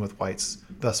we've seen with whites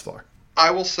thus far.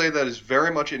 I will say that is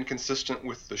very much inconsistent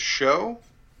with the show.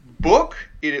 Book,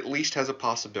 it at least has a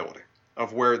possibility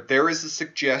of where there is a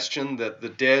suggestion that the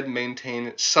dead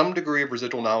maintain some degree of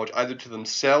residual knowledge either to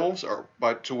themselves or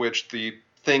to which the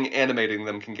thing animating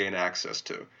them can gain access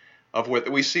to. Of what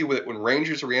we see with it when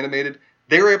Rangers are reanimated,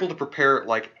 they're able to prepare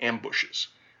like ambushes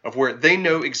of where they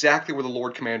know exactly where the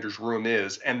Lord Commander's room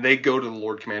is, and they go to the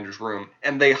Lord Commander's room,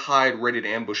 and they hide ready to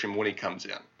ambush him when he comes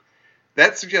in.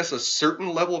 That suggests a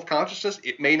certain level of consciousness.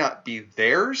 It may not be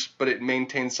theirs, but it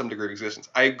maintains some degree of existence.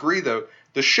 I agree, though,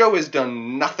 the show has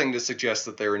done nothing to suggest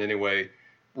that they're in any way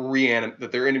that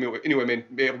they're in any way may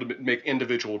be able to make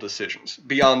individual decisions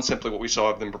beyond simply what we saw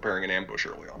of them preparing an ambush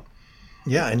early on.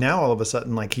 Yeah, and now all of a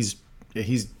sudden, like he's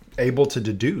able to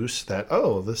deduce that,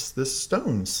 oh, this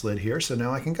stone slid here, so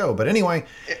now I can go. But anyway,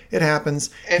 it happens.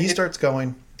 He starts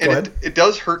going. Go ahead. It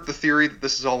does hurt the theory that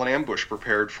this is all an ambush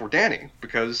prepared for Dany,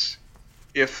 because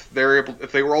if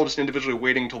they were all just individually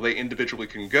waiting until they individually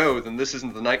can go, then this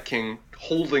isn't the Night King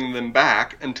holding them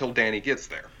back until Dany gets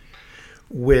there.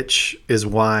 Which is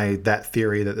why that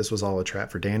theory that this was all a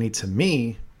trap for Dany, to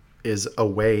me, is a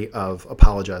way of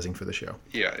apologizing for the show.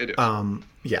 Yeah, it is.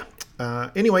 Yeah.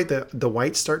 Anyway, the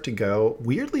whites start to go.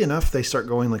 Weirdly enough, they start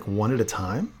going like one at a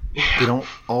time. Yeah. They don't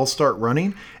all start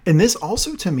running. And this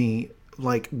also, to me,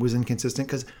 like was inconsistent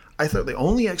because I thought the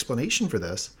only explanation for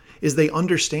this is they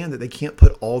understand that they can't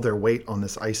put all their weight on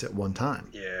this ice at one time.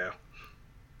 Yeah.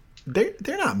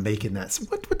 They're not making that.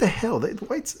 What the hell? The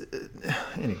whites.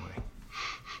 Anyway.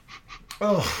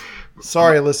 Oh,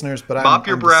 sorry, listeners, but mop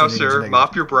your brow, sir.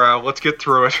 Mop your brow. Let's get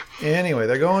through it. Anyway,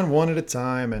 they're going one at a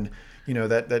time, and you know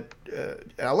that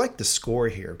I like the score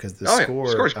here because the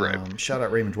score's great. Shout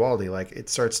out Raymond Dwaldy. Like it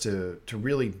starts to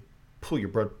really pull your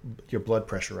blood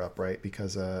pressure up, right?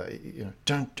 Because dun,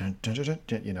 dun, dun, dun,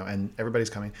 dun, and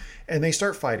everybody's coming, and they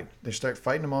start fighting. They start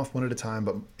fighting them off one at a time,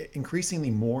 but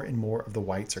increasingly more and more of the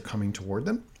whites are coming toward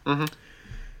them. Mm-hmm.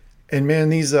 And man,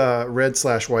 these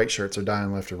red/white shirts are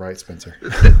dying left or right, Spencer.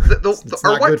 It's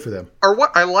not good for them.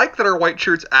 I like that our white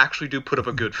shirts actually do put up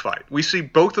a good fight. We see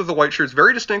both of the white shirts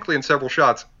very distinctly in several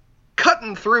shots,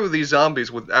 cutting through these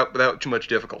zombies without too much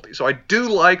difficulty. So I do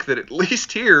like that at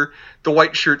least here, the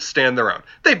white shirts stand their own.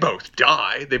 They both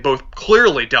die. They both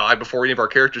clearly die before any of our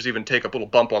characters even take a little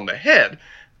bump on the head.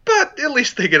 But at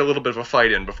least they get a little bit of a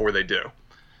fight in before they do.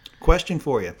 Question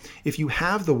for you. If you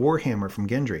have the Warhammer from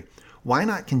Gendry, why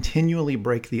not continually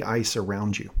break the ice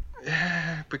around you?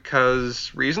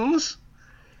 Because reasons?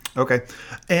 Okay.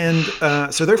 And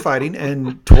so they're fighting,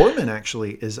 and Tormund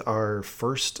actually is our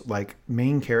first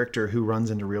main character who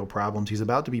runs into real problems. He's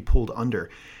about to be pulled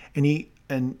under. And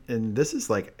and this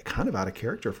is kind of out of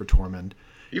character for Tormund.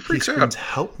 He screams,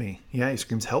 "Help me." Yeah, he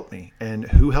screams, "Help me." And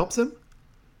who helps him?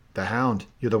 The Hound.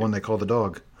 You're the one they call the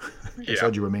dog. I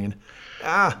told you were mean.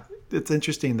 It's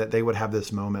interesting that they would have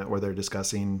this moment where they're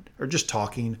discussing or just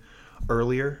talking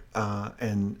earlier,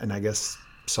 and I guess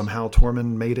somehow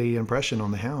Tormund made an impression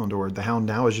on the Hound, or the Hound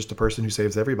now is just a person who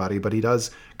saves everybody, but he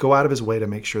does go out of his way to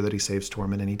make sure that he saves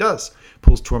Tormund, and he does.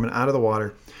 Pulls Tormund out of the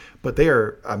water, but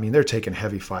they're taking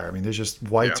heavy fire. I mean, there's just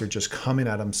whites are just coming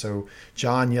at them, so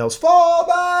Jon yells, "Fall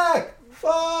back!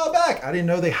 Fall back!" I didn't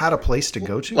know they had a place to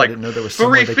go to. I didn't know there was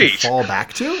somewhere they could fall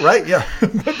back to, right? Yeah.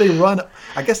 But they run,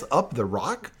 I guess, up the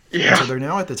rock. Yeah. So they're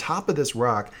now at the top of this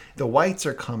rock. The whites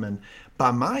are coming.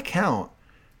 By my count,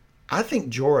 I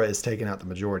think Jorah is taking out the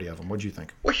majority of them. What do you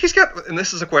think? Well, and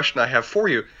this is a question I have for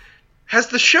you. Has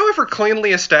the show ever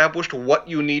cleanly established what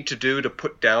you need to do to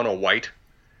put down a white?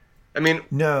 I mean...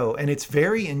 No, and it's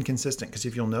very inconsistent, because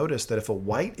if you'll notice that if a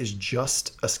white is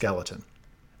just a skeleton,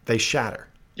 they shatter.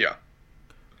 Yeah.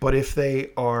 But if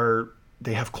they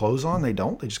have clothes on, they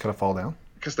don't. They just kind of fall down.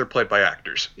 Because they're played by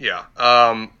actors. Yeah.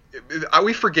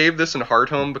 We forgave this in Hard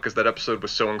Home because that episode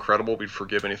was so incredible. We'd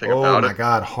forgive anything about it. Oh my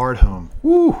God, Hard Home.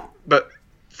 Woo! But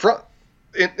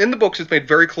in the books, it's made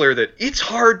very clear that it's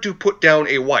hard to put down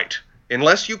a white.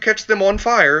 Unless you catch them on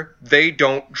fire, they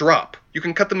don't drop. You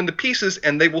can cut them into pieces,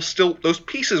 and those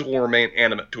pieces will remain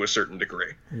animate to a certain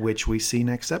degree. Which we see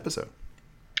next episode.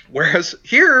 Whereas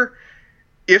here,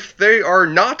 if they are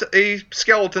not a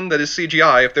skeleton that is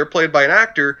CGI, if they're played by an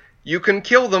actor, you can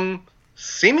kill them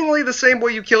seemingly the same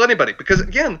way you kill anybody. Because,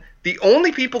 again, the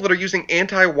only people that are using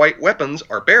anti-white weapons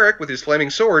are Barrick with his flaming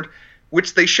sword,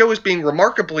 which they show as being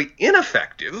remarkably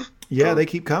ineffective. Yeah, they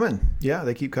keep coming.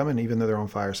 Even though they're on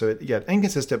fire. So,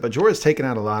 inconsistent, but Jorah's taken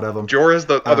out a lot of them. Jorah has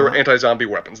the other anti-zombie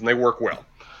weapons, and they work well.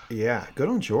 Yeah, good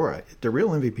on Jorah. The real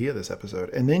MVP of this episode.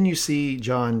 And then you see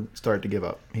Jon start to give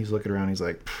up. He's looking around. He's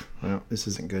like, well, this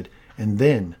isn't good. And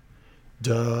then,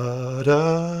 da-da,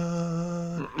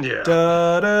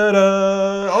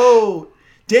 da-da-da. Oh,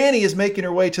 Dany is making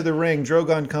her way to the ring.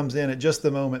 Drogon comes in at just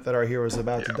the moment that our hero is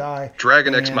about to die.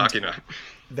 Dragon Ex Machina.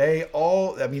 They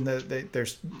all, I mean,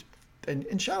 there's...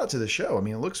 And shout out to the show. I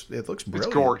mean, it looks brilliant. It's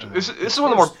gorgeous. This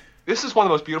is one of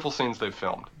the most beautiful scenes they've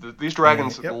filmed. These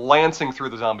dragons lancing through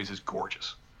the zombies is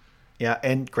gorgeous. Yeah,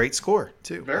 and great score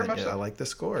too. Very much so. I like the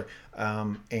score.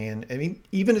 And I mean,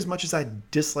 even as much as I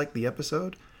disliked the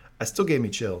episode, it still gave me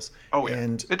chills. Oh yeah,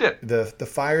 and it did. The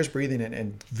fire's breathing in,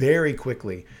 and very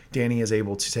quickly, Dany is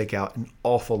able to take out an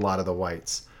awful lot of the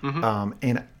whites. Mm-hmm.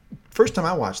 And first time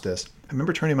I watched this, I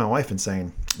remember turning to my wife and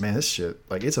saying, man, this shit,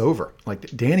 like, it's over. Like,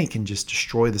 Dany can just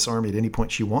destroy this army at any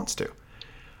point she wants to.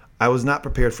 I was not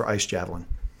prepared for Ice Javelin.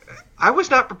 I was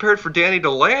not prepared for Dany to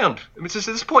land. I mean, it's just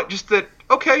at this point, just that,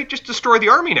 okay, just destroy the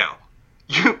army now.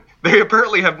 They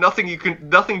apparently have nothing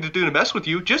to do to mess with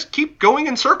you. Just keep going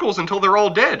in circles until they're all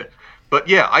dead. But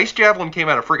yeah, Ice Javelin came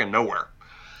out of friggin' nowhere.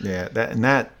 Yeah,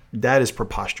 that is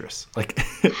preposterous. Like,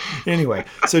 anyway,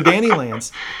 so Dany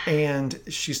lands, and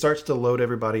she starts to load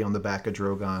everybody on the back of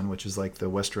Drogon, which is like the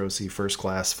Westerosi first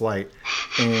class flight.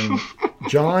 And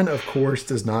Jon, of course,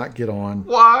 does not get on.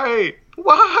 Why?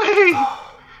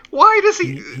 Why does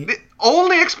he? The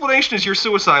only explanation is your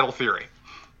suicidal theory.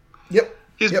 Yep.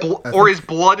 His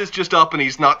blood is just up and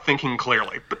he's not thinking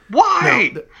clearly. But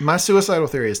why? No, my suicidal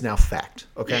theory is now fact.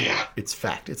 Okay, yeah. It's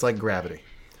fact. It's like gravity.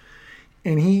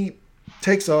 And he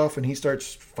takes off and he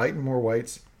starts fighting more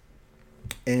whites,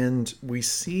 and we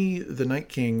see the Night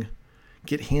King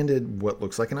get handed what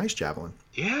looks like an ice javelin.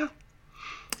 Yeah.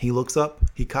 He looks up,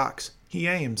 he cocks, he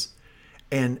aims,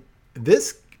 and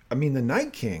the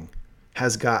Night King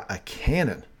has got a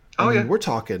cannon. I mean, we're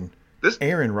talking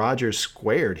Aaron Rodgers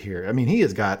squared here. I mean, he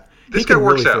can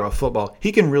really throw a football.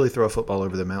 He can really throw a football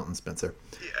over the mountain, Spencer.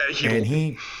 Yeah,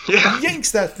 he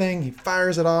yanks that thing, he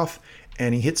fires it off,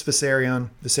 and he hits Viserion.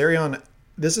 Viserion,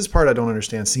 this is part I don't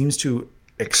understand, seems to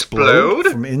explode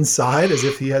from inside as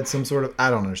if he had some sort of... I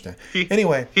don't understand.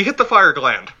 Anyway. He hit the fire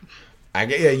gland. You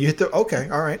hit the... Okay,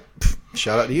 all right.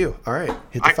 Shout out to you. All right,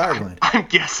 hit the fire gland. I'm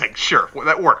guessing. Sure, well,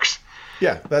 that works.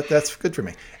 Yeah, that's good for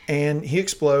me. And he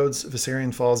explodes.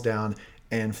 Viserion falls down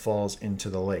and falls into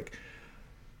the lake.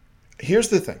 Here's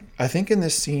the thing. I think in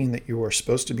this scene that you are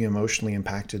supposed to be emotionally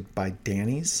impacted by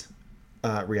Dany's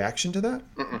reaction to that.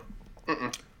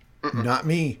 Not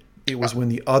me. It was when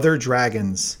the other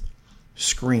dragons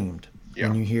screamed. Yeah.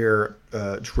 When you hear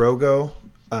Drogo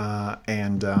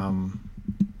and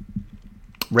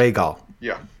Rhaegal.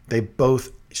 Yeah. They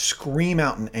both scream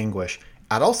out in anguish.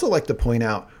 I'd also like to point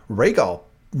out Rhaegal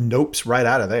nopes right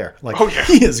out of there. Like,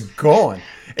 he is gone.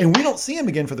 And we don't see him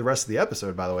again for the rest of the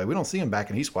episode, by the way. We don't see him back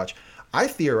in Eastwatch. I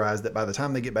theorize that by the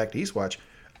time they get back to Eastwatch,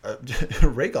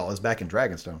 Rhaegal is back in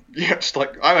Dragonstone. Yes,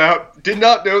 like, I'm out. Did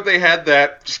not know they had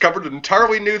that. Discovered an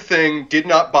entirely new thing. Did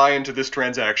not buy into this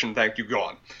transaction. Thank you,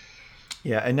 gone.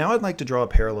 Yeah, and now I'd like to draw a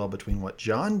parallel between what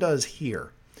Jon does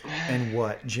here and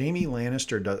what Jaime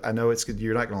Lannister does. I know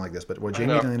you're not going to like this, but what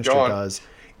Jaime Lannister does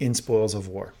in Spoils of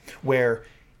War, where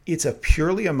it's a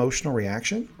purely emotional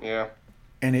reaction. Yeah.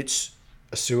 And it's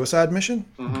a suicide mission,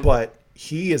 but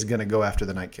he is going to go after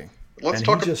the Night King. He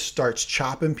just starts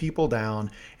chopping people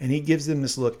down, and he gives them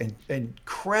this look, and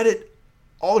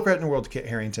all the credit in the world to Kit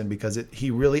Harington, because he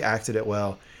really acted it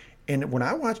well. And when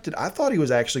I watched it, I thought he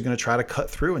was actually going to try to cut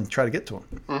through and try to get to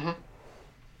him. Mm-hmm.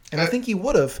 And I think he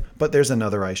would have, but there's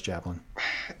another ice javelin.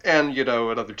 And,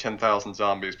 another 10,000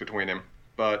 zombies between him.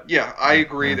 But, yeah, I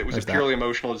agree that it was a purely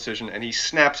emotional decision, and he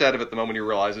snaps out of it the moment he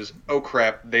realizes, oh,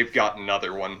 crap, they've got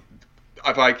another one.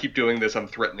 If I keep doing this, I'm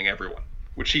threatening everyone.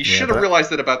 Which he should have realized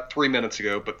that about 3 minutes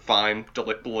ago, but fine,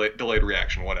 delayed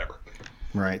reaction, whatever.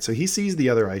 Right. So he sees the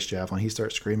other ice javelin. He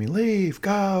starts screaming, "Leave!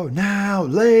 Go now!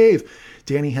 Leave!"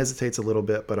 Danny hesitates a little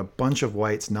bit, but a bunch of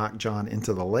whites knock John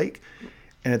into the lake.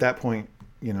 And at that point,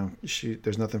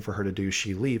 there's nothing for her to do.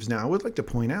 She leaves. Now, I would like to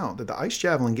point out that the ice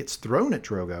javelin gets thrown at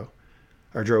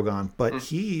Drogon, but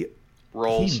he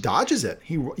rolls. He dodges it.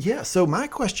 So my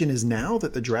question is, now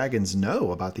that the dragons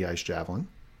know about the ice javelin,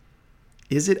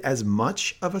 is it as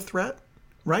much of a threat?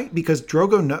 Right? Because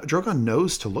Drogon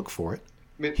knows to look for it.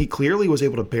 He clearly was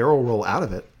able to barrel roll out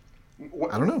of it.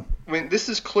 I don't know. I mean, this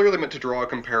is clearly meant to draw a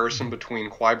comparison between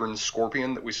Qyburn's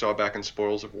Scorpion that we saw back in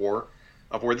Spoils of War,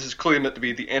 of where this is clearly meant to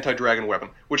be the anti-dragon weapon,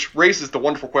 which raises the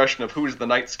wonderful question of who is the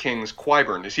Night's King's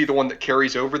Qyburn? Is he the one that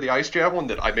carries over the ice javelin,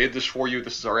 that I made this for you,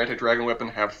 this is our anti-dragon weapon,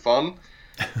 have fun?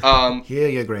 Here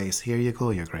you grace, here you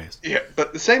cool your grace. Yeah,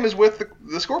 but the same is with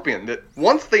the Scorpion, that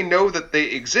once they know that they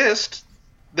exist,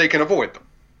 they can avoid them.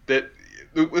 That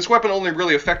this weapon only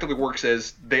really effectively works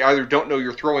as they either don't know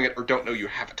you're throwing it or don't know you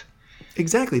have it.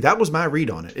 Exactly. That was my read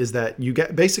on it, is that you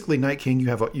get basically Night King,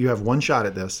 you have one shot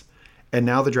at this, and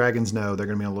now the dragons know they're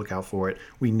going to be on the lookout for it.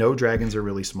 We know dragons are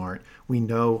really smart. We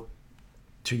know,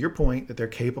 to your point, that they're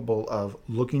capable of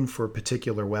looking for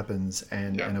particular weapons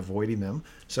and avoiding them.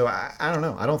 So I don't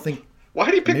know. I don't think... Why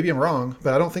did he pick... Maybe I'm wrong,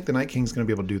 but I don't think the Night King's going to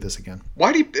be able to do this again.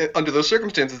 Why did he, under those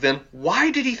circumstances then,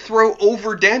 why did he throw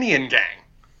over Dany and gang?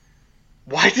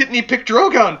 Why didn't he pick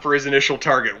Drogon for his initial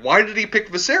target? Why did he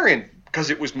pick Viserion? Because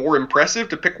it was more impressive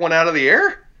to pick one out of the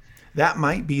air? That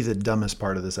might be the dumbest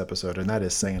part of this episode, and that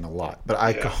is saying a lot. But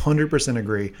I 100%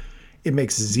 agree. It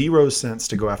makes zero sense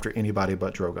to go after anybody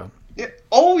but Drogon. Yeah,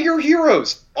 all your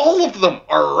heroes, all of them,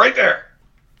 are right there.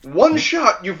 One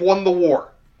shot, you've won the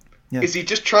war. Yeah. Is he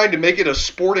just trying to make it a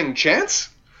sporting chance?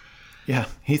 Yeah,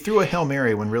 he threw a Hail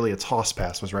Mary when really its Hoss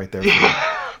pass was right there.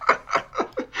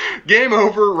 Game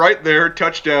over, right there,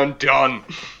 touchdown, done.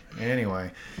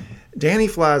 Anyway, Dany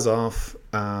flies off.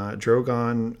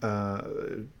 Drogon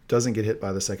doesn't get hit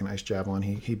by the second ice javelin.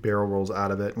 He barrel rolls out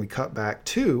of it, and we cut back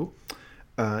to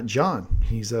Jon.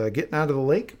 He's getting out of the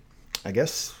lake. I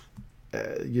guess,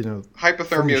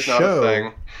 hypothermia is not a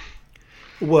thing.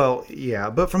 Well, yeah,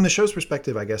 but from the show's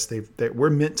perspective, I guess we're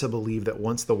meant to believe that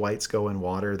once the whites go in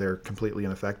water, they're completely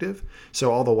ineffective.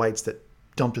 So all the whites that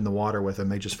dumped in the water with him,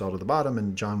 they just fell to the bottom,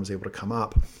 and Jon was able to come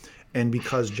up. And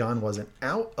because Jon wasn't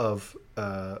out of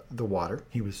the water,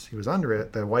 he was under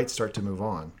it, the whites start to move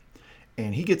on.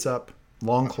 And he gets up.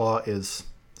 Longclaw is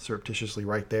surreptitiously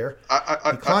right there.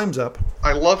 He climbs up.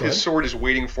 I love his sword is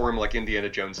waiting for him like Indiana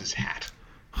Jones's hat.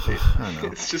 I know.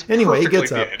 It's just anyway, he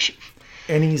gets the up. edge.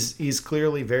 And he's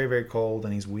clearly very, very cold,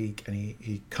 and he's weak, and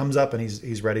he comes up, and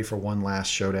he's ready for one last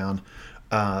showdown.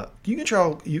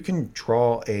 You can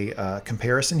draw a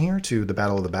comparison here to the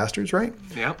Battle of the Bastards, right?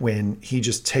 Yeah. When he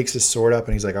just takes his sword up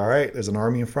and he's like, all right, there's an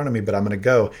army in front of me, but I'm going to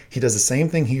go. He does the same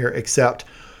thing here, except,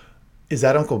 is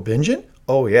that Uncle Benjen?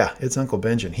 Oh, yeah, it's Uncle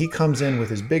Benjen. He comes in with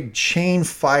his big chain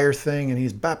fire thing, and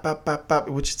he's bap, bap, bap, bap,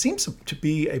 which seems to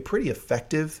be a pretty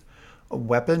effective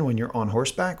weapon when you're on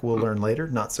horseback. We'll learn later,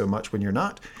 not so much when you're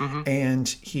not. Mm-hmm. And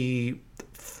he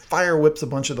fire whips a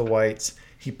bunch of the whites.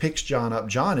 He picks Jon up.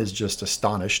 Jon is just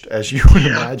astonished, as you would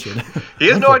imagine. He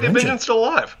has no idea Benjen's still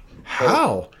alive.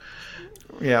 How?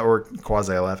 Yeah, or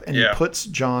quasi-alive. And he puts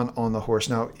Jon on the horse.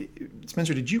 Now,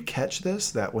 Spencer, did you catch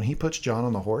this? That when he puts Jon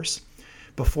on the horse,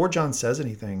 before Jon says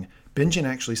anything, Benjen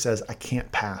actually says, "I can't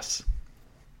pass."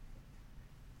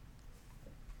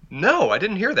 No, I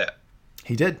didn't hear that.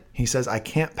 He did. He says, "I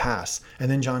can't pass."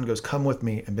 And then Jon goes, "Come with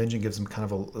me." And Benjen gives him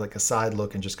kind of a side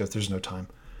look and just goes, "There's no time."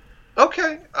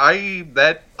 Okay, I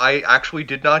actually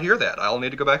did not hear that. I'll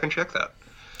need to go back and check that.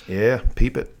 Yeah,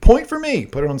 peep it. Point for me.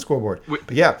 Put it on the scoreboard.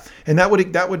 But yeah, and that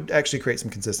would actually create some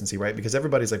consistency, right? Because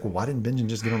everybody's like, well, why didn't Benjen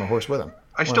just get on the horse with him?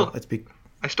 I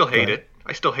still hate it.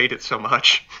 I still hate it so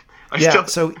much.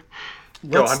 So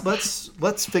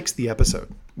let's fix the episode.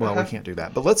 Well, we can't do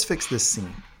that, but let's fix this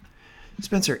scene.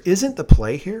 Spencer, isn't the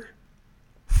play here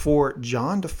for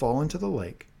Jon to fall into the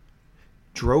lake,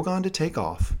 Drogon to take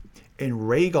off, and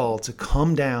Rhaegal to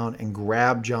come down and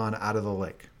grab Jon out of the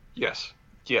lake? Yes.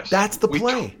 That's the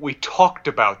play. We talked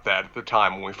about that at the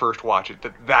time when we first watched it,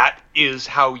 that is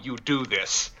how you do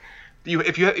this.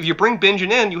 If you bring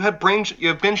Benjen in, you have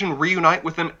Benjen reunite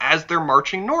with them as they're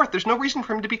marching north. There's no reason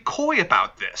for him to be coy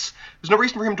about this. There's no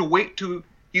reason for him to wait to...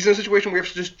 He's in a situation where he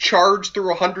has to just charge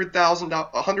through a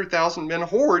 100,000 men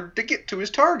horde to get to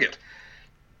his target.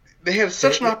 They have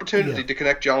such an opportunity to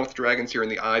connect Jon with the dragons here in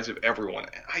the eyes of everyone.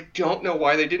 I don't know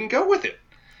why they didn't go with it.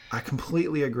 I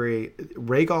completely agree.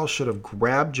 Rhaegal should have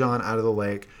grabbed Jon out of the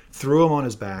lake, threw him on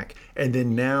his back, and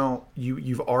then now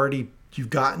you've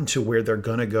gotten to where they're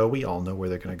going to go. We all know where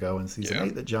they're going to go in season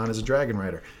 8, that Jon is a dragon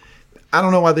rider. I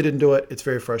don't know why they didn't do it. It's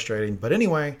very frustrating. But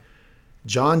anyway,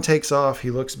 Jon takes off.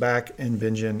 He looks back, and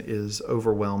Benjen is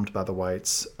overwhelmed by the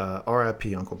whites.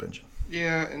 R.I.P. Uncle Benjen.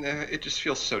 Yeah, and it just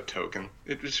feels so token.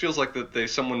 It just feels like that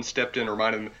someone stepped in and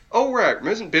reminded them, oh, right,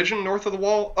 isn't Benjen north of the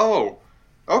wall? Oh,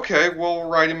 okay, we'll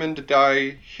write him in to die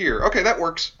here. Okay, that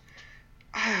works.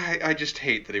 I just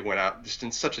hate that he went out just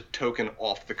in such a token,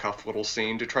 off-the-cuff little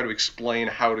scene to try to explain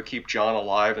how to keep Jon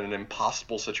alive in an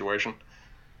impossible situation.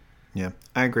 Yeah,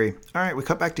 I agree. All right, we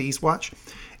cut back to Eastwatch,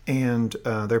 and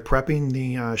they're prepping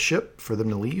the ship for them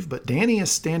to leave, but Dany is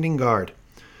standing guard.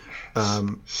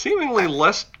 Seemingly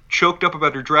less choked up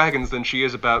about her dragons than she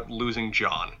is about losing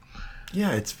Jon.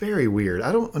 Yeah, it's very weird.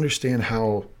 I don't understand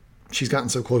how she's gotten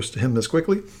so close to him this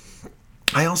quickly.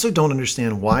 I also don't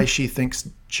understand why she thinks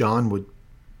Jon would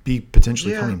be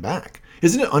potentially coming back.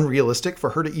 Isn't it unrealistic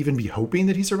for her to even be hoping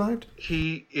that he survived?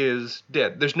 He is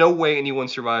dead. There's no way anyone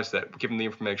survives that, given the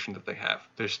information that they have.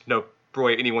 There's no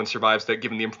way anyone survives that,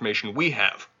 given the information we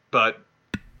have. But,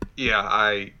 yeah,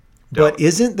 I don't. But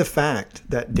isn't the fact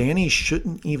that Dany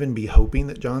shouldn't even be hoping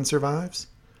that Jon survives,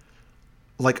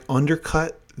 like,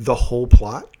 undercut the whole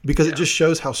plot? Because it just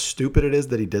shows how stupid it is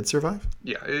that he did survive?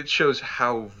 Yeah, it shows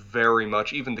how very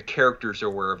much even the characters are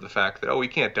aware of the fact that, oh, he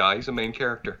can't die. He's a main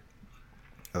character.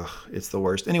 Ugh, it's the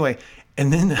worst. Anyway,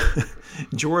 and then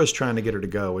Jorah's trying to get her to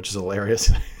go, which is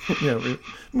hilarious.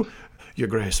 Your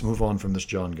Grace, move on from this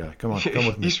Jon guy. Come on, come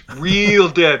with me. He's real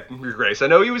dead, Your Grace. I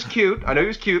know he was cute,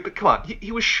 but come on.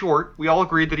 He was short. We all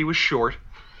agreed that he was short.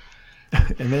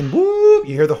 And then, whoop,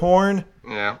 you hear the horn.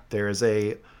 Yeah. There is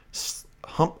a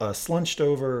slunched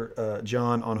over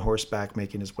Jon on horseback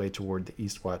making his way toward the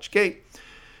Eastwatch gate.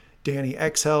 Dany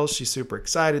exhales. She's super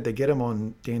excited. They get him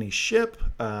on Dany's ship.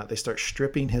 They start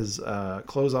stripping his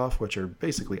clothes off, which are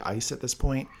basically ice at this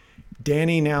point.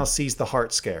 Dany now sees the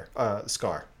heart scar.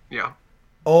 Yeah.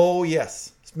 Oh,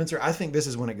 yes. Spencer, I think this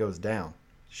is when it goes down.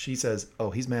 She says,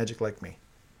 oh, he's magic like me.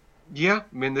 Yeah,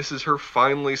 I mean, this is her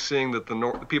finally seeing that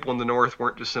the people in the North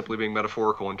weren't just simply being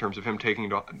metaphorical in terms of him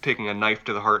taking a knife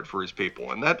to the heart for his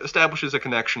people. And that establishes a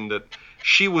connection that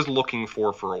she was looking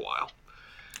for a while.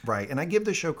 Right, and I give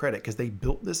the show credit because they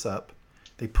built this up.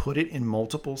 They put it in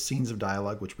multiple scenes of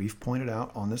dialogue, which we've pointed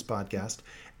out on this podcast.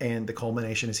 And the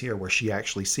culmination is here where she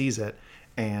actually sees it.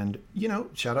 And,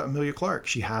 shout out Emilia Clarke.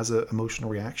 She has an emotional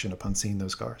reaction upon seeing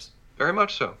those scars. Very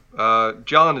much so.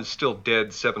 Jon is still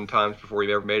dead 7 times before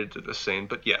he ever made it to this scene.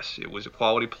 But yes, it was a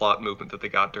quality plot movement that they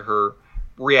got to her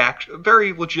reaction. A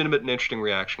very legitimate and interesting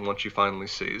reaction once she finally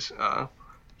sees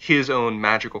his own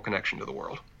magical connection to the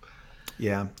world.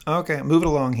 Yeah. Okay, moving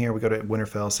along here. We go to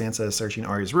Winterfell. Sansa is searching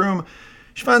Arya's room.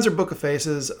 She finds her Book of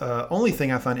Faces. Only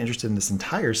thing I find interesting in this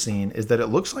entire scene is that it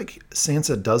looks like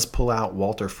Sansa does pull out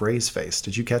Walter Frey's face.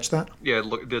 Did you catch that? Yeah,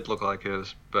 it did look like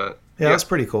his, but... Yeah, that's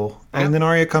pretty cool. And then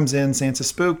Arya comes in. Sansa's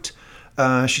spooked.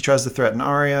 She tries to threaten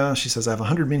Arya. She says, I have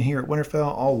 100 men here at Winterfell,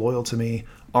 all loyal to me.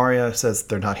 Arya says,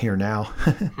 they're not here now.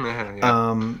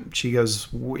 She goes,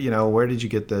 where did you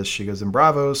get this? She goes, in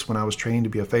Braavos, when I was trained to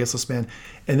be a faceless man.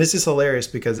 And this is hilarious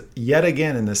because yet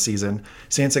again in this season,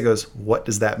 Sansa goes, what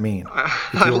does that mean?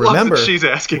 I love that she's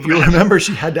asking If you remember,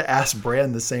 she had to ask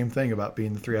Bran the same thing about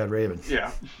being the three-eyed raven.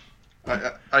 Yeah.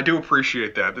 I do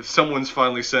appreciate that someone's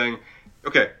finally saying,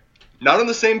 okay, not on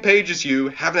the same page as you,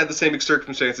 haven't had the same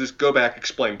circumstances, go back,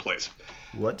 explain, please.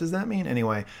 What does that mean?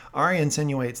 Anyway, Arya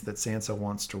insinuates that Sansa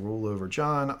wants to rule over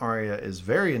Jon. Arya is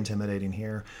very intimidating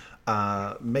here.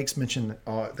 Makes mention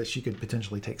that she could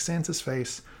potentially take Sansa's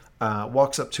face.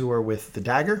 Walks up to her with the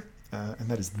dagger, and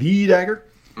that is the dagger.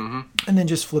 Mm-hmm. And then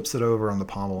just flips it over on the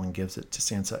pommel and gives it to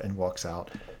Sansa and walks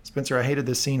out. Spencer, I hated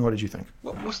this scene. What did you think?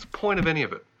 What was the point of any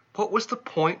of it? What was the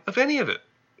point of any of it?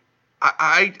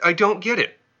 I don't get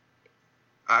it.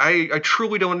 I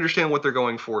truly don't understand what they're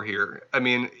going for here. I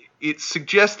mean, it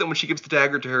suggests that when she gives the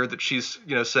dagger to her that she's,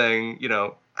 saying,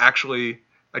 actually,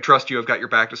 I trust you, I've got your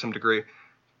back to some degree.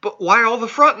 But why all the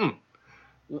fronting?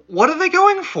 What are they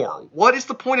going for? What is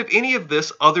the point of any of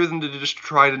this other than to just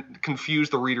try to confuse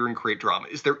the reader and create drama?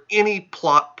 Is there any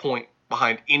plot point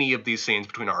behind any of these scenes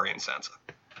between Arya and Sansa?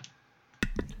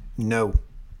 No.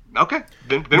 Okay,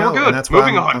 then we're good. And that's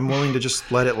Moving why on. I'm willing to just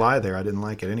let it lie there. I didn't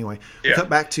like it anyway. Yeah. Cut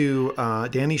back to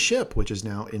Dany's ship, which is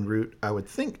now en route, I would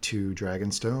think, to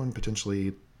Dragonstone,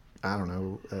 potentially, I don't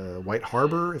know, White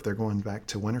Harbor, if they're going back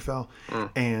to Winterfell.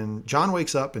 And Jon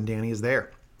wakes up and Dany is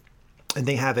there. And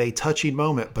they have a touching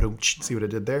moment, but see what I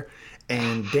did there?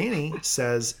 And Dany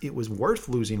says it was worth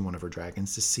losing one of her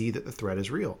dragons to see that the threat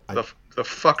is real. The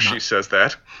fuck she says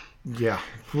that? Yeah,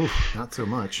 not so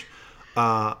much.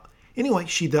 Anyway,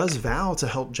 she does vow to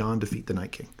help Jon defeat the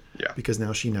Night King. Yeah. Because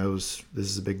now she knows this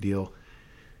is a big deal.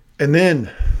 And then,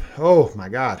 oh my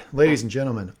God, ladies and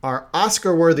gentlemen, our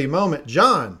Oscar-worthy moment,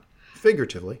 Jon,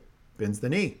 figuratively, bends the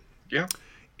knee. Yeah.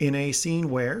 In a scene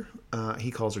where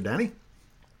he calls her Danny,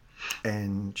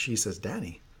 and she says,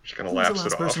 Danny? She's going to Who's lapse the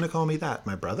last it person off. to call me that?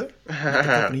 My brother? Not the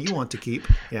company you want to keep.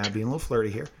 Yeah, being a little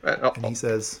flirty here. And he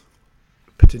says,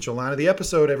 potential line of the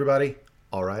episode, everybody.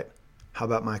 All right. How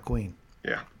about my queen?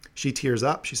 Yeah. She tears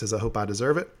up. She says, I hope I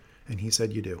deserve it. And he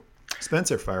said, you do.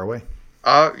 Spencer, fire away.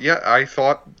 Yeah, I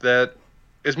thought that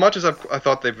as much as I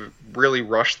thought they've really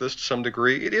rushed this to some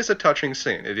degree, it is a touching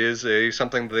scene. It is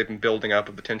something that they've been building up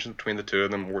of the tension between the two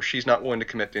of them, where she's not willing to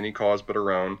commit to any cause but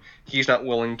her own. He's not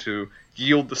willing to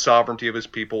yield the sovereignty of his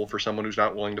people for someone who's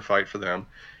not willing to fight for them.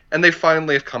 And they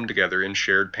finally have come together in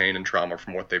shared pain and trauma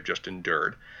from what they've just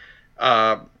endured.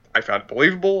 I found it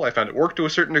believable. I found it worked to a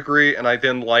certain degree, and I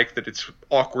then like that it's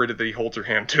awkward that he holds her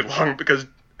hand too long, because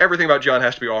everything about Jon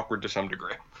has to be awkward to some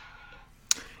degree.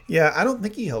 Yeah, I don't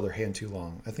think he held her hand too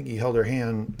long. I think he held her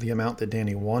hand the amount that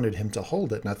Danny wanted him to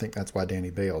hold it, and I think that's why Danny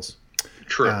bails.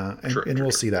 True. And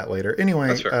we'll see that later.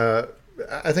 Anyway,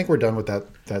 I think we're done with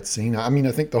that scene. I mean,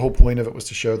 I think the whole point of it was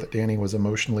to show that Danny was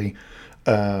emotionally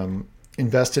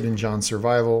invested in Jon's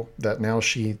survival, that now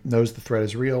she knows the threat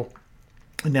is real,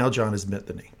 and now Jon has bent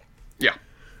the knee. Yeah.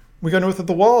 We go north of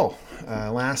the wall.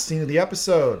 Last scene of the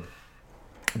episode.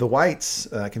 The Whites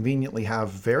conveniently have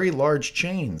very large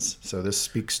chains. So this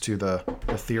speaks to the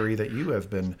theory that you have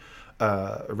been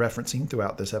referencing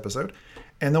throughout this episode.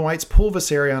 And the Whites pull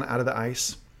Viserion out of the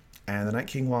ice. And the Night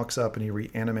King walks up and he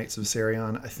reanimates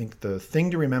Viserion. I think the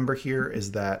thing to remember here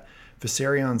is that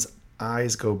Viserion's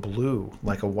eyes go blue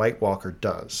like a White Walker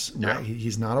does. Yeah. Now,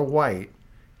 he's not a white.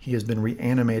 He has been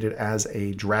reanimated as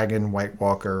a dragon, White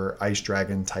Walker, ice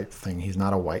dragon type thing. He's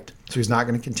not a white. So he's not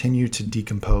going to continue to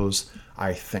decompose,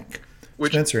 I think.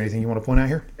 Spencer, anything you want to point out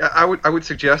here? I would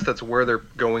suggest that's where they're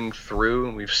going through,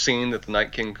 and we've seen that the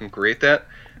Night King can create that.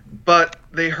 But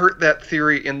they hurt that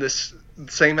theory in this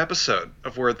same episode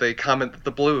of where they comment that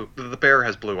the bear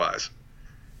has blue eyes.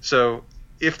 So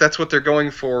if that's what they're going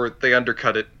for, they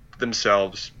undercut it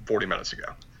themselves 40 minutes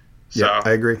ago. So, yeah,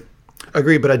 I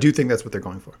agree, but I do think that's what they're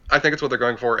going for. I think it's what they're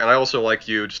going for, and I also, like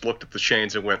you, just looked at the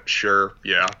chains and went, sure,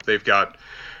 yeah, they've got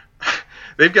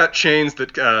chains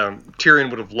that Tyrion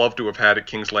would have loved to have had at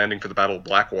King's Landing for the Battle of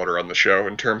Blackwater on the show,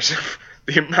 in terms of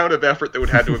the amount of effort that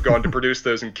would have to have gone to produce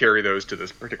those and carry those to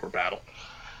this particular battle.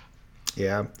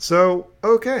 Yeah. So,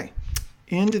 okay.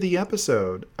 Into the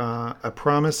episode. I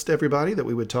promised everybody that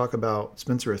we would talk about,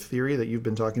 Spencer, a theory that you've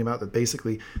been talking about, that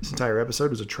basically this entire episode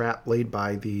was a trap laid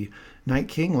by the Night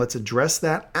King. Let's address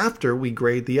that after we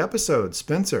grade the episode.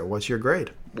 Spencer, what's your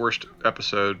grade? Worst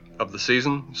episode of the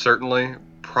season, certainly.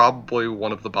 Probably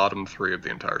one of the bottom three of the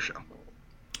entire show.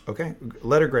 Okay.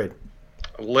 Letter grade.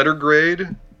 Letter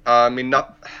grade? I mean,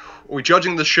 not... Are we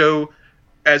judging the show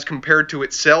as compared to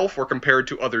itself or compared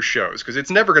to other shows? Because it's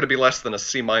never going to be less than a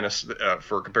C-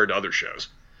 for compared to other shows.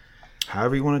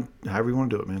 However you want to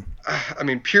do it, man. I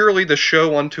mean, purely the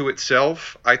show unto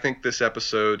itself, I think this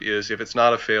episode is, if it's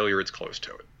not a failure, it's close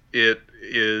to it.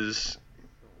 It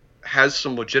has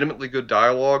some legitimately good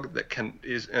dialogue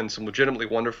and some legitimately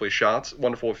wonderful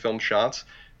filmed shots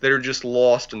that are just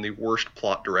lost in the worst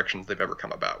plot directions they've ever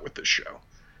come about with this show.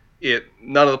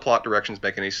 None of the plot directions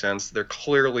make any sense. They're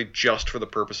clearly just for the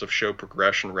purpose of show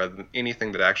progression rather than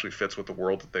anything that actually fits with the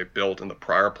world that they've built and the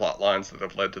prior plot lines that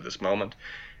have led to this moment.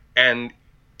 And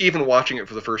even watching it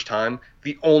for the first time,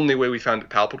 the only way we found it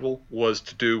palpable was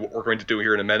to do what we're going to do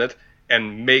here in a minute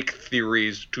and make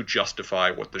theories to justify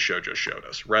what the show just showed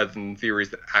us, rather than theories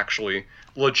that actually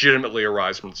legitimately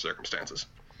arise from the circumstances.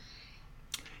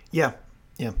 Yeah,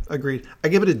 agreed. I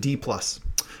give it a D+.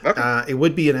 Okay. It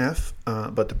would be an F,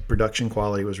 but the production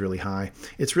quality was really high.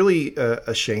 It's really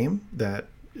a shame that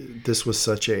this was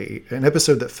such an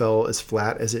episode that fell as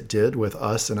flat as it did with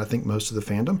us and I think most of the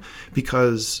fandom,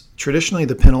 because traditionally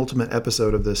the penultimate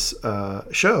episode of this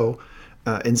show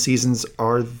in seasons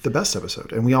are the best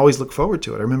episode, and we always look forward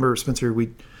to it. I remember, Spencer,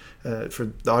 for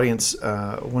the audience,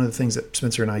 one of the things that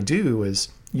Spencer and I do is,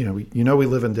 we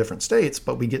live in different states,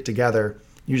 but we get together.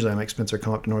 Usually I make Spencer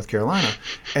come up to North Carolina,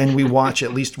 and we watch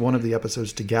at least one of the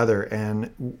episodes together.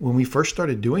 And when we first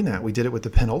started doing that, we did it with the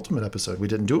penultimate episode. We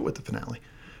didn't do it with the finale,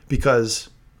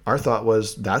 because our thought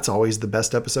was that's always the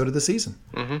best episode of the season.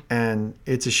 Mm-hmm. And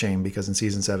it's a shame, because in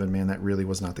season 7, man, that really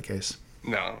was not the case.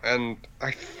 No, and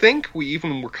I think we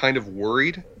even were kind of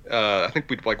worried. I think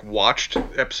we'd watched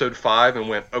episode 5 and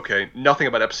went, okay, nothing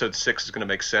about episode 6 is going to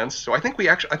make sense. So I think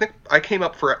I came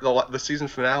up for the season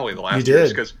finale the last year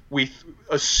because we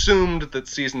assumed that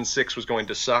season 6 was going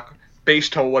to suck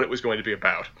based on what it was going to be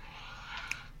about.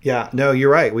 Yeah, no,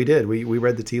 you're right. We did. We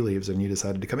read the tea leaves, and you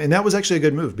decided to come. And that was actually a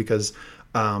good move because,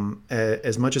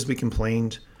 as much as we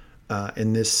complained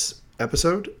in this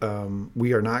episode,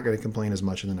 we are not going to complain as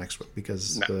much in the next one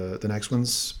because the next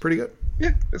one's pretty good.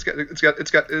 Yeah, it's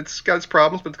got its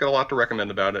problems, but it's got a lot to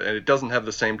recommend about it, and it doesn't have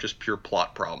the same just pure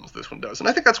plot problems this one does. And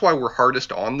I think that's why we're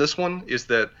hardest on this one, is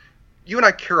that you and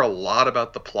I care a lot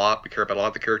about the plot, we care about a lot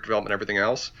of the character development and everything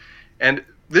else. And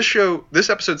this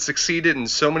episode succeeded in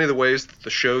so many of the ways that the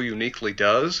show uniquely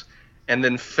does, and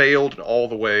then failed in all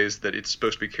the ways that it's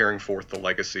supposed to be carrying forth the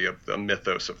legacy of the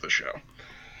mythos of the show.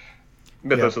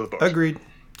 Mythos of the books.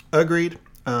 Agreed.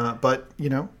 But,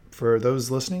 for those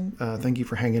listening, thank you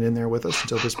for hanging in there with us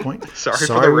until this point. Sorry for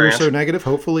the we were rant. so negative.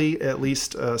 Hopefully, at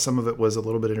least some of it was a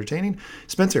little bit entertaining.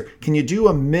 Spencer, can you do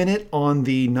a minute on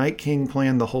the Night King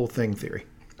plan the whole thing theory?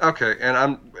 Okay,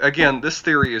 and this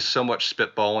theory is so much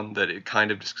spitballing that it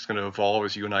kind of just is going to evolve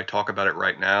as you and I talk about it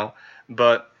right now.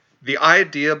 But the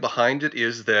idea behind it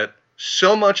is that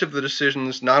so much of the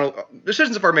decisions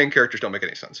of our main characters don't make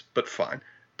any sense, but fine.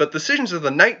 But decisions of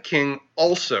the Night King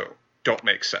also don't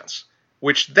make sense,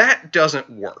 which that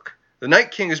doesn't work. The Night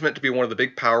King is meant to be one of the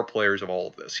big power players of all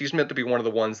of this. He's meant to be one of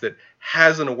the ones that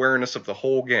has an awareness of the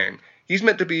whole game. He's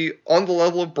meant to be on the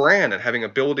level of Bran and having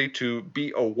ability to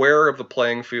be aware of the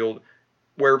playing field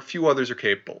where few others are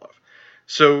capable of.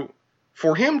 So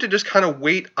for him to just kind of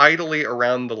wait idly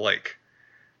around the lake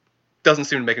doesn't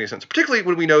seem to make any sense, particularly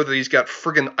when we know that he's got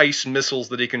friggin' ice missiles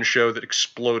that he can show that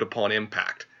explode upon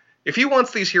impact. If he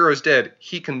wants these heroes dead,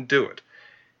 he can do it.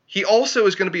 He also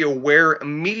is going to be aware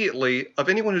immediately of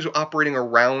anyone who's operating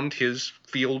around his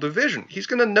field of vision. He's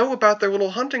going to know about their little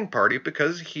hunting party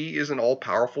because he is an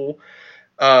all-powerful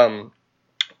seer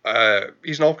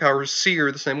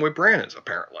the same way Bran is,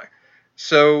 apparently.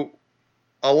 So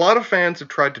a lot of fans have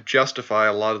tried to justify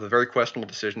a lot of the very questionable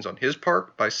decisions on his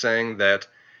part by saying that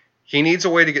he needs a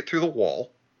way to get through the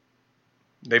wall.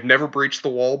 They've never breached the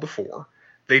wall before.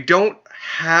 They don't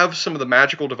have some of the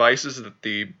magical devices that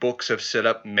the books have set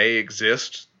up may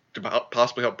exist to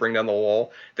possibly help bring down the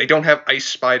wall. They don't have ice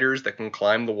spiders that can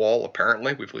climb the wall,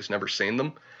 apparently. We've at least never seen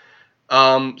them.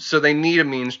 So they need a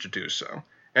means to do so.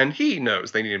 And he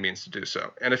knows they need a means to do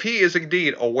so. And if he is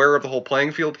indeed aware of the whole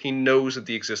playing field, he knows of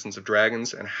the existence of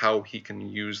dragons and how he can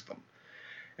use them.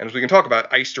 And as we can talk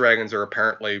about, ice dragons are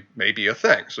apparently maybe a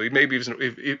thing. So he maybe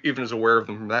even is aware of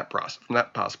them from that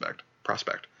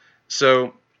prospect.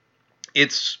 So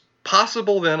it's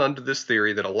possible then under this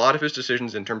theory that a lot of his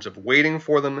decisions in terms of waiting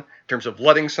for them, in terms of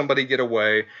letting somebody get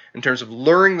away, in terms of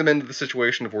luring them into the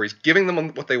situation of where he's giving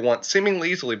them what they want seemingly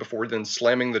easily before then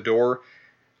slamming the door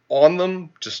on them,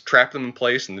 just trap them in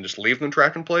place and then just leave them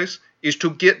trapped in place, is to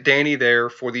get Dany there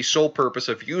for the sole purpose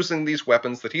of using these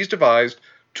weapons that he's devised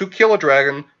to kill a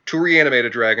dragon, to reanimate a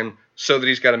dragon, so that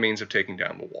he's got a means of taking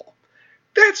down the wall.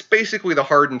 That's basically the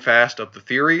hard and fast of the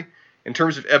theory. In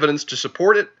terms of evidence to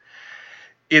support it,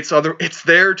 it's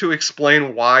there to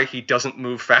explain why he doesn't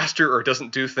move faster or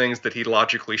doesn't do things that he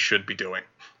logically should be doing.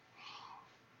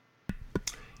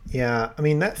 Yeah, I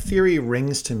mean, that theory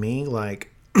rings to me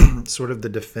like sort of the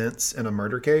defense in a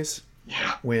murder case.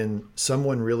 Yeah. When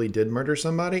someone really did murder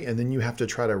somebody and then you have to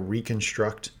try to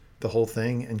reconstruct the whole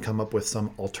thing and come up with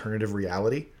some alternative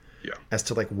reality as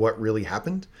to like what really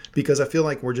happened. Because I feel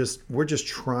like we're just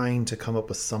trying to come up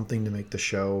with something to make the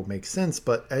show make sense.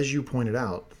 But as you pointed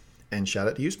out, and shout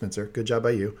out to you, Spencer, good job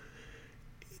by you.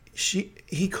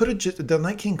 The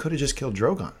Night King could have just killed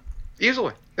Drogon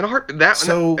easily in a heart. That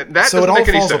so doesn't it all make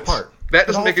any falls sense. apart. That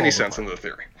doesn't make any sense in the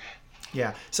theory.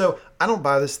 Yeah, so I don't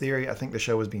buy this theory. I think the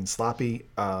show is being sloppy,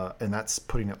 and that's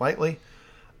putting it lightly.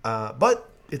 But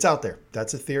it's out there.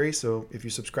 That's a theory. So if you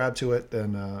subscribe to it,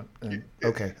 then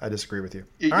okay, I disagree with you.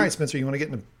 All right, Spencer, you want to get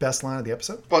in the best line of the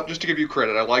episode? Well, just to give you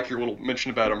credit, I like your little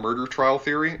mention about a murder trial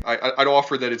theory. I'd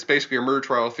offer that it's basically a murder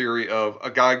trial theory of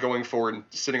a guy going forward and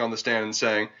sitting on the stand and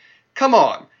saying, "Come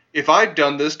on, if I'd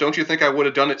done this, don't you think I would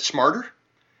have done it smarter?"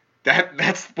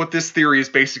 That's what this theory is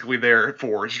basically there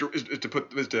for, is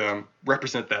to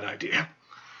represent that idea.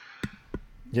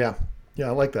 Yeah, I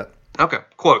like that. Okay,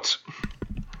 quotes.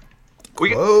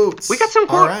 Quotes. We got some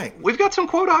quote. All right. We've got some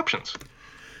quote options.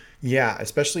 Yeah,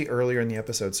 especially earlier in the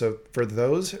episode. So for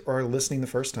those who are listening the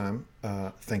first time,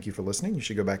 thank you for listening. You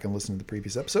should go back and listen to the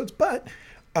previous episodes. But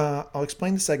I'll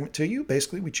explain the segment to you.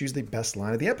 Basically, we choose the best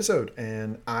line of the episode,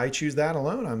 and I choose that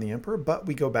alone. I'm the emperor, but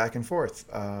we go back and forth.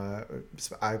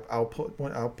 I'll put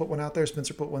one out there.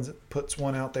 Spencer puts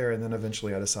one out there, and then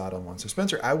eventually I decide on one. So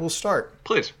Spencer, I will start.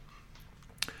 Please.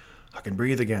 I can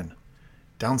breathe again.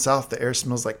 Down south, the air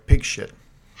smells like pig shit.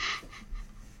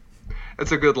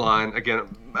 That's a good line. Again,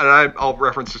 and I'll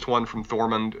reference this one from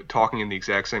Thormund talking in the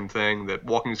exact same thing, that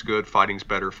walking's good, fighting's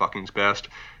better, fucking's best.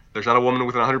 There's not a woman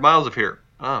within 100 miles of here.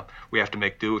 We have to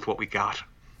make do with what we got.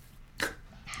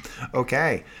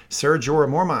 Okay. Sir Jorah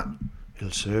Mormont.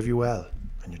 He'll serve you well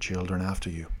and your children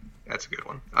after you. That's a good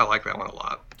one. I like that one a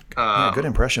lot. Yeah, good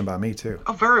impression by me, too.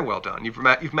 Oh, very well done.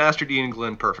 You've mastered Ian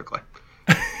Glenn perfectly.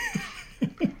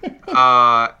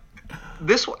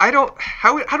 This I don't.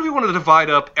 How do we want to divide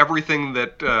up everything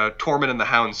that Tormund and the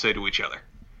Hound say to each other?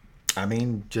 I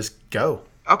mean, just go.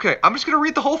 Okay, I'm just going to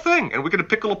read the whole thing, and we're going to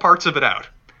pick little parts of it out.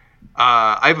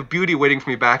 I have a beauty waiting for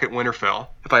me back at Winterfell,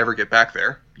 if I ever get back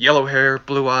there. Yellow hair,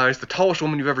 blue eyes, the tallest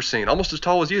woman you've ever seen, almost as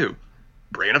tall as you.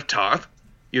 Brienne of Tarth.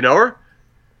 You know her?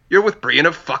 You're with Brienne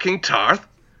of fucking Tarth?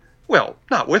 Well,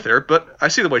 not with her, but I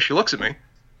see the way she looks at me.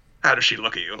 How does she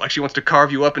look at you? Like she wants to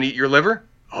carve you up and eat your liver?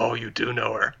 Oh, you do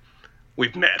know her.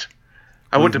 We've met.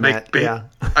 I want to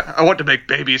make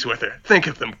babies with her. Think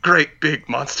of them, great big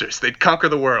monsters. They'd conquer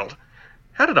the world.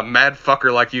 How did a mad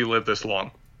fucker like you live this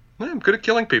long? I'm good at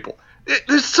killing people.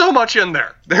 There's so much in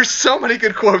there. There's so many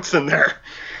good quotes in there.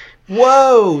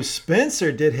 Whoa,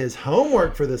 Spencer did his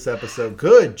homework for this episode.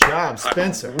 Good job,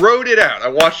 Spencer. I wrote it out. I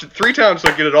watched it 3 times so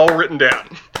I get it all written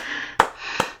down.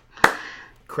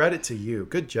 Credit to you.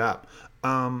 Good job.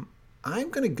 I'm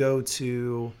going to go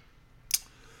to...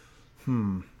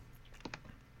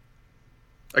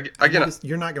 Again,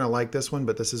 you're not going to like this one,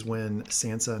 but this is when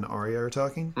Sansa and Arya are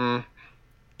talking.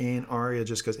 And Arya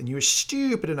just goes, and you were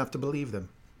stupid enough to believe them.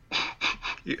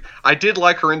 I did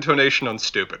like her intonation on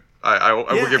stupid. I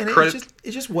will give credit.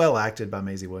 It's just well acted by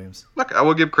Maisie Williams. Look, I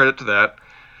will give credit to that.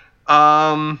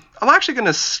 I'm actually going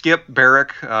to skip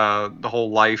Beric, the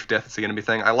whole life, death is the enemy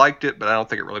thing. I liked it, but I don't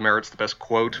think it really merits the best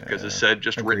quote, because as said,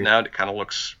 just written out, it kind of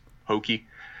looks hokey.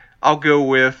 I'll go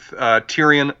with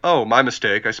Tyrion. Oh, my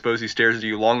mistake. I suppose he stares at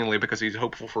you longingly because he's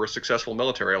hopeful for a successful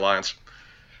military alliance.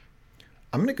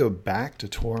 I'm going to go back to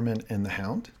Tormund and the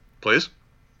Hound. Please.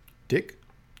 Dick?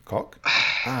 Cock?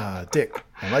 Dick.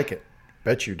 I like it.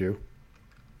 Bet you do.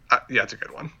 Yeah, it's a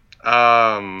good one.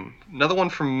 Another one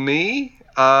from me.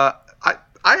 I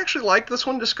actually liked this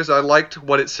one just because I liked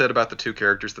what it said about the two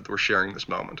characters that were sharing this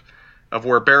moment. Of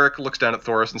where Beric looks down at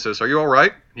Thoros and says, "Are you all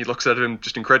right?" And he looks at him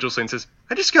just incredulously and says,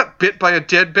 "I just got bit by a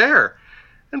dead bear."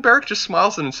 And Beric just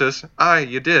smiles at him and says, "Aye,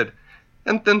 you did."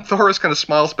 And then Thoros kind of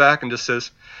smiles back and just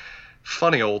says,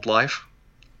 "Funny old life."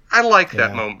 I like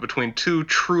that moment between two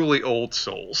truly old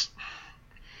souls.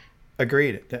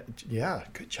 Agreed. Yeah,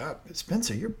 good job.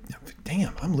 Spencer,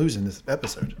 damn, I'm losing this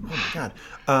episode. Oh my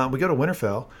God. We go to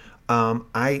Winterfell.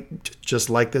 I just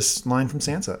like this line from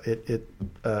Sansa.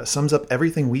 It sums up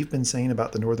everything we've been saying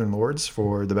about the Northern Lords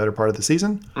for the better part of the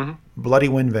season. Mm-hmm. Bloody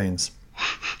wind veins.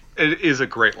 It is a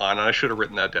great line, and I should have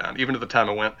written that down. Even at the time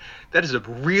I went, that is a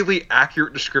really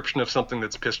accurate description of something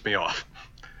that's pissed me off.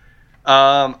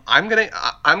 I'm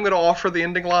gonna offer the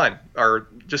ending line, or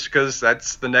just because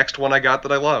that's the next one I got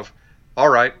that I love. All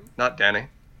right, not Dany.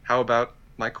 How about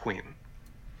my queen?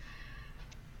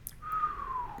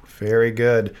 Very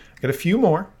good. Got a few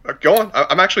more. Go on.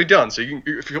 I'm actually done, so you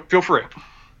can feel free.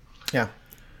 Yeah.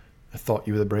 I thought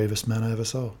you were the bravest man I ever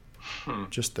saw.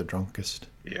 Just the drunkest.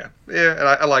 Yeah, and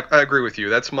I agree with you.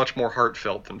 That's much more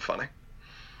heartfelt than funny.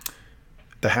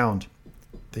 The Hound.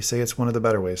 They say it's one of the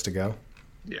better ways to go.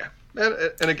 Yeah.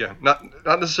 And again, not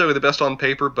necessarily the best on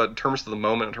paper, but in terms of the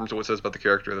moment, in terms of what it says about the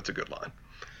character, that's a good line.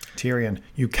 Tyrion,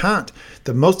 you can't.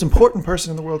 The most important person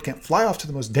in the world can't fly off to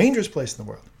the most dangerous place in the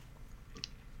world.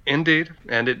 Indeed,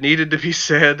 and it needed to be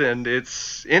said, and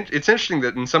it's interesting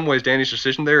that in some ways Dany's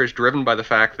decision there is driven by the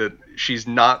fact that she's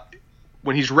not,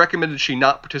 when he's recommended she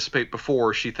not participate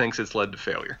before, she thinks it's led to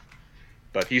failure.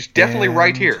 But he's definitely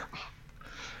right here.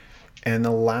 And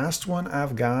the last one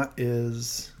I've got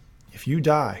is, if you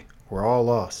die, we're all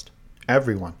lost.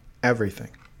 Everyone,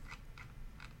 everything.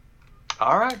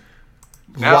 All right.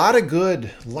 A lot of good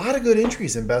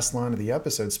entries in best line of the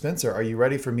episode. Spencer, are you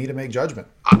ready for me to make judgment?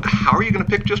 How are you going to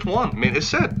pick just one? I mean, it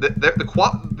said that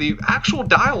the actual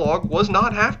dialogue was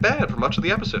not half bad for much of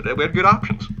the episode. We had good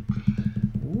options.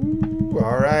 Ooh,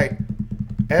 all right.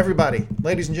 Everybody,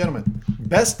 ladies and gentlemen,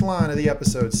 best line of the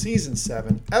episode, season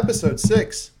 7, episode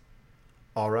 6.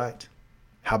 All right.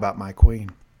 How about my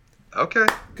queen? Okay.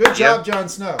 Good job, Jon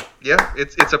Snow. Yeah,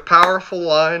 it's a powerful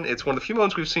line. It's one of the few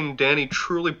moments we've seen Dany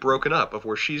truly broken up, of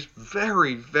where she's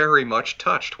very, very much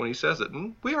touched when he says it,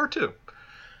 and we are too.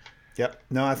 Yep.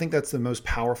 No, I think that's the most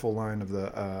powerful line of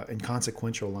the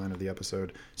inconsequential line of the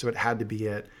episode. So it had to be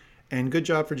it. And good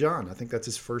job for Jon. I think that's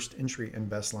his first entry in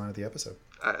best line of the episode.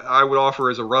 I would offer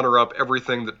as a runner-up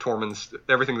everything that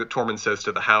Tormund says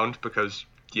to the Hound, because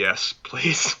yes,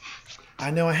 please. I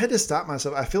know I had to stop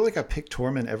myself. I feel like I pick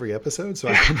Tormund every episode, so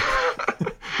I'm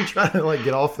trying to like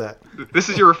get off that. This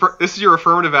is your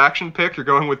affirmative action pick. You're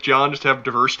going with John just to have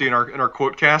diversity in our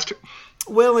quote cast.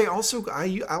 Well,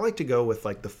 I like to go with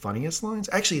like the funniest lines.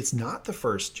 Actually, it's not the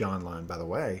first John line, by the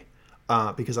way,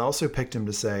 because I also picked him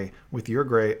to say, "With your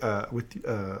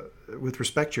with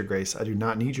respect, your grace, I do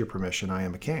not need your permission. I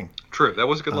am a king." True, that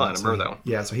was a good line. I remember that one.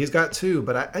 Yeah, so he's got two,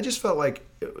 but I just felt like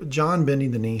John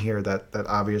bending the knee here. That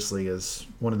obviously is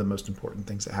one of the most important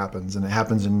things that happens, and it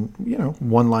happens in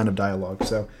one line of dialogue.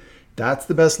 So. That's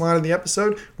the best line of the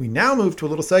episode. We now move to a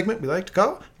little segment we like to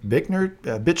call Big Nerd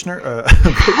Bitching.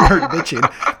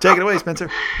 Take it away, Spencer.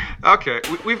 Okay,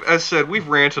 as said, we've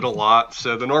ranted a lot,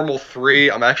 so the normal 3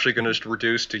 I'm actually going to just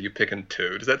reduce to you picking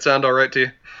 2. Does that sound all right to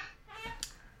you?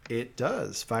 It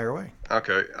does. Fire away.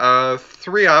 Okay,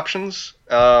 3 options.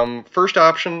 First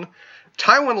option,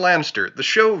 Tywin Lannister. The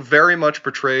show very much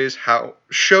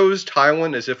shows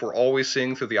Tywin as if we're always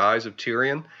seeing through the eyes of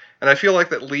Tyrion. And I feel like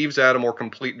that leaves out a more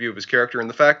complete view of his character and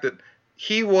the fact that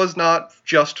he was not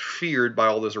just feared by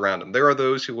all those around him. There are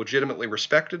those who legitimately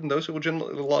respected and those who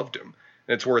legitimately loved him.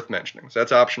 And it's worth mentioning. So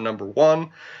that's option number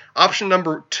 1. Option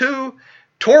number 2,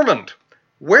 Tormund.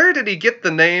 Where did he get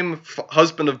the name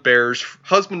Husband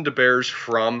to Bears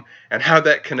from, and how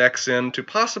that connects into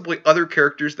possibly other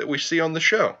characters that we see on the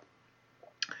show?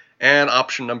 And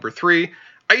option number 3,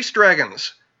 Ice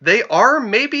Dragons. They are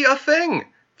maybe a thing,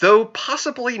 though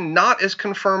possibly not as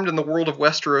confirmed in the world of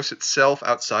Westeros itself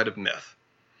outside of myth.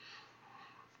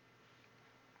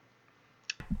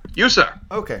 Yusa.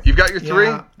 Okay. You've got your 3.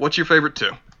 Yeah. What's your favorite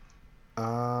 2?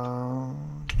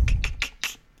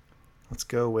 Let's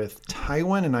go with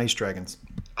Tywin and Ice Dragons.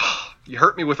 You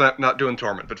hurt me with not doing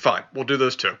Tormund, but fine. We'll do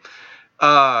those 2.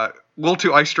 We'll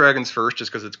do Ice Dragons first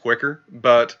just because it's quicker,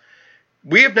 but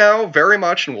we have now very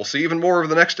much, and we'll see even more over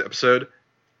the next episode,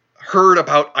 heard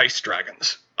about Ice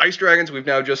Dragons. Ice Dragons we've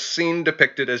now just seen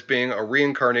depicted as being a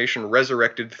reincarnation,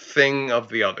 resurrected thing of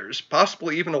the others,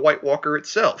 possibly even a White Walker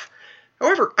itself.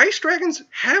 However, Ice Dragons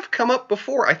have come up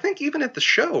before, I think even at the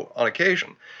show on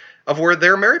occasion, of where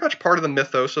they're very much part of the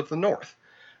mythos of the North,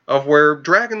 of where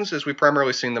dragons, as we've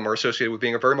primarily seen them, are associated with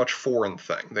being a very much foreign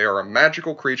thing. They are a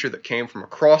magical creature that came from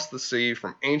across the sea,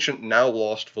 from ancient, now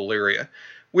lost Valyria,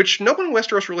 which no one in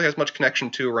Westeros really has much connection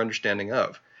to or understanding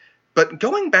of. But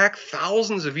going back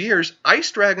thousands of years,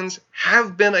 ice dragons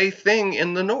have been a thing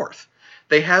in the North.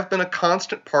 They have been a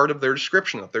constant part of their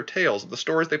description, of their tales, of the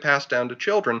stories they pass down to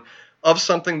children, of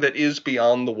something that is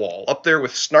beyond the wall. Up there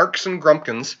with Snarks and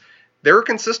Grumpkins, there are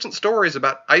consistent stories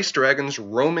about ice dragons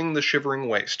roaming the Shivering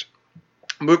Waste,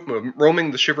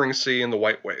 roaming the Shivering Sea and the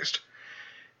White Waste.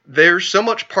 There's so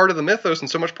much part of the mythos and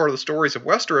so much part of the stories of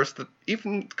Westeros that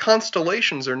even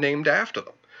constellations are named after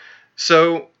them.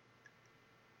 So,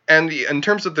 and in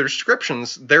terms of their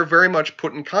descriptions, they're very much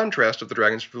put in contrast with the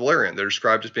dragons of Valyrian. They're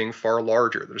described as being far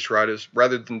larger. They're described as,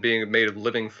 rather than being made of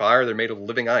living fire, they're made of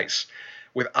living ice,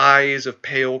 with eyes of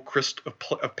pale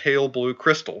blue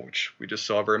crystal, which we just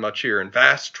saw very much here, and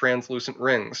vast translucent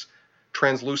wings,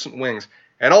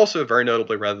 and also, very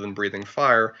notably, rather than breathing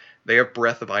fire, they have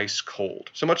breath of ice cold.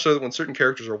 So much so that when certain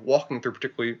characters are walking through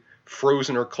particularly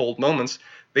frozen or cold moments,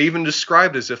 they even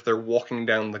describe it as if they're walking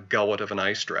down the gullet of an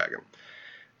ice dragon.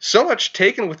 So much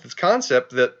taken with this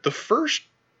concept that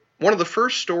one of the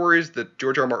first stories that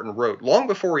George R. R. Martin wrote, long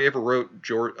before he ever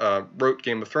wrote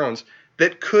Game of Thrones,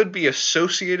 that could be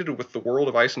associated with the world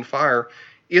of ice and fire,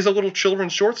 is a little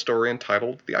children's short story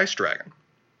entitled The Ice Dragon,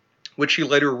 which he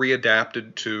later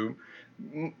readapted to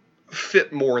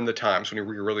fit more in the times when he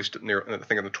re-released it I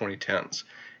think in the 2010s.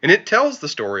 And it tells the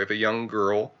story of a young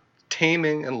girl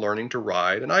taming and learning to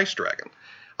ride an ice dragon.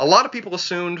 A lot of people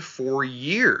assumed for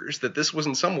years that this was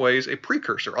in some ways a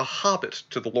precursor, a hobbit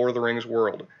to the Lord of the Rings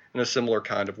world in a similar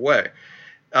kind of way.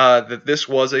 That this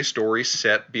was a story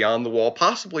set beyond the wall,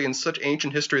 possibly in such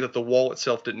ancient history that the wall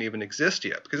itself didn't even exist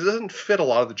yet, because it doesn't fit a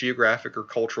lot of the geographic or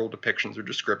cultural depictions or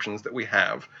descriptions that we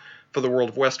have for the world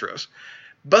of Westeros.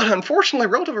 But unfortunately,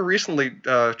 relatively recently,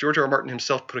 George R. R. Martin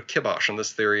himself put a kibosh on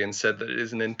this theory and said that it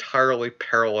is an entirely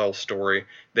parallel story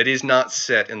that is not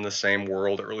set in the same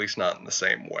world, or at least not in the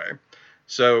same way.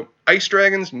 So, ice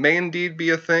dragons may indeed be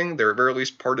a thing. They're at very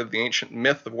least part of the ancient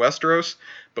myth of Westeros,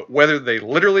 but whether they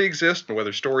literally exist and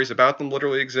whether stories about them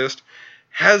literally exist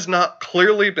has not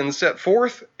clearly been set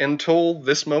forth until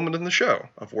this moment in the show,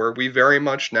 of where we very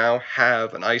much now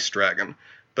have an ice dragon,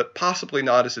 but possibly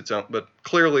not as its own, but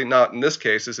clearly not in this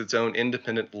case as its own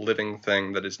independent living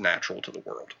thing that is natural to the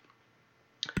world.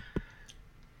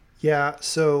 Yeah,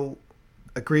 so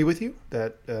agree with you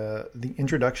that the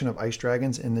introduction of ice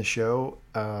dragons in the show,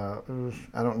 I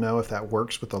don't know if that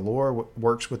works with the lore,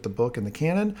 works with the book and the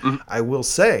canon. Mm-hmm. I will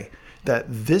say that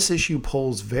this issue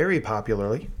polls very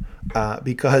popularly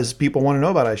because people want to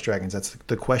know about ice dragons. That's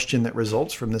the question that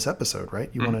results from this episode, right?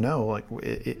 You want to know, like,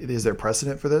 is there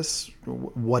precedent for this?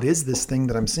 What is this thing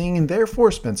that I'm seeing? And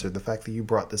therefore, Spencer, the fact that you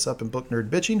brought this up in Book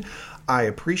Nerd Bitching, I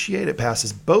appreciate it.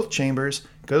 Passes both chambers,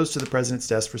 goes to the president's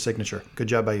desk for signature. Good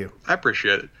job by you. I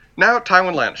appreciate it. Now,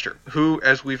 Tywin Lannister, who,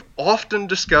 as we've often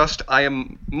discussed, I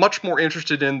am much more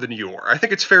interested in than you are. I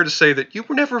think it's fair to say that you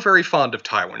were never very fond of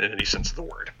Tywin in any sense of the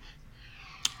word.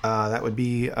 That would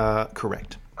be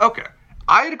correct. Okay.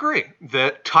 I'd agree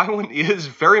that Tywin is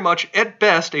very much, at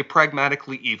best, a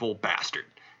pragmatically evil bastard.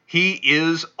 He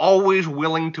is always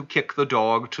willing to kick the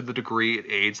dog to the degree it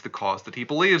aids the cause that he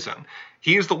believes in.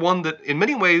 He is the one that, in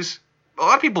many ways, a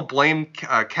lot of people blame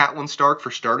Catelyn Stark for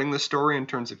starting this story in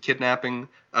terms of kidnapping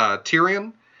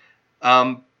Tyrion.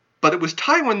 But it was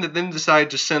Tywin that then decided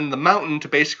to send the Mountain to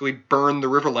basically burn the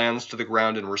Riverlands to the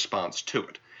ground in response to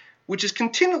it. Which is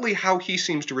continually how he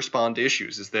seems to respond to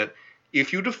issues, is that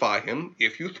if you defy him,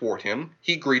 if you thwart him,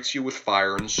 he greets you with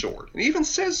fire and sword. And he even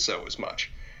says so as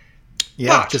much.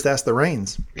 Yeah, just ask the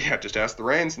Rains. Yeah, just ask the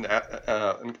Rains and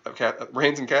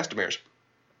Rains and Castameres.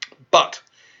 But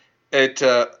that's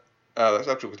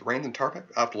actually with Rains and Tarbeck.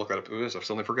 I have to look that up. It is. I've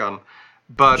suddenly forgotten.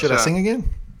 But should I sing again?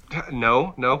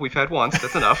 No, we've had once.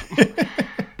 That's enough.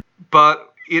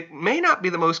 But it may not be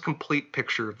the most complete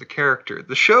picture of the character.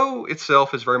 The show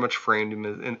itself is very much framed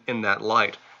in that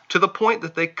light, to the point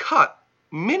that they cut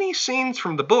many scenes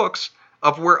from the books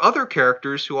of where other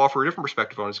characters who offer a different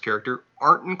perspective on his character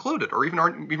aren't included, or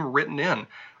aren't even written in,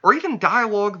 or even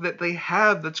dialogue that they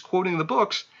have that's quoting the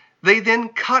books. They then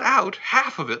cut out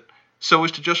half of it so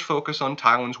as to just focus on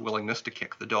Tywin's willingness to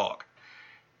kick the dog.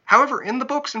 However, in the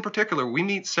books in particular, we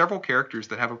meet several characters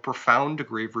that have a profound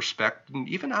degree of respect and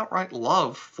even outright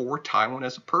love for Tywin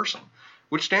as a person,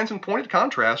 which stands in pointed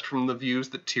contrast from the views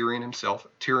that Tyrion himself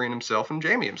and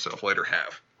Jaime himself later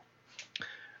have.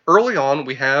 Early on,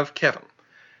 we have Kevan,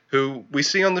 who we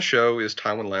see on the show is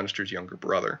Tywin Lannister's younger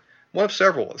brother, one of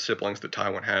several siblings that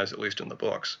Tywin has, at least in the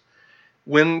books.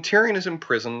 When Tyrion is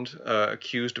imprisoned,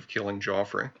 accused of killing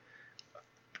Joffrey,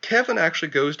 Kevan actually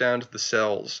goes down to the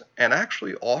cells and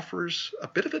actually offers a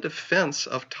bit of a defense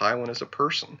of Tywin as a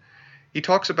person. He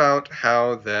talks about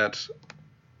how that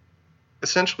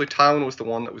essentially Tywin was the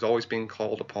one that was always being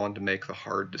called upon to make the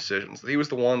hard decisions. He was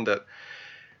the one that,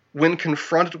 when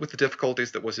confronted with the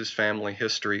difficulties that was his family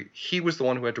history, he was the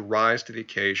one who had to rise to the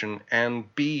occasion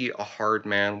and be a hard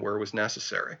man where it was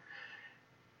necessary.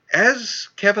 As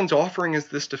Kevan's offering us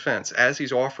this defense, as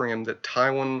he's offering him that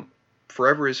Tywin,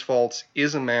 forever his faults,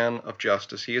 is a man of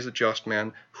justice, he is a just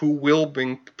man who will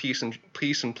bring peace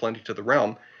and plenty to the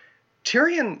realm,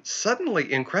 Tyrion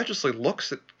suddenly, incredulously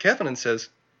looks at Kevan and says,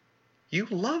 "You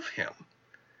love him."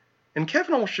 And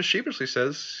Kevan almost just sheepishly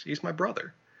says, "He's my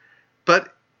brother."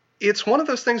 But it's one of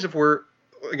those things of where,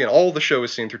 again, all the show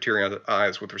is seen through Tyrion's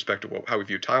eyes with respect to how we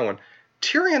view Tywin.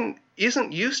 Tyrion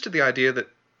isn't used to the idea that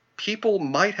people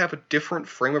might have a different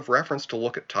frame of reference to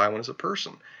look at Tywin as a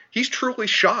person. He's truly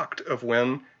shocked of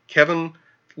when Kevan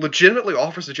legitimately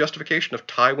offers a justification of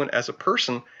Tywin as a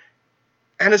person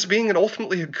and as being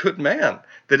ultimately a good man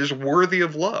that is worthy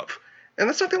of love. And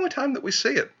that's not the only time that we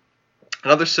see it.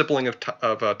 Another sibling of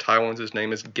Tywin's, his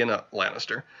name is Genna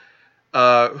Lannister,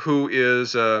 who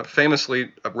is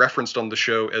famously referenced on the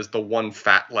show as the one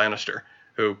fat Lannister,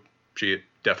 who she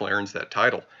definitely earns that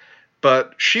title.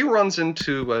 But she runs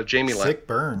into Jaime Lannister. Sick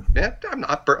burn. Yeah, I'm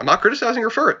not criticizing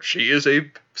her for it. She is a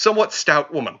somewhat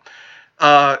stout woman.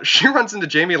 She runs into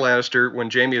Jaime Lannister when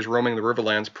Jaime is roaming the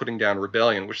Riverlands putting down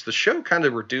rebellion, which the show kind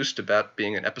of reduced to about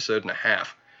being an episode and a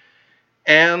half.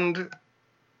 And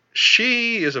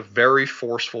she is a very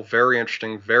forceful, very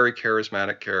interesting, very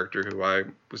charismatic character who I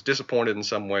was disappointed in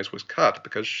some ways was cut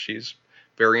because she's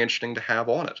very interesting to have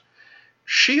on it.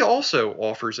 She also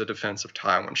offers a defense of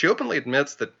Tywin. She openly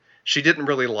admits that she didn't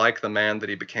really like the man that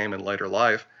he became in later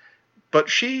life, but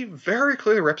she very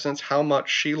clearly represents how much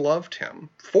she loved him,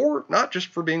 for not just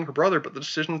for being her brother, but the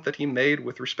decisions that he made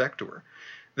with respect to her.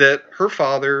 That her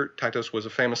father, Tytos, was a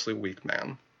famously weak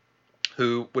man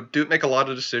who would make a lot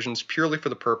of decisions purely for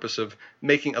the purpose of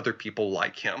making other people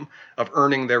like him, of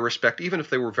earning their respect, even if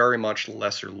they were very much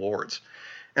lesser lords.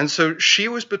 And so she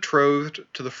was betrothed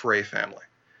to the Frey family,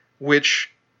 which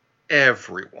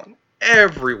everyone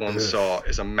saw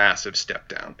as a massive step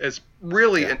down, as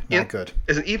really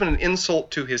even an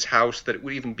insult to his house that it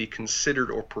would even be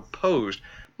considered or proposed,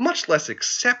 much less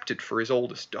accepted for his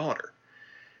oldest daughter.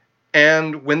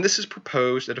 And when this is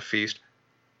proposed at a feast,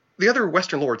 the other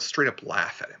Western lords straight up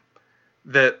laugh at him.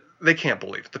 That they can't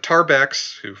believe it. The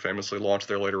Tarbecks, who famously launched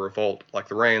their later revolt, like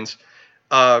the Rains,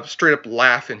 straight up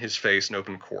laugh in his face in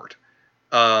open court.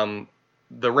 The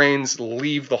Rains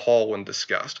leave the hall in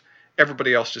disgust.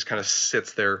 Everybody else just kind of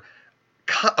sits there,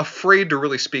 afraid to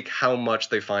really speak how much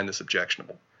they find this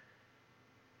objectionable.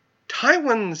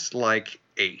 Tywin's like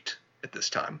 8 at this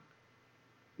time.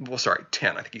 Well, sorry,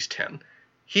 10. I think he's 10.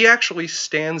 He actually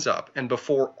stands up, and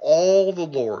before all the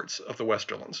lords of the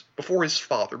Westerlands, before his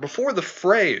father, before the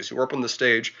Freys who are up on the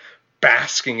stage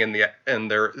basking in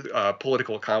their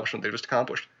political accomplishment they just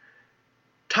accomplished,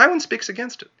 Tywin speaks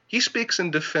against it. He speaks in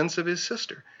defense of his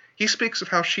sister. He speaks of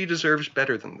how she deserves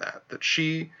better than that,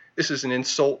 this is an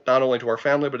insult not only to our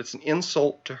family, but it's an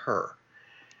insult to her.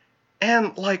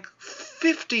 And like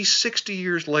 50, 60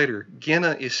 years later,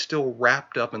 Genna is still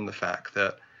wrapped up in the fact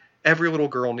that every little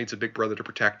girl needs a big brother to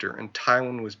protect her, and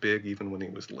Tywin was big even when he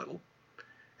was little.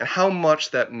 And how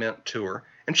much that meant to her.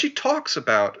 And she talks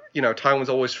about, Tywin's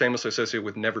always famously associated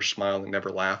with never smiling, never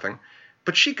laughing.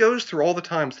 But she goes through all the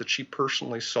times that she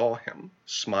personally saw him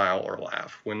smile or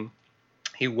laugh when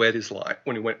he wed his wife.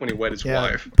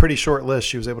 Pretty short list.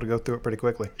 She was able to go through it pretty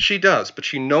quickly. She does, but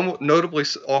she notably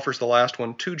offers the last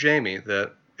one to Jaime,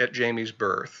 that at Jaime's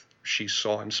birth, she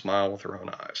saw him smile with her own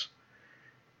eyes.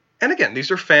 And again, these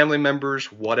are family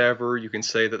members, whatever. You can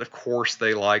say that, of course,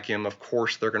 they like him. Of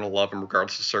course, they're going to love him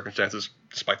regardless of circumstances,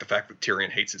 despite the fact that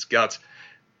Tyrion hates his guts.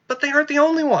 But they aren't the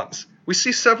only ones. We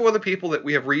see several other people that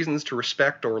we have reasons to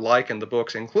respect or like in the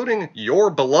books, including your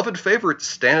beloved favorite,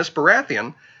 Stannis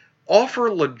Baratheon,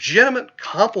 offer legitimate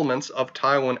compliments of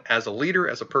Tywin as a leader,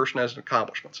 as a person, as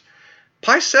accomplishments.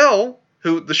 Pycelle,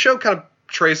 who the show kind of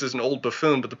portrays as an old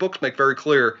buffoon, but the books make very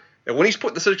clear that when he's put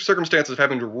in the circumstances of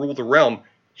having to rule the realm,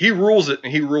 he rules it,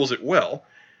 and he rules it well,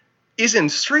 is in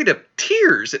straight up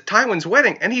tears at Tywin's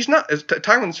wedding, and he's not, at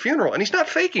Tywin's funeral, and he's not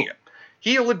faking it.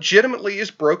 He legitimately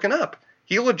is broken up.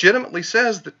 He legitimately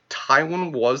says that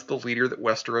Tywin was the leader that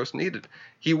Westeros needed.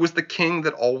 He was the king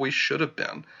that always should have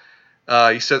been.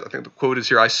 He says, I think the quote is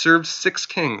here, "I served 6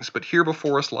 kings, but here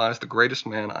before us lies the greatest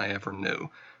man I ever knew.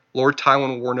 Lord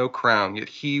Tywin wore no crown, yet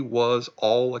he was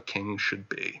all a king should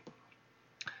be."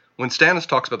 When Stannis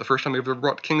talks about the first time he ever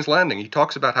brought King's Landing, he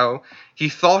talks about how he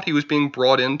thought he was being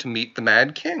brought in to meet the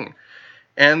Mad King,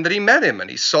 and that he met him,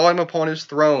 and he saw him upon his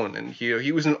throne, and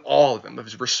he was in awe of him, of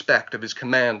his respect, of his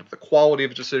command, of the quality of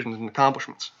his decisions and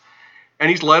accomplishments. And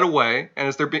he's led away, and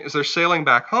as they're sailing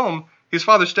back home, his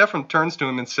father Steffon turns to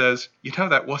him and says,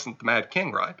 "That wasn't the Mad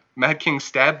King, right? Mad King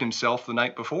stabbed himself the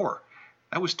night before.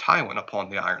 That was Tywin upon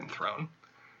the Iron Throne."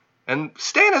 And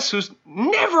Stannis, who's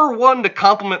never one to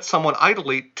compliment someone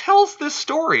idly, tells this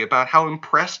story about how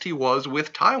impressed he was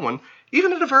with Tywin,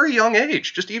 even at a very young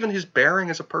age, just even his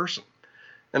bearing as a person.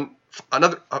 And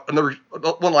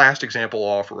one last example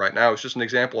I'll offer right now is just an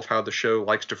example of how the show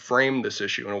likes to frame this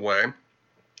issue in a way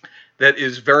that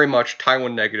is very much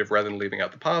Tywin negative rather than leaving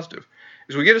out the positive.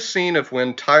 Is we get a scene of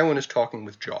when Tywin is talking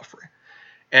with Joffrey.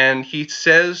 And he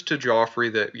says to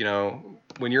Joffrey that,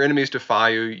 when your enemies defy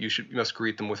you, you must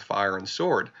greet them with fire and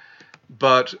sword.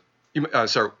 But, I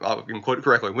can quote it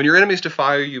correctly. When your enemies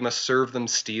defy you, you must serve them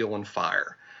steel and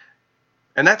fire.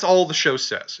 And that's all the show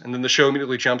says. And then the show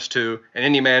immediately jumps to, and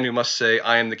any man who must say,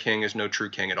 "I am the king," is no true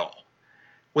king at all.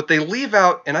 What they leave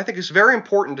out, and I think is very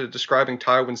important to describing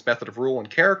Tywin's method of rule and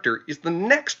character, is the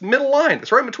next middle line.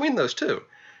 It's right between those two.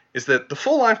 Is that the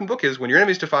full line from the book is, when your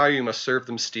enemies defy you, you must serve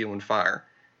them steel and fire.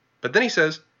 But then he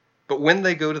says, but when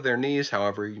they go to their knees,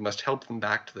 however, you must help them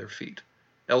back to their feet.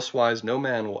 Elsewise, no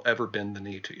man will ever bend the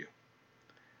knee to you.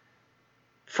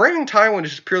 Framing Tywin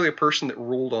as purely a person that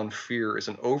ruled on fear is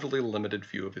an overly limited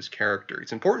view of his character.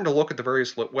 It's important to look at the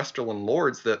various Westerland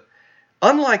lords that,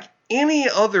 unlike any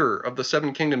other of the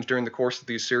 7 kingdoms during the course of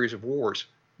these series of wars,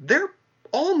 they're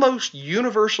almost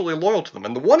universally loyal to them.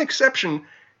 And the one exception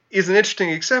is an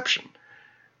interesting exception.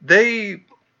 They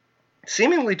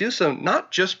seemingly do so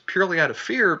not just purely out of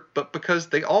fear, but because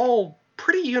they all,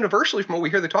 pretty universally from what we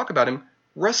hear they talk about him,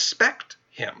 respect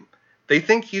him. They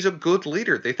think he's a good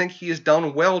leader. They think he has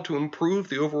done well to improve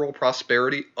the overall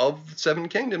prosperity of the 7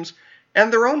 kingdoms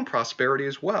and their own prosperity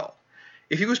as well.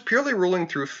 If he was purely ruling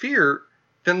through fear,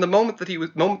 then the moment that he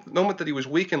was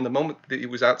weakened, the moment that he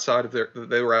was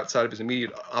they were outside of his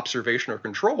immediate observation or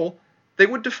control, they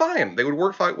would defy him. They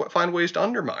would find ways to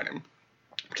undermine him,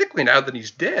 particularly now that he's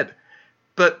dead.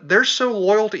 But they're so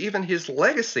loyal to even his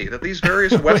legacy that these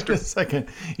various Western... Wait a second.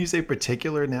 You say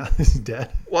particular now he's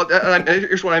dead? Well,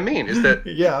 here's what I mean, is that...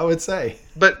 Yeah, I would say.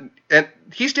 And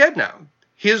he's dead now.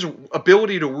 His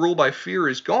ability to rule by fear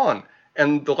is gone,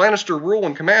 and the Lannister rule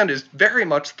and command is very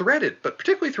much threatened. But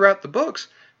particularly throughout the books,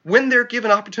 when they're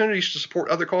given opportunities to support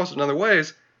other causes in other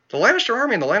ways, the Lannister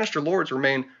army and the Lannister lords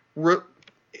remain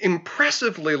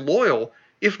impressively loyal,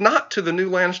 if not to the new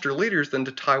Lannister leaders, then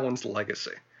to Tywin's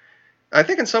legacy. I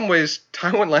think in some ways,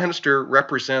 Tywin Lannister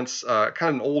represents kind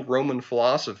of an old Roman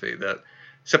philosophy that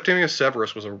Septimius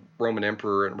Severus was a Roman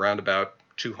emperor in around about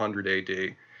 200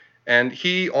 AD. And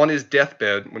he, on his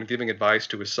deathbed, when giving advice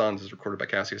to his sons, as recorded by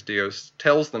Cassius Dio,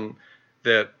 tells them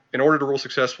that in order to rule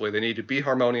successfully, they need to be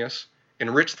harmonious,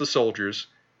 enrich the soldiers,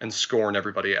 and scorn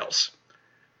everybody else.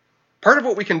 Part of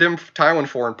what we condemn Tywin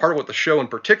for, and part of what the show in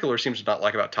particular seems to not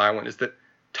like about Tywin, is that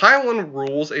Tywin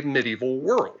rules a medieval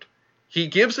world. He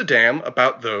gives a damn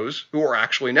about those who are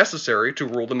actually necessary to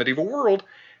rule the medieval world,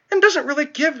 and doesn't really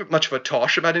give much of a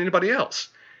tosh about anybody else.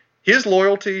 His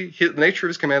loyalty, the nature of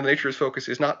his command, the nature of his focus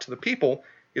is not to the people,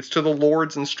 it's to the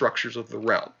lords and structures of the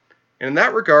realm. And in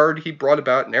that regard, he brought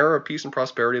about an era of peace and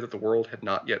prosperity that the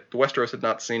Westeros had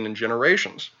not seen in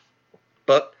generations.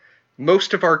 But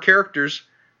most of our characters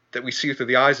that we see through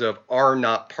the eyes of are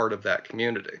not part of that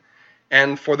community.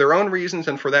 And for their own reasons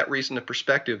and for that reason of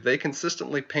perspective, they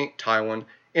consistently paint Tywin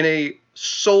in a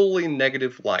solely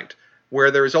negative light,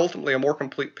 where there is ultimately a more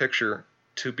complete picture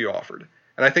to be offered.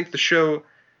 And I think the show,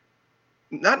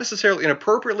 not necessarily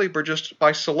inappropriately, but just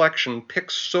by selection,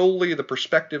 picks solely the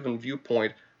perspective and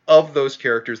viewpoint of those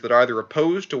characters that are either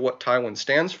opposed to what Tywin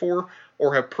stands for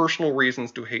or have personal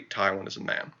reasons to hate Tywin as a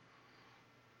man.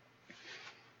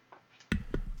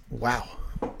 Wow.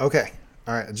 Okay.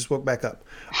 All right. I just woke back up.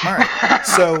 All right.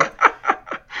 So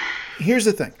here's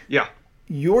the thing. Yeah.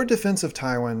 Your defense of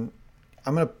Tywin,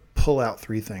 I'm going to pull out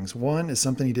three things. One is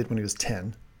something he did when he was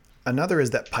 10. Another is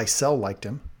that Pycelle liked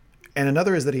him. And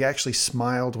another is that he actually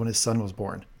smiled when his son was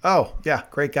born. Oh, yeah.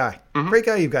 Great guy. Mm-hmm. Great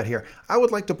guy you've got here. I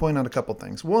would like to point out a couple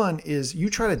things. One is you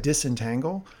try to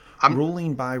disentangle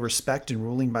ruling by respect and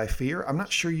ruling by fear. I'm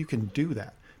not sure you can do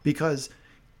that because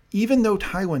even though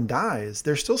Tywin dies,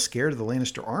 they're still scared of the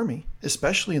Lannister army,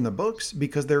 especially in the books,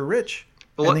 because they're rich.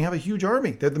 And they have a huge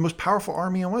army. They're the most powerful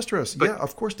army in Westeros. Yeah,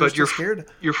 of course they're still scared of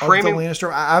the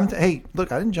Lannister. Hey,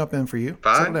 look, I didn't jump in for you.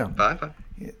 Settle down. Fine.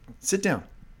 Yeah, sit down.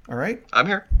 All right? I'm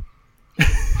here.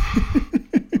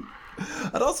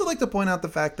 I'd also like to point out the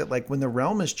fact that like when the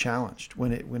realm is challenged,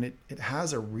 when it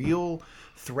has a real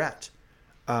threat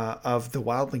of the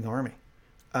Wildling army,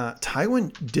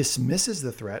 Tywin dismisses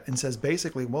the threat and says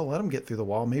basically, well, let them get through the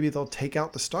wall. Maybe they'll take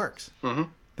out the Starks. Mm-hmm.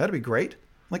 That'd be great.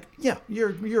 Like, yeah,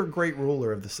 you're a great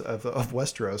ruler of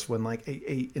Westeros when like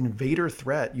a invader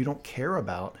threat you don't care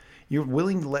about, you're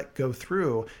willing to let go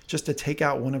through just to take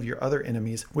out one of your other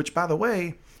enemies, which by the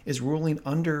way is ruling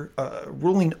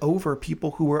over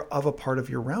people who are of a part of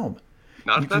your realm.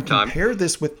 Not at that time.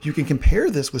 You can compare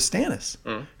this with Stannis,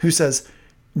 who says,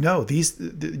 no,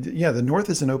 the North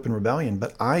is an open rebellion,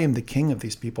 but I am the king of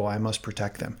these people. I must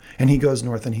protect them. And he goes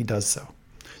north and he does so.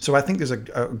 So I think there's a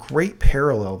great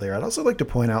parallel there. I'd also like to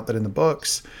point out that in the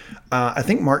books, I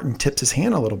think Martin tips his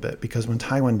hand a little bit because when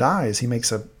Tywin dies, he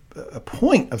makes a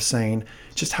point of saying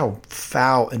just how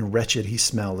foul and wretched he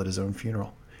smelled at his own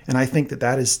funeral. And I think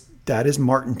that is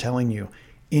Martin telling you,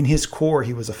 in his core,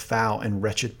 he was a foul and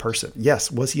wretched person.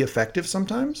 Yes. Was he effective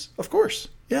sometimes? Of course.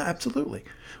 Yeah, absolutely.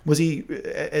 Was he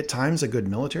at times a good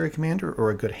military commander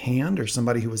or a good hand or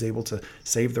somebody who was able to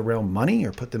save the realm money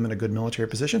or put them in a good military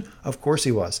position? Of course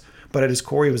he was. But at his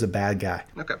core, he was a bad guy.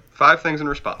 Okay. 5 things in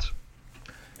response.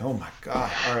 Oh, my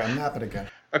God. All right. I'm napping again.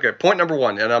 Okay. Point number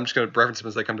 1, and I'm just going to reference them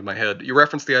as they come to my head. You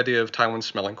referenced the idea of Tywin's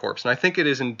smelling corpse. And I think it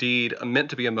is indeed meant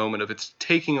to be a moment of it's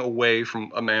taking away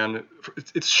from a man.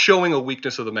 It's showing a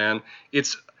weakness of the man.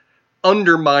 It's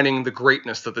undermining the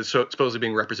greatness that is supposedly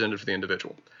being represented for the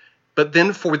individual. But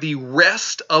then for the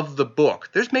rest of the book,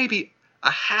 there's maybe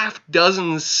a half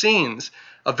dozen scenes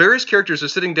of various characters are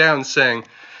sitting down saying,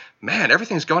 man,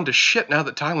 everything's gone to shit now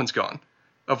that Tywin's gone.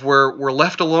 Of where we're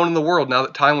left alone in the world now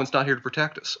that Tywin's not here to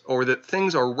protect us. Or that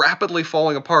things are rapidly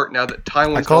falling apart now that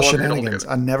Tywin's no longer shenanigans.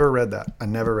 I never read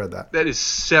that. That is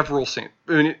several scenes.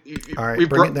 I mean, all right,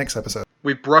 bring it next episode.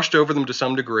 We've brushed over them to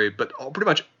some degree, but pretty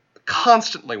much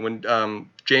constantly when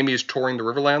Jaime is touring the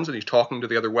Riverlands and he's talking to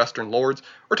the other Western lords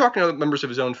or talking to other members of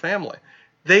his own family,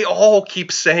 they all keep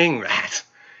saying that.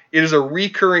 It is a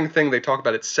recurring thing. They talk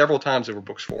about it several times over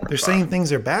books 4 and 5. They're saying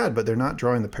things are bad, but they're not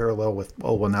drawing the parallel with,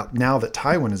 now that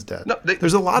Tywin is dead. No,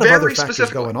 there's a lot of other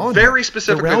factors going on. Very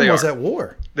specifically, the realm was at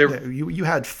war. You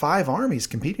had 5 armies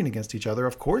competing against each other.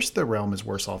 Of course the realm is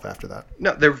worse off after that.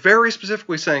 No, they're very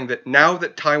specifically saying that now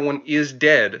that Tywin is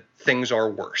dead, things are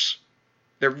worse.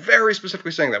 They're very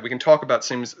specifically saying that. We can talk about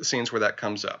scenes where that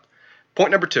comes up.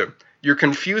 Point number 2. You're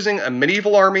confusing a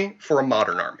medieval army for a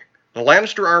modern army. The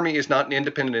Lannister army is not an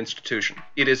independent institution.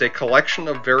 It is a collection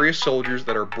of various soldiers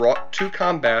that are brought to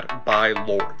combat by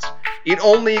lords. It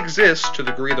only exists to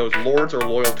the degree those lords are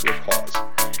loyal to a cause.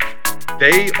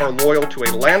 They are loyal to a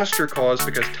Lannister cause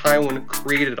because Tywin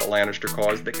created a Lannister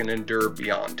cause that can endure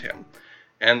beyond him.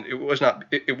 And it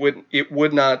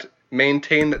would not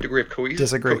maintain that degree of cohesion.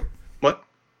 Disagree. What?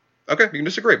 Okay, you can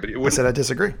disagree, but it would. I said I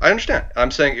disagree. I understand.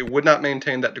 I'm saying it would not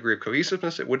maintain that degree of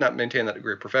cohesiveness. It would not maintain that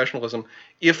degree of professionalism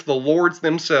if the lords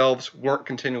themselves weren't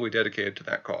continually dedicated to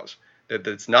that cause. That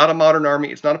it's not a modern army.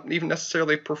 It's not even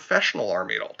necessarily a professional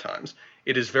army at all times.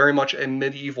 It is very much a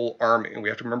medieval army, and we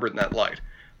have to remember it in that light.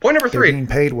 Point number 3. They're being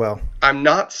paid well. I'm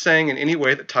not saying in any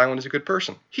way that Tywin is a good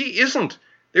person. He isn't.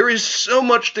 There is so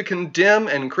much to condemn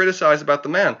and criticize about the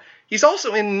man. He's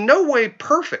also in no way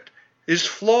perfect. His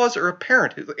flaws are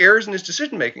apparent. His errors in his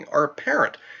decision-making are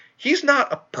apparent. He's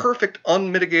not a perfect,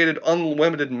 unmitigated,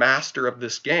 unlimited master of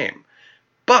this game.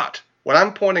 But what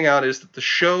I'm pointing out is that the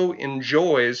show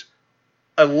enjoys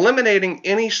eliminating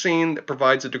any scene that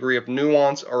provides a degree of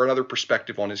nuance or another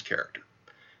perspective on his character.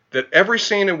 That every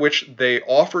scene in which they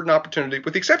offered an opportunity,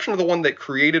 with the exception of the one they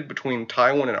created between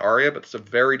Tywin and Arya, but it's a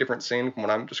very different scene from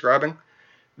what I'm describing,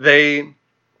 they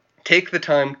take the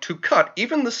time to cut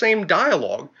even the same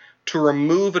dialogue to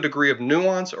remove a degree of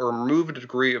nuance or remove a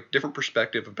degree of different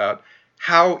perspective about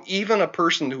how even a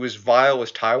person who is vile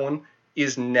as Tywin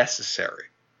is necessary.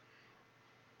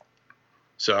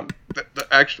 So,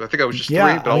 actually, I think I was just 3,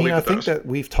 but I'll leave I with think those. that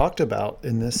we've talked about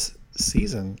in this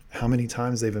season how many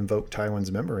times they've invoked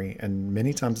Tywin's memory, and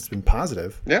many times it's been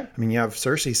positive. Yeah. I mean, you have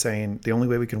Cersei saying the only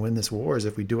way we can win this war is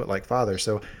if we do it like father.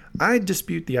 So I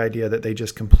dispute the idea that they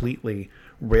just completely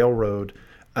railroad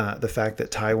the fact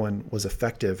that Tywin was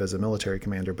effective as a military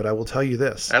commander. But I will tell you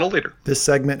this. And a leader. This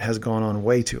segment has gone on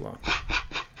way too long.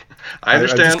 I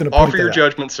understand. Offer your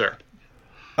judgment, sir.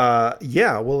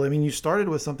 Yeah, well, I mean, you started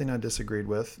with something I disagreed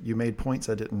with. You made points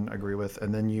I didn't agree with,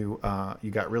 and then you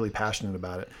got really passionate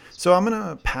about it. So I'm going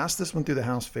to pass this one through the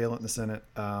House, fail it in the Senate.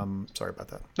 Sorry about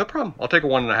that. No problem. I'll take a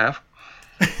 1.5.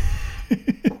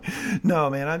 No,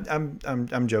 man,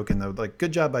 I'm joking though. Like,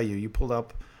 good job by you. You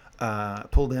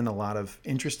pulled in a lot of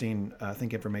interesting, I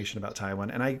think, information about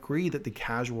Tywin, and I agree that the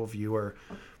casual viewer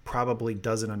probably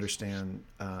doesn't understand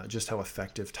just how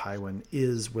effective Tywin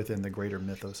is within the greater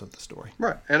mythos of the story.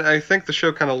 Right. And I think the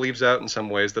show kind of leaves out in some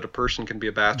ways that a person can be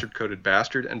a bastard-coded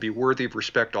bastard and be worthy of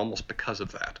respect almost because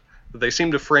of that. They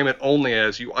seem to frame it only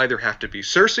as you either have to be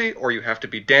Cersei or you have to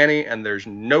be Dany, and there's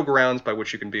no grounds by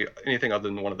which you can be anything other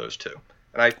than one of those two.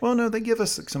 And well, no, they give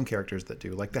us some characters that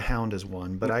do, like the Hound is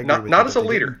one, but I agree not, with not you as a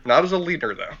leader. didn't. Not as a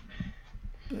leader,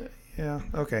 though. Yeah.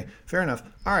 Okay. Fair enough.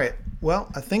 All right.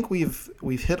 Well, I think we've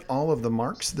hit all of the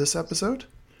marks this episode.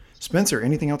 Spencer,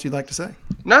 anything else you'd like to say?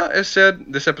 No, as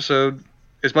said, this episode,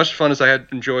 as much fun as I had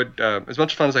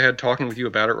talking with you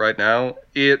about it right now,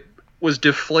 it was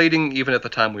deflating even at the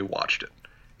time we watched it.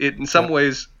 It, in some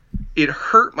ways, it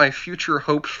hurt my future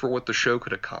hopes for what the show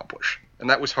could accomplish, and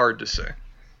that was hard to say.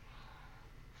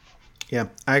 Yeah,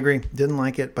 I agree. Didn't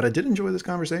like it, but I did enjoy this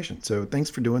conversation. So thanks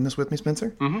for doing this with me,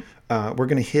 Spencer. Mm-hmm. We're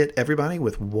going to hit everybody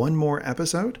with one more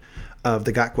episode of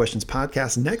the Got Questions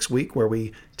podcast next week, where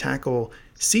we tackle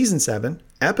Season 7,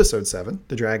 Episode 7,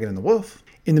 The Dragon and the Wolf.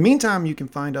 In the meantime, you can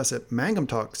find us at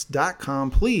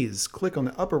mangumtalks.com. Please click on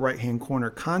the upper right-hand corner,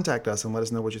 contact us, and let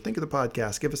us know what you think of the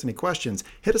podcast. Give us any questions.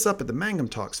 Hit us up at the Mangum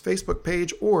Talks Facebook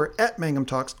page or at Mangum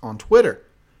Talks on Twitter.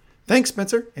 Thanks,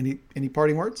 Spencer. Any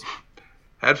parting words?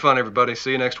 Had fun, everybody.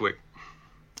 See you next week.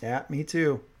 Yeah, me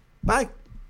too. Bye.